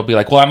character will be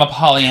like, "Well, I'm a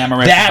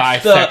polyamorous,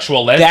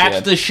 bisexual lesbian."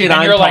 That's the shit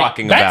I'm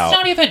talking about. That's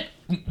not even.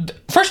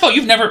 First of all,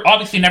 you've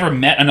obviously never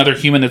met another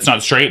human that's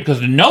not straight, because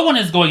no one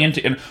is going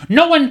into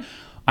no one.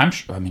 I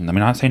mean, let me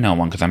not say no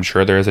one, because I'm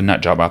sure there is a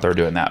nut job out there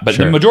doing that. But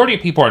the majority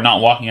of people are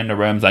not walking into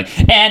rooms like,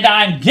 and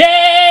I'm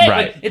gay.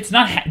 Right. Like, it's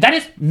not. That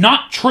is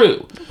not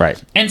true.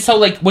 Right. And so,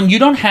 like, when you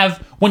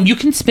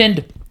can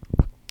spend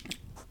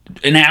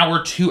an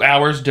hour, 2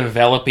 hours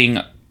developing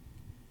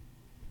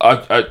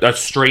a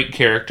straight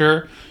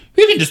character,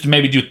 you can just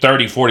maybe do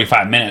 30,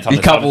 45 minutes on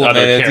this other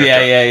character.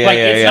 Yeah. Like,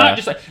 it's not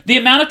just like the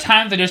amount of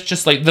time that it's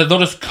just like they'll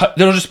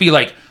just be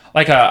like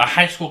a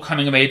high school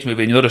coming of age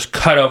movie, and you'll just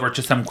cut over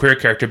to some queer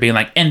character being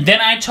like, and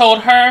then I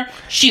told her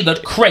she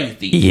looked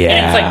crazy. Yeah.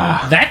 And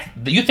it's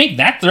like, you think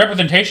that's the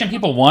representation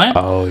people want?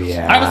 Oh,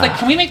 yeah. I was like,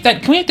 can we make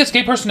this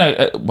gay person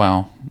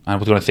well, I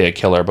was going to say a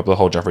killer, but the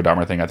whole Jeffrey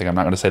Dahmer thing, I think I'm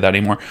not going to say that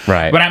anymore.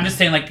 Right. But I'm just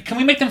saying, like, can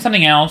we make them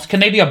something else? Can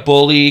they be a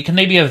bully? Can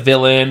they be a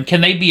villain?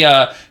 Can they be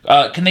a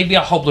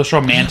hopeless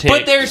romantic?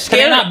 But they're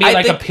scared. Can they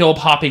not be a pill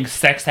popping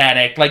sex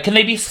addict? Like, can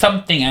they be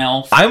something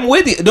else? I'm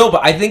with you. No,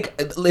 but I think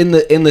in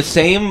the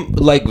same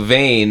like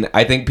vein,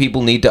 I think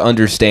people need to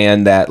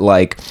understand that,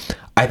 like,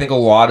 I think a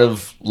lot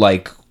of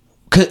like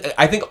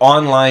I think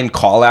online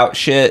call out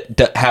shit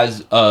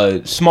has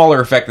a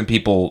smaller effect than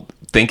people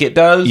think it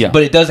does,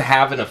 but it does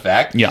have an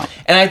effect. Yeah.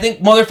 And I think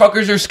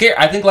motherfuckers are scared.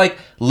 I think like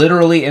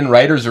literally in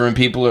writers' room,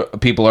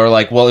 people are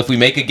like, well, if we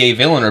make a gay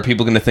villain, are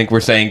people going to think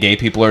we're saying gay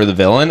people are the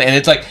villain? And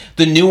it's like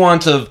the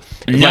nuance of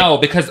no,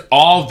 because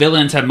all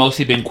villains have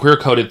mostly been queer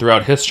coded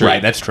throughout history.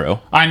 Right, that's true.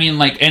 I mean,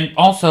 like, and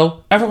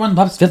also everyone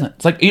loves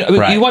villains. Like, you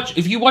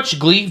if you watch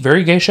Glee,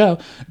 very gay show.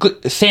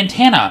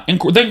 Santana,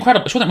 they're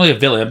incredible. She wasn't really a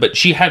villain, but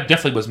she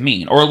definitely was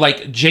mean. Or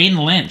like Jane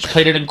Lynch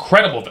played an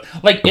incredible.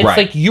 Like, it's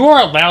like you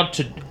are allowed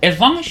to, as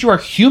long as you are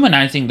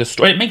humanizing the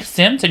story, it makes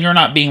sense, and you're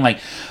not being like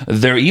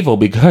they're evil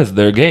because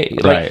they're gay.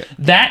 Like,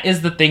 that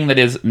is the thing that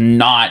is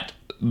not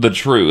the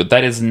truth.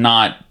 That is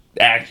not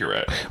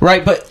accurate.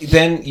 Right, but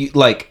then you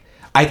like.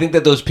 I think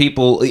that those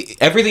people,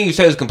 everything you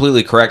said is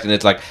completely correct, and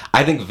it's like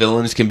I think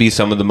villains can be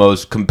some of the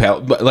most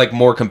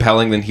more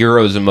compelling than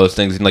heroes in most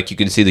things, and like you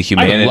can see the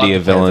humanity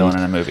of villains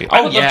in a movie.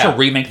 I would love to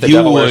remake The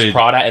Devil Wears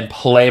Prada and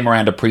play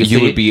Miranda Priestly.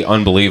 You would be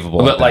unbelievable.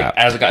 But like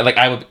as a guy, like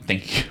I would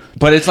think.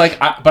 But it's like,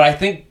 but I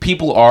think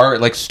people are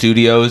like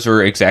studios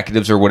or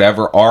executives or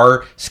whatever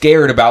are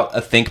scared about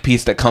a think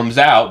piece that comes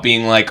out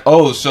being like,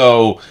 oh,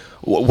 so.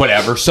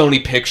 Whatever.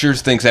 Sony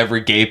Pictures thinks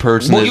every gay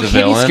person is a villain. You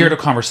can't be scared of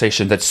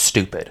conversation. That's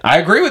stupid. I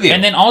agree with you.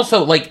 And then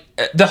also, like,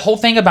 the whole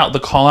thing about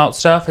the call-out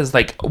stuff is,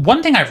 like,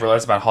 one thing I've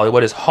realized about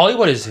Hollywood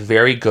is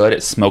very good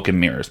at smoke and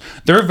mirrors.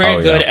 They're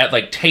very good at,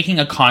 like, taking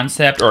a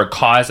concept or a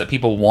cause that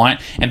people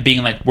want and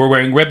being like, we're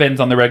wearing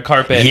ribbons on the red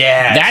carpet.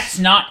 Yes. That's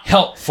not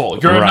helpful.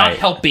 You're not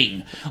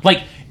helping.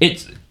 Like,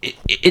 it's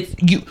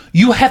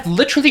you have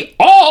literally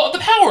all of the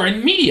power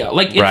in media.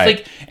 Like, it's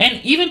like,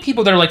 and even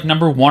people that are like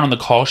number one on the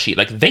call sheet,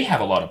 like they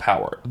have a lot of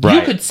power.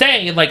 You could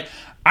say like,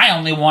 I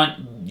only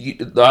want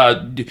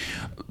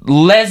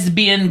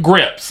lesbian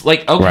grips.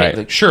 Like, okay,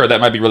 like, sure,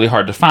 that might be really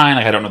hard to find.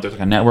 Like, I don't know if there's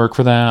like a network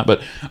for that,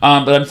 but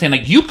I'm saying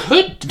like you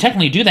could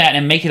technically do that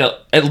and make it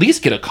at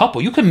least get a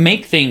couple. You can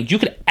make things. You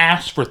could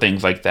ask for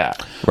things like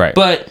that. Right,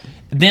 but.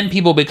 Then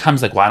people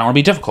becomes like, well, I don't want to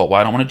be difficult.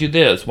 Well, I don't want to do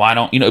this. Why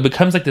don't, it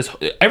becomes like this,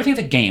 everything's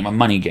a game, a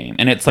money game.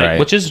 And it's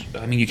like, which is,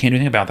 I mean, you can't do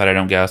anything about that, I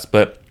don't guess,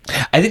 but.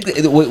 I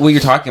think what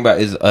you're talking about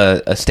is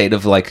a state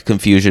of like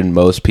confusion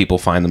most people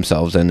find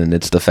themselves in, and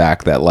it's the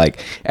fact that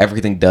like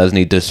everything does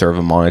need to serve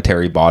a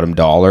monetary bottom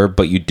dollar,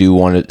 but you do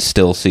want to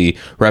still see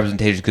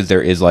representation because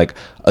there is like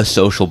a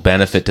social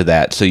benefit to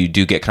that. So you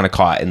do get kind of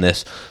caught in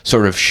this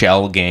sort of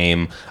shell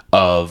game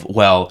of,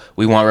 well,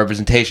 we want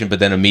representation, but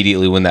then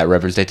immediately when that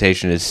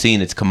representation is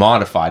seen, it's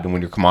commodified. And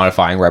when you're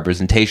commodifying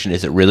representation,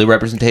 is it really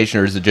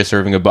representation or is it just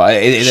serving a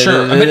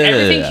sure, but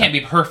everything can't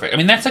be perfect. I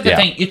mean, that's like the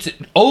thing. It's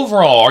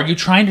overall, are you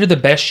trying to do the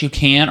best you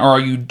can, or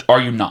are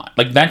you not?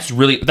 Like, that's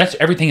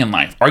everything in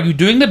life. Are you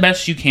doing the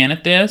best you can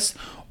at this,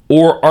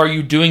 or are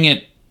you doing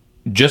it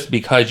just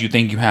because you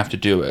think you have to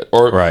do it,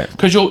 or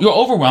because you'll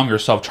overwhelm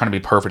yourself trying to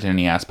be perfect in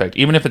any aspect,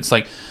 even if it's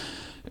like,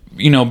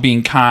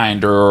 being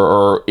kind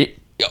or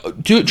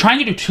trying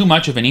to do too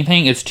much of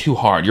anything is too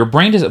hard. Your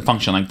brain doesn't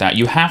function like that.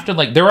 You have to,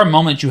 like, there are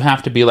moments you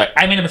have to be like,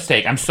 I made a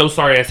mistake. I'm so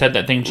sorry I said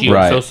that thing to you.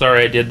 I'm so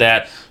sorry I did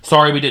that.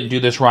 Sorry we didn't do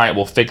this right.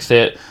 We'll fix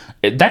it.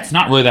 That's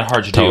not really that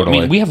hard to do. I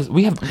mean, we have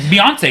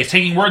Beyonce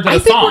taking words out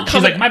of a song.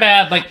 She's like, my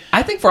bad. Like,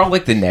 I think for all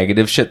like the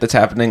negative shit that's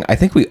happening, I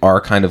think we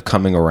are kind of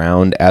coming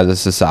around as a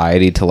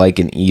society to like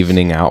an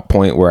evening out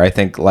point where I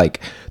think like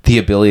the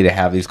ability to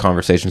have these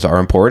conversations are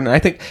important. And I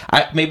think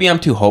maybe I'm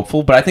too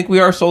hopeful, but I think we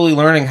are slowly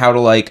learning how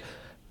to like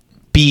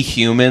be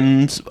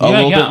humans a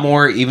little bit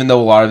more, even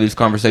though a lot of these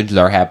conversations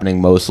are happening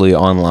mostly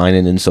online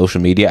and in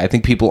social media. I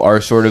think people are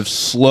sort of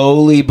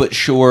slowly but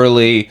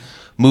surely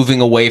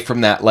moving away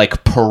from that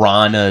like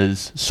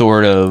piranhas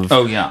sort of.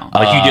 Oh yeah,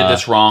 like you did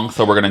this wrong,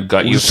 so we're gonna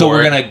gut you. So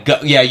we're gonna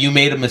gut. Yeah, you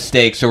made a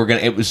mistake, so we're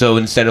gonna. So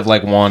instead of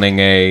like wanting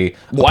a.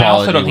 Well, I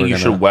also don't think you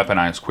should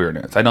weaponize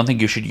queerness. I don't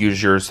think you should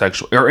use your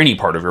sexual or any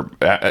part of your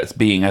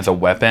being as a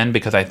weapon,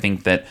 because I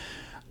think that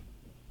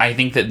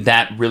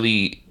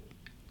really.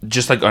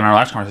 Just like on our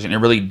last conversation, it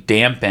really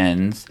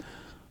dampens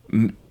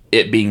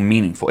it being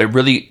meaningful. It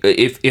really,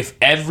 if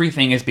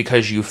everything is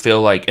because you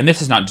feel like, and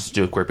this is not just to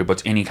do with queer people,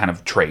 it's any kind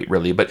of trait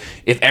really, but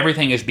if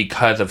everything is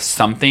because of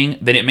something,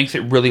 then it makes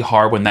it really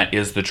hard when that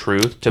is the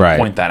truth to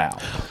point that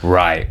out.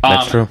 Right,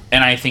 that's true.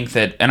 And I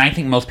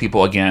think most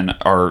people, again,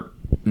 are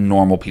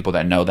normal people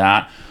that know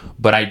that,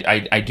 but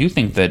I do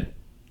think that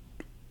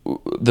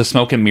the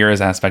smoke and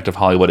mirrors aspect of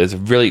Hollywood is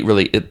really,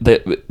 really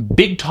the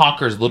big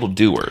talkers, little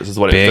doers is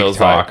what it feels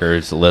like. Big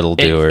talkers, little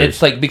doers.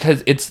 It's like,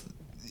 because it's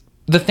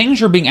the things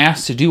you're being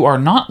asked to do are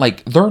not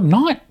like, they're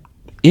not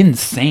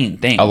insane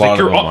things. A lot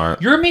of them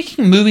aren't. You're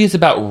making movies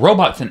about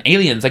robots and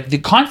aliens. Like, the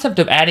concept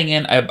of adding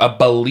in a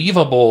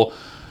believable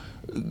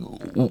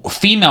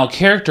female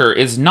character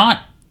is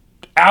not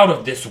out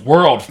of this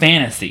world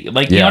fantasy,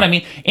 like, you know what I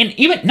mean? And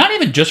even not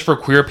even just for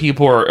queer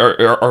people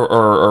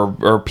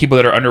or people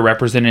that are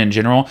underrepresented in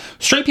general,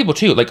 straight people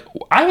too. Like,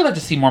 I would like to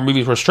see more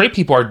movies where straight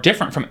people are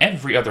different from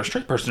every other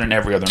straight person in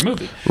every other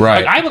movie.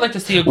 Right. Like, I would like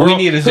to see a girl. We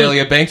need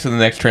Azalea Banks in the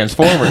next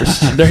Transformers.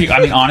 There you go.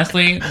 I mean,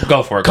 honestly,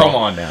 go for it. Come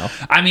on now.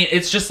 I mean,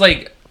 it's just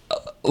like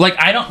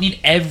I don't need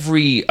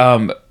every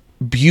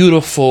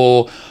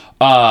beautiful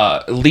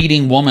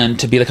leading woman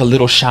to be like a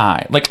little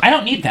shy. Like, I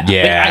don't need that.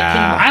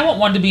 Yeah. Like, I want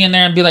one to be in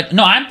there and be like,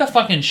 no, I'm the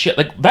fucking shit.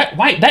 Like,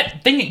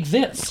 that thing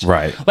exists.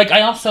 Right. Like,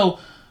 I also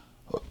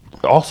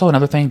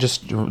another thing,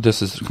 just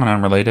this is kind of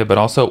unrelated, but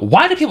also,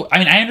 why do people, I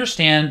mean, I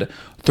understand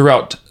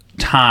throughout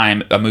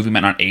time a movie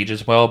might not age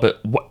as well,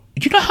 but do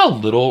you know how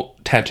little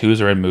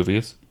tattoos are in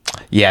movies?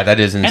 Yeah, that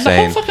is insane. And the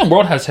whole fucking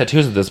world has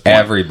tattoos at this point.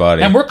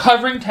 Everybody. And we're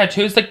covering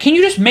tattoos. Like, can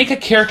you just make a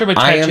character with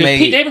tattoos?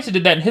 Pete Davidson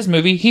did that in his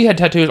movie. He had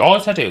tattoos, all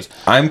his tattoos.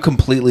 I'm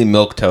completely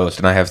milquetoast,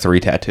 and I have 3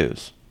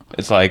 tattoos.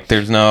 It's like,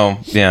 there's no,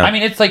 yeah. I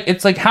mean, it's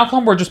like, how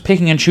come we're just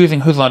picking and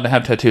choosing who's allowed to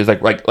have tattoos?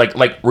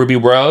 Like Ruby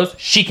Rose,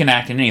 she can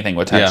act in anything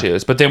with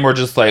tattoos. Yeah. But then we're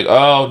just like,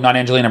 oh, not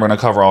Angelina, we're going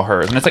to cover all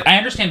hers. And it's like, I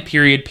understand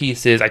period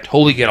pieces. I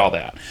totally get all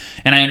that.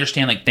 And I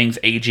understand, like, things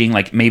aging.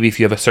 Like, maybe if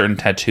you have a certain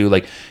tattoo,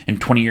 like, in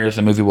 20 years,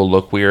 the movie will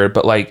look weird.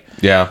 But, like,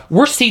 yeah,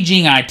 we're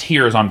CGing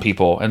tears on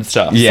people and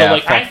stuff. Yeah, so,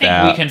 like, I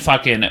think we can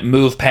fucking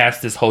move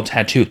past this whole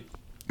tattoo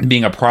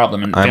being a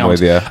problem in films. I'm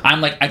with you. I'm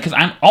like, because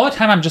I'm all the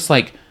time,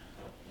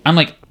 I'm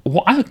like,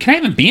 well, can I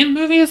even be in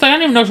movies? Like, I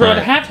don't even know if we're allowed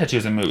to have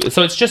tattoos in movies.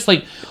 So it's just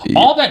like,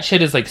 all that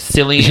shit is like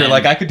silly. You're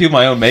like, I could do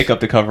my own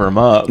makeup to cover them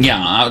up.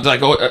 Yeah, I was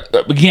like,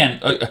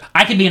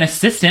 I could be an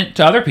assistant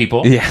to other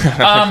people.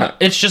 Yeah.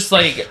 It's just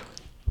like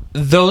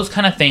those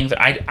kind of things.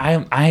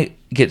 I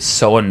get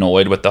so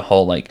annoyed with the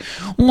whole like,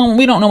 well,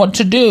 we don't know what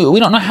to do. We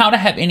don't know how to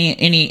have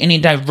any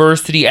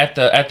diversity at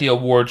the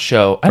award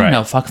show. I don't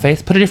know,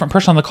 fuckface. Put a different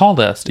person on the call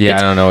list. Yeah,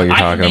 I don't know what you're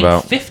talking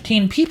about.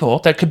 15 people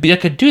that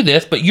could do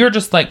this, but you're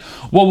just like,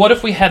 well, what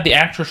if we had the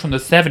actors from the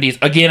 70s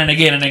again and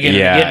again and again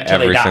and again until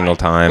every they die? single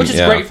time, which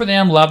is great for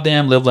them. Love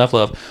them, live, laugh,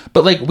 love.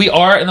 But like, we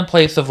are in the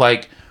place of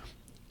like,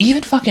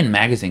 even fucking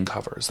magazine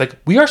covers. Like,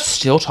 we are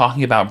still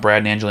talking about Brad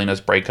and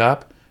Angelina's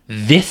breakup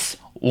this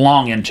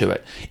long into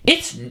it.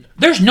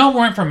 There's no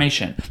more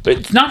information. But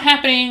it's not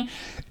happening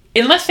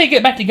unless they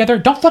get back together.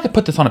 Don't fucking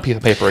put this on a piece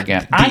of paper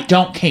again. I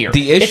don't care.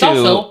 The issue, it's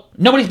also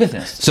nobody's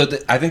business. So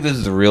I think this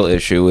is the real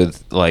issue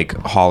with like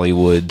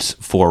Hollywood's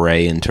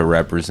foray into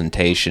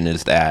representation,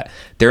 is that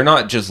they're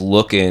not just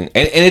looking,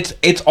 and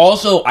it's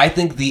also, I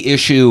think, the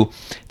issue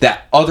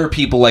that other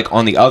people like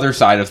on the other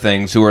side of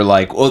things who are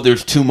like, oh,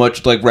 there's too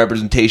much like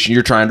representation,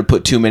 you're trying to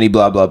put too many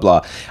blah blah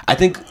blah. I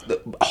think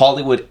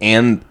Hollywood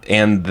and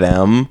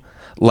them,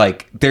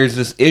 like, there's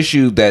this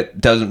issue that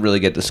doesn't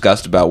really get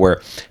discussed about,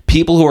 where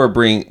people who are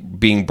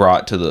being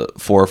brought to the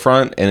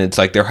forefront, and it's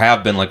like there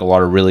have been like a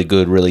lot of really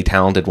good, really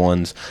talented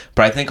ones,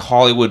 but I think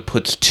Hollywood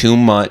puts too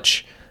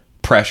much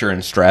pressure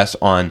and stress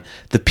on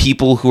the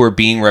people who are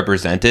being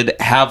represented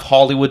have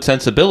Hollywood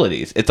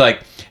sensibilities. It's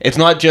like, it's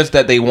not just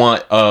that they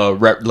want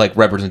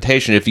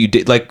representation. If you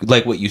did like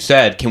what you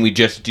said, can we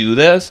just do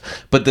this?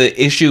 But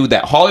the issue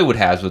that Hollywood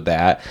has with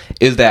that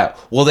is that,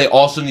 well, they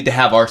also need to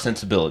have our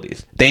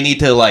sensibilities. They need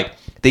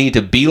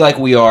to be like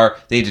we are.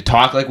 They need to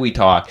talk like we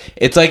talk.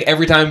 It's like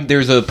every time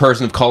there's a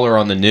person of color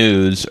on the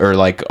news, or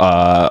like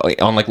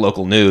on like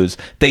local news,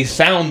 they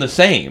sound the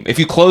same. If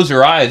you close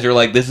your eyes, you're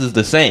like, this is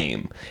the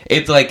same.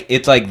 It's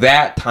like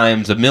that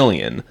times a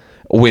million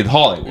with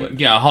Hollywood.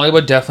 Yeah,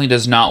 Hollywood definitely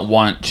does not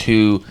want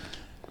to.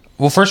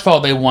 Well, first of all,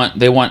 they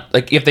want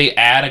like, if they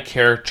add a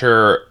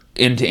character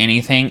into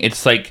anything,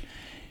 it's like,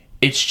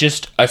 it's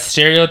just a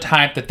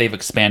stereotype that they've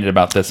expanded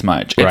about this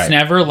much. It's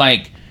never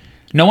like,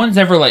 no one's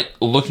ever like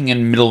looking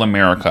in middle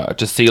America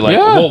to see like,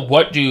 well,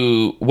 what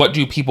do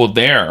people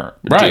there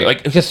do?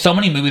 Like, because so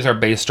many movies are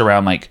based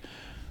around like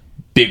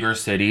bigger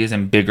cities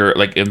and bigger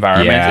like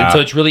environments, and so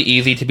it's really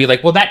easy to be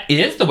like, well, that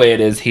is the way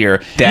it is here.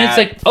 That, and it's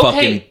like,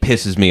 fucking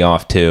pisses me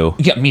off too.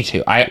 Yeah, me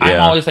too.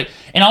 I'm always like,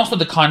 and also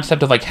the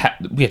concept of like,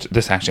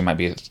 this actually might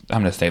be,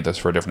 I'm going to save this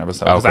for a different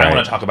episode, because I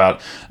want to talk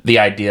about the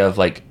idea of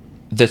like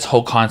this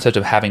whole concept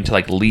of having to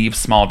like leave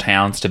small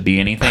towns to be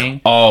anything.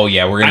 Oh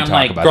yeah, we're gonna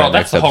talk about that.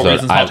 That's the whole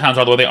reason small towns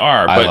are the way they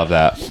are. I love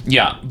that.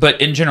 Yeah,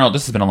 but in general,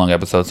 this has been a long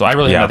episode, so I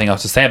really have nothing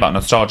else to say about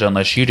nostalgia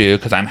unless you do,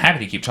 because I'm happy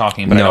to keep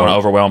talking, but I don't want to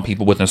overwhelm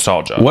people with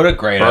nostalgia. What a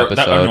great episode!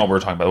 I don't know what we were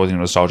talking about. It wasn't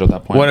even nostalgia at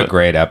that point. What a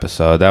great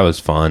episode! That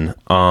was fun.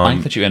 I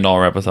like that you end all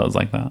our episodes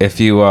like that.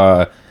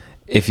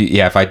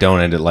 If I don't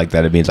end it like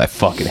that, it means I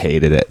fucking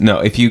hated it. No,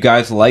 if you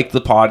guys like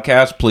the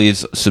podcast,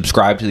 please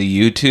subscribe to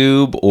the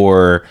YouTube,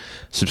 or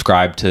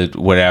subscribe to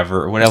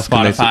whatever. What else?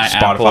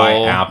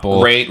 Spotify,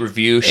 Apple. Rate,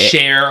 review,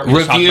 share.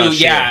 Review,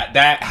 yeah,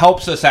 that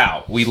helps us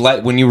out.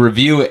 When you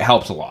review, it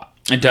helps a lot.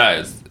 It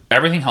does.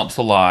 Everything helps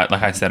a lot,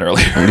 like I said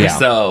earlier. Yeah.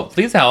 So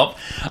please help.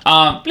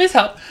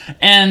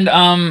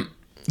 And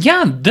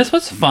yeah, this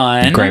was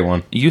fun. Great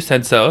one. You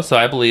said so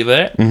I believe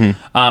it. Mm-hmm.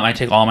 I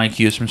take all my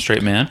cues from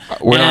straight men.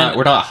 We're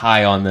not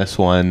high on this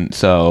one,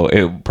 so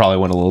it probably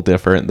went a little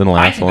different than the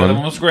last one. The other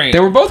one was great. They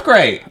were both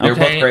great. They were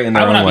both great in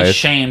their own ways. I would not be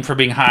shamed for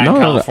being high in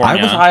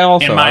California. I was high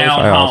also. In my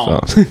own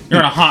home.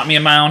 You're gonna haunt me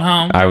in my own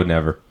home? I would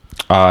never.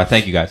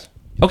 Thank you guys.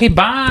 Okay,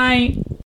 bye.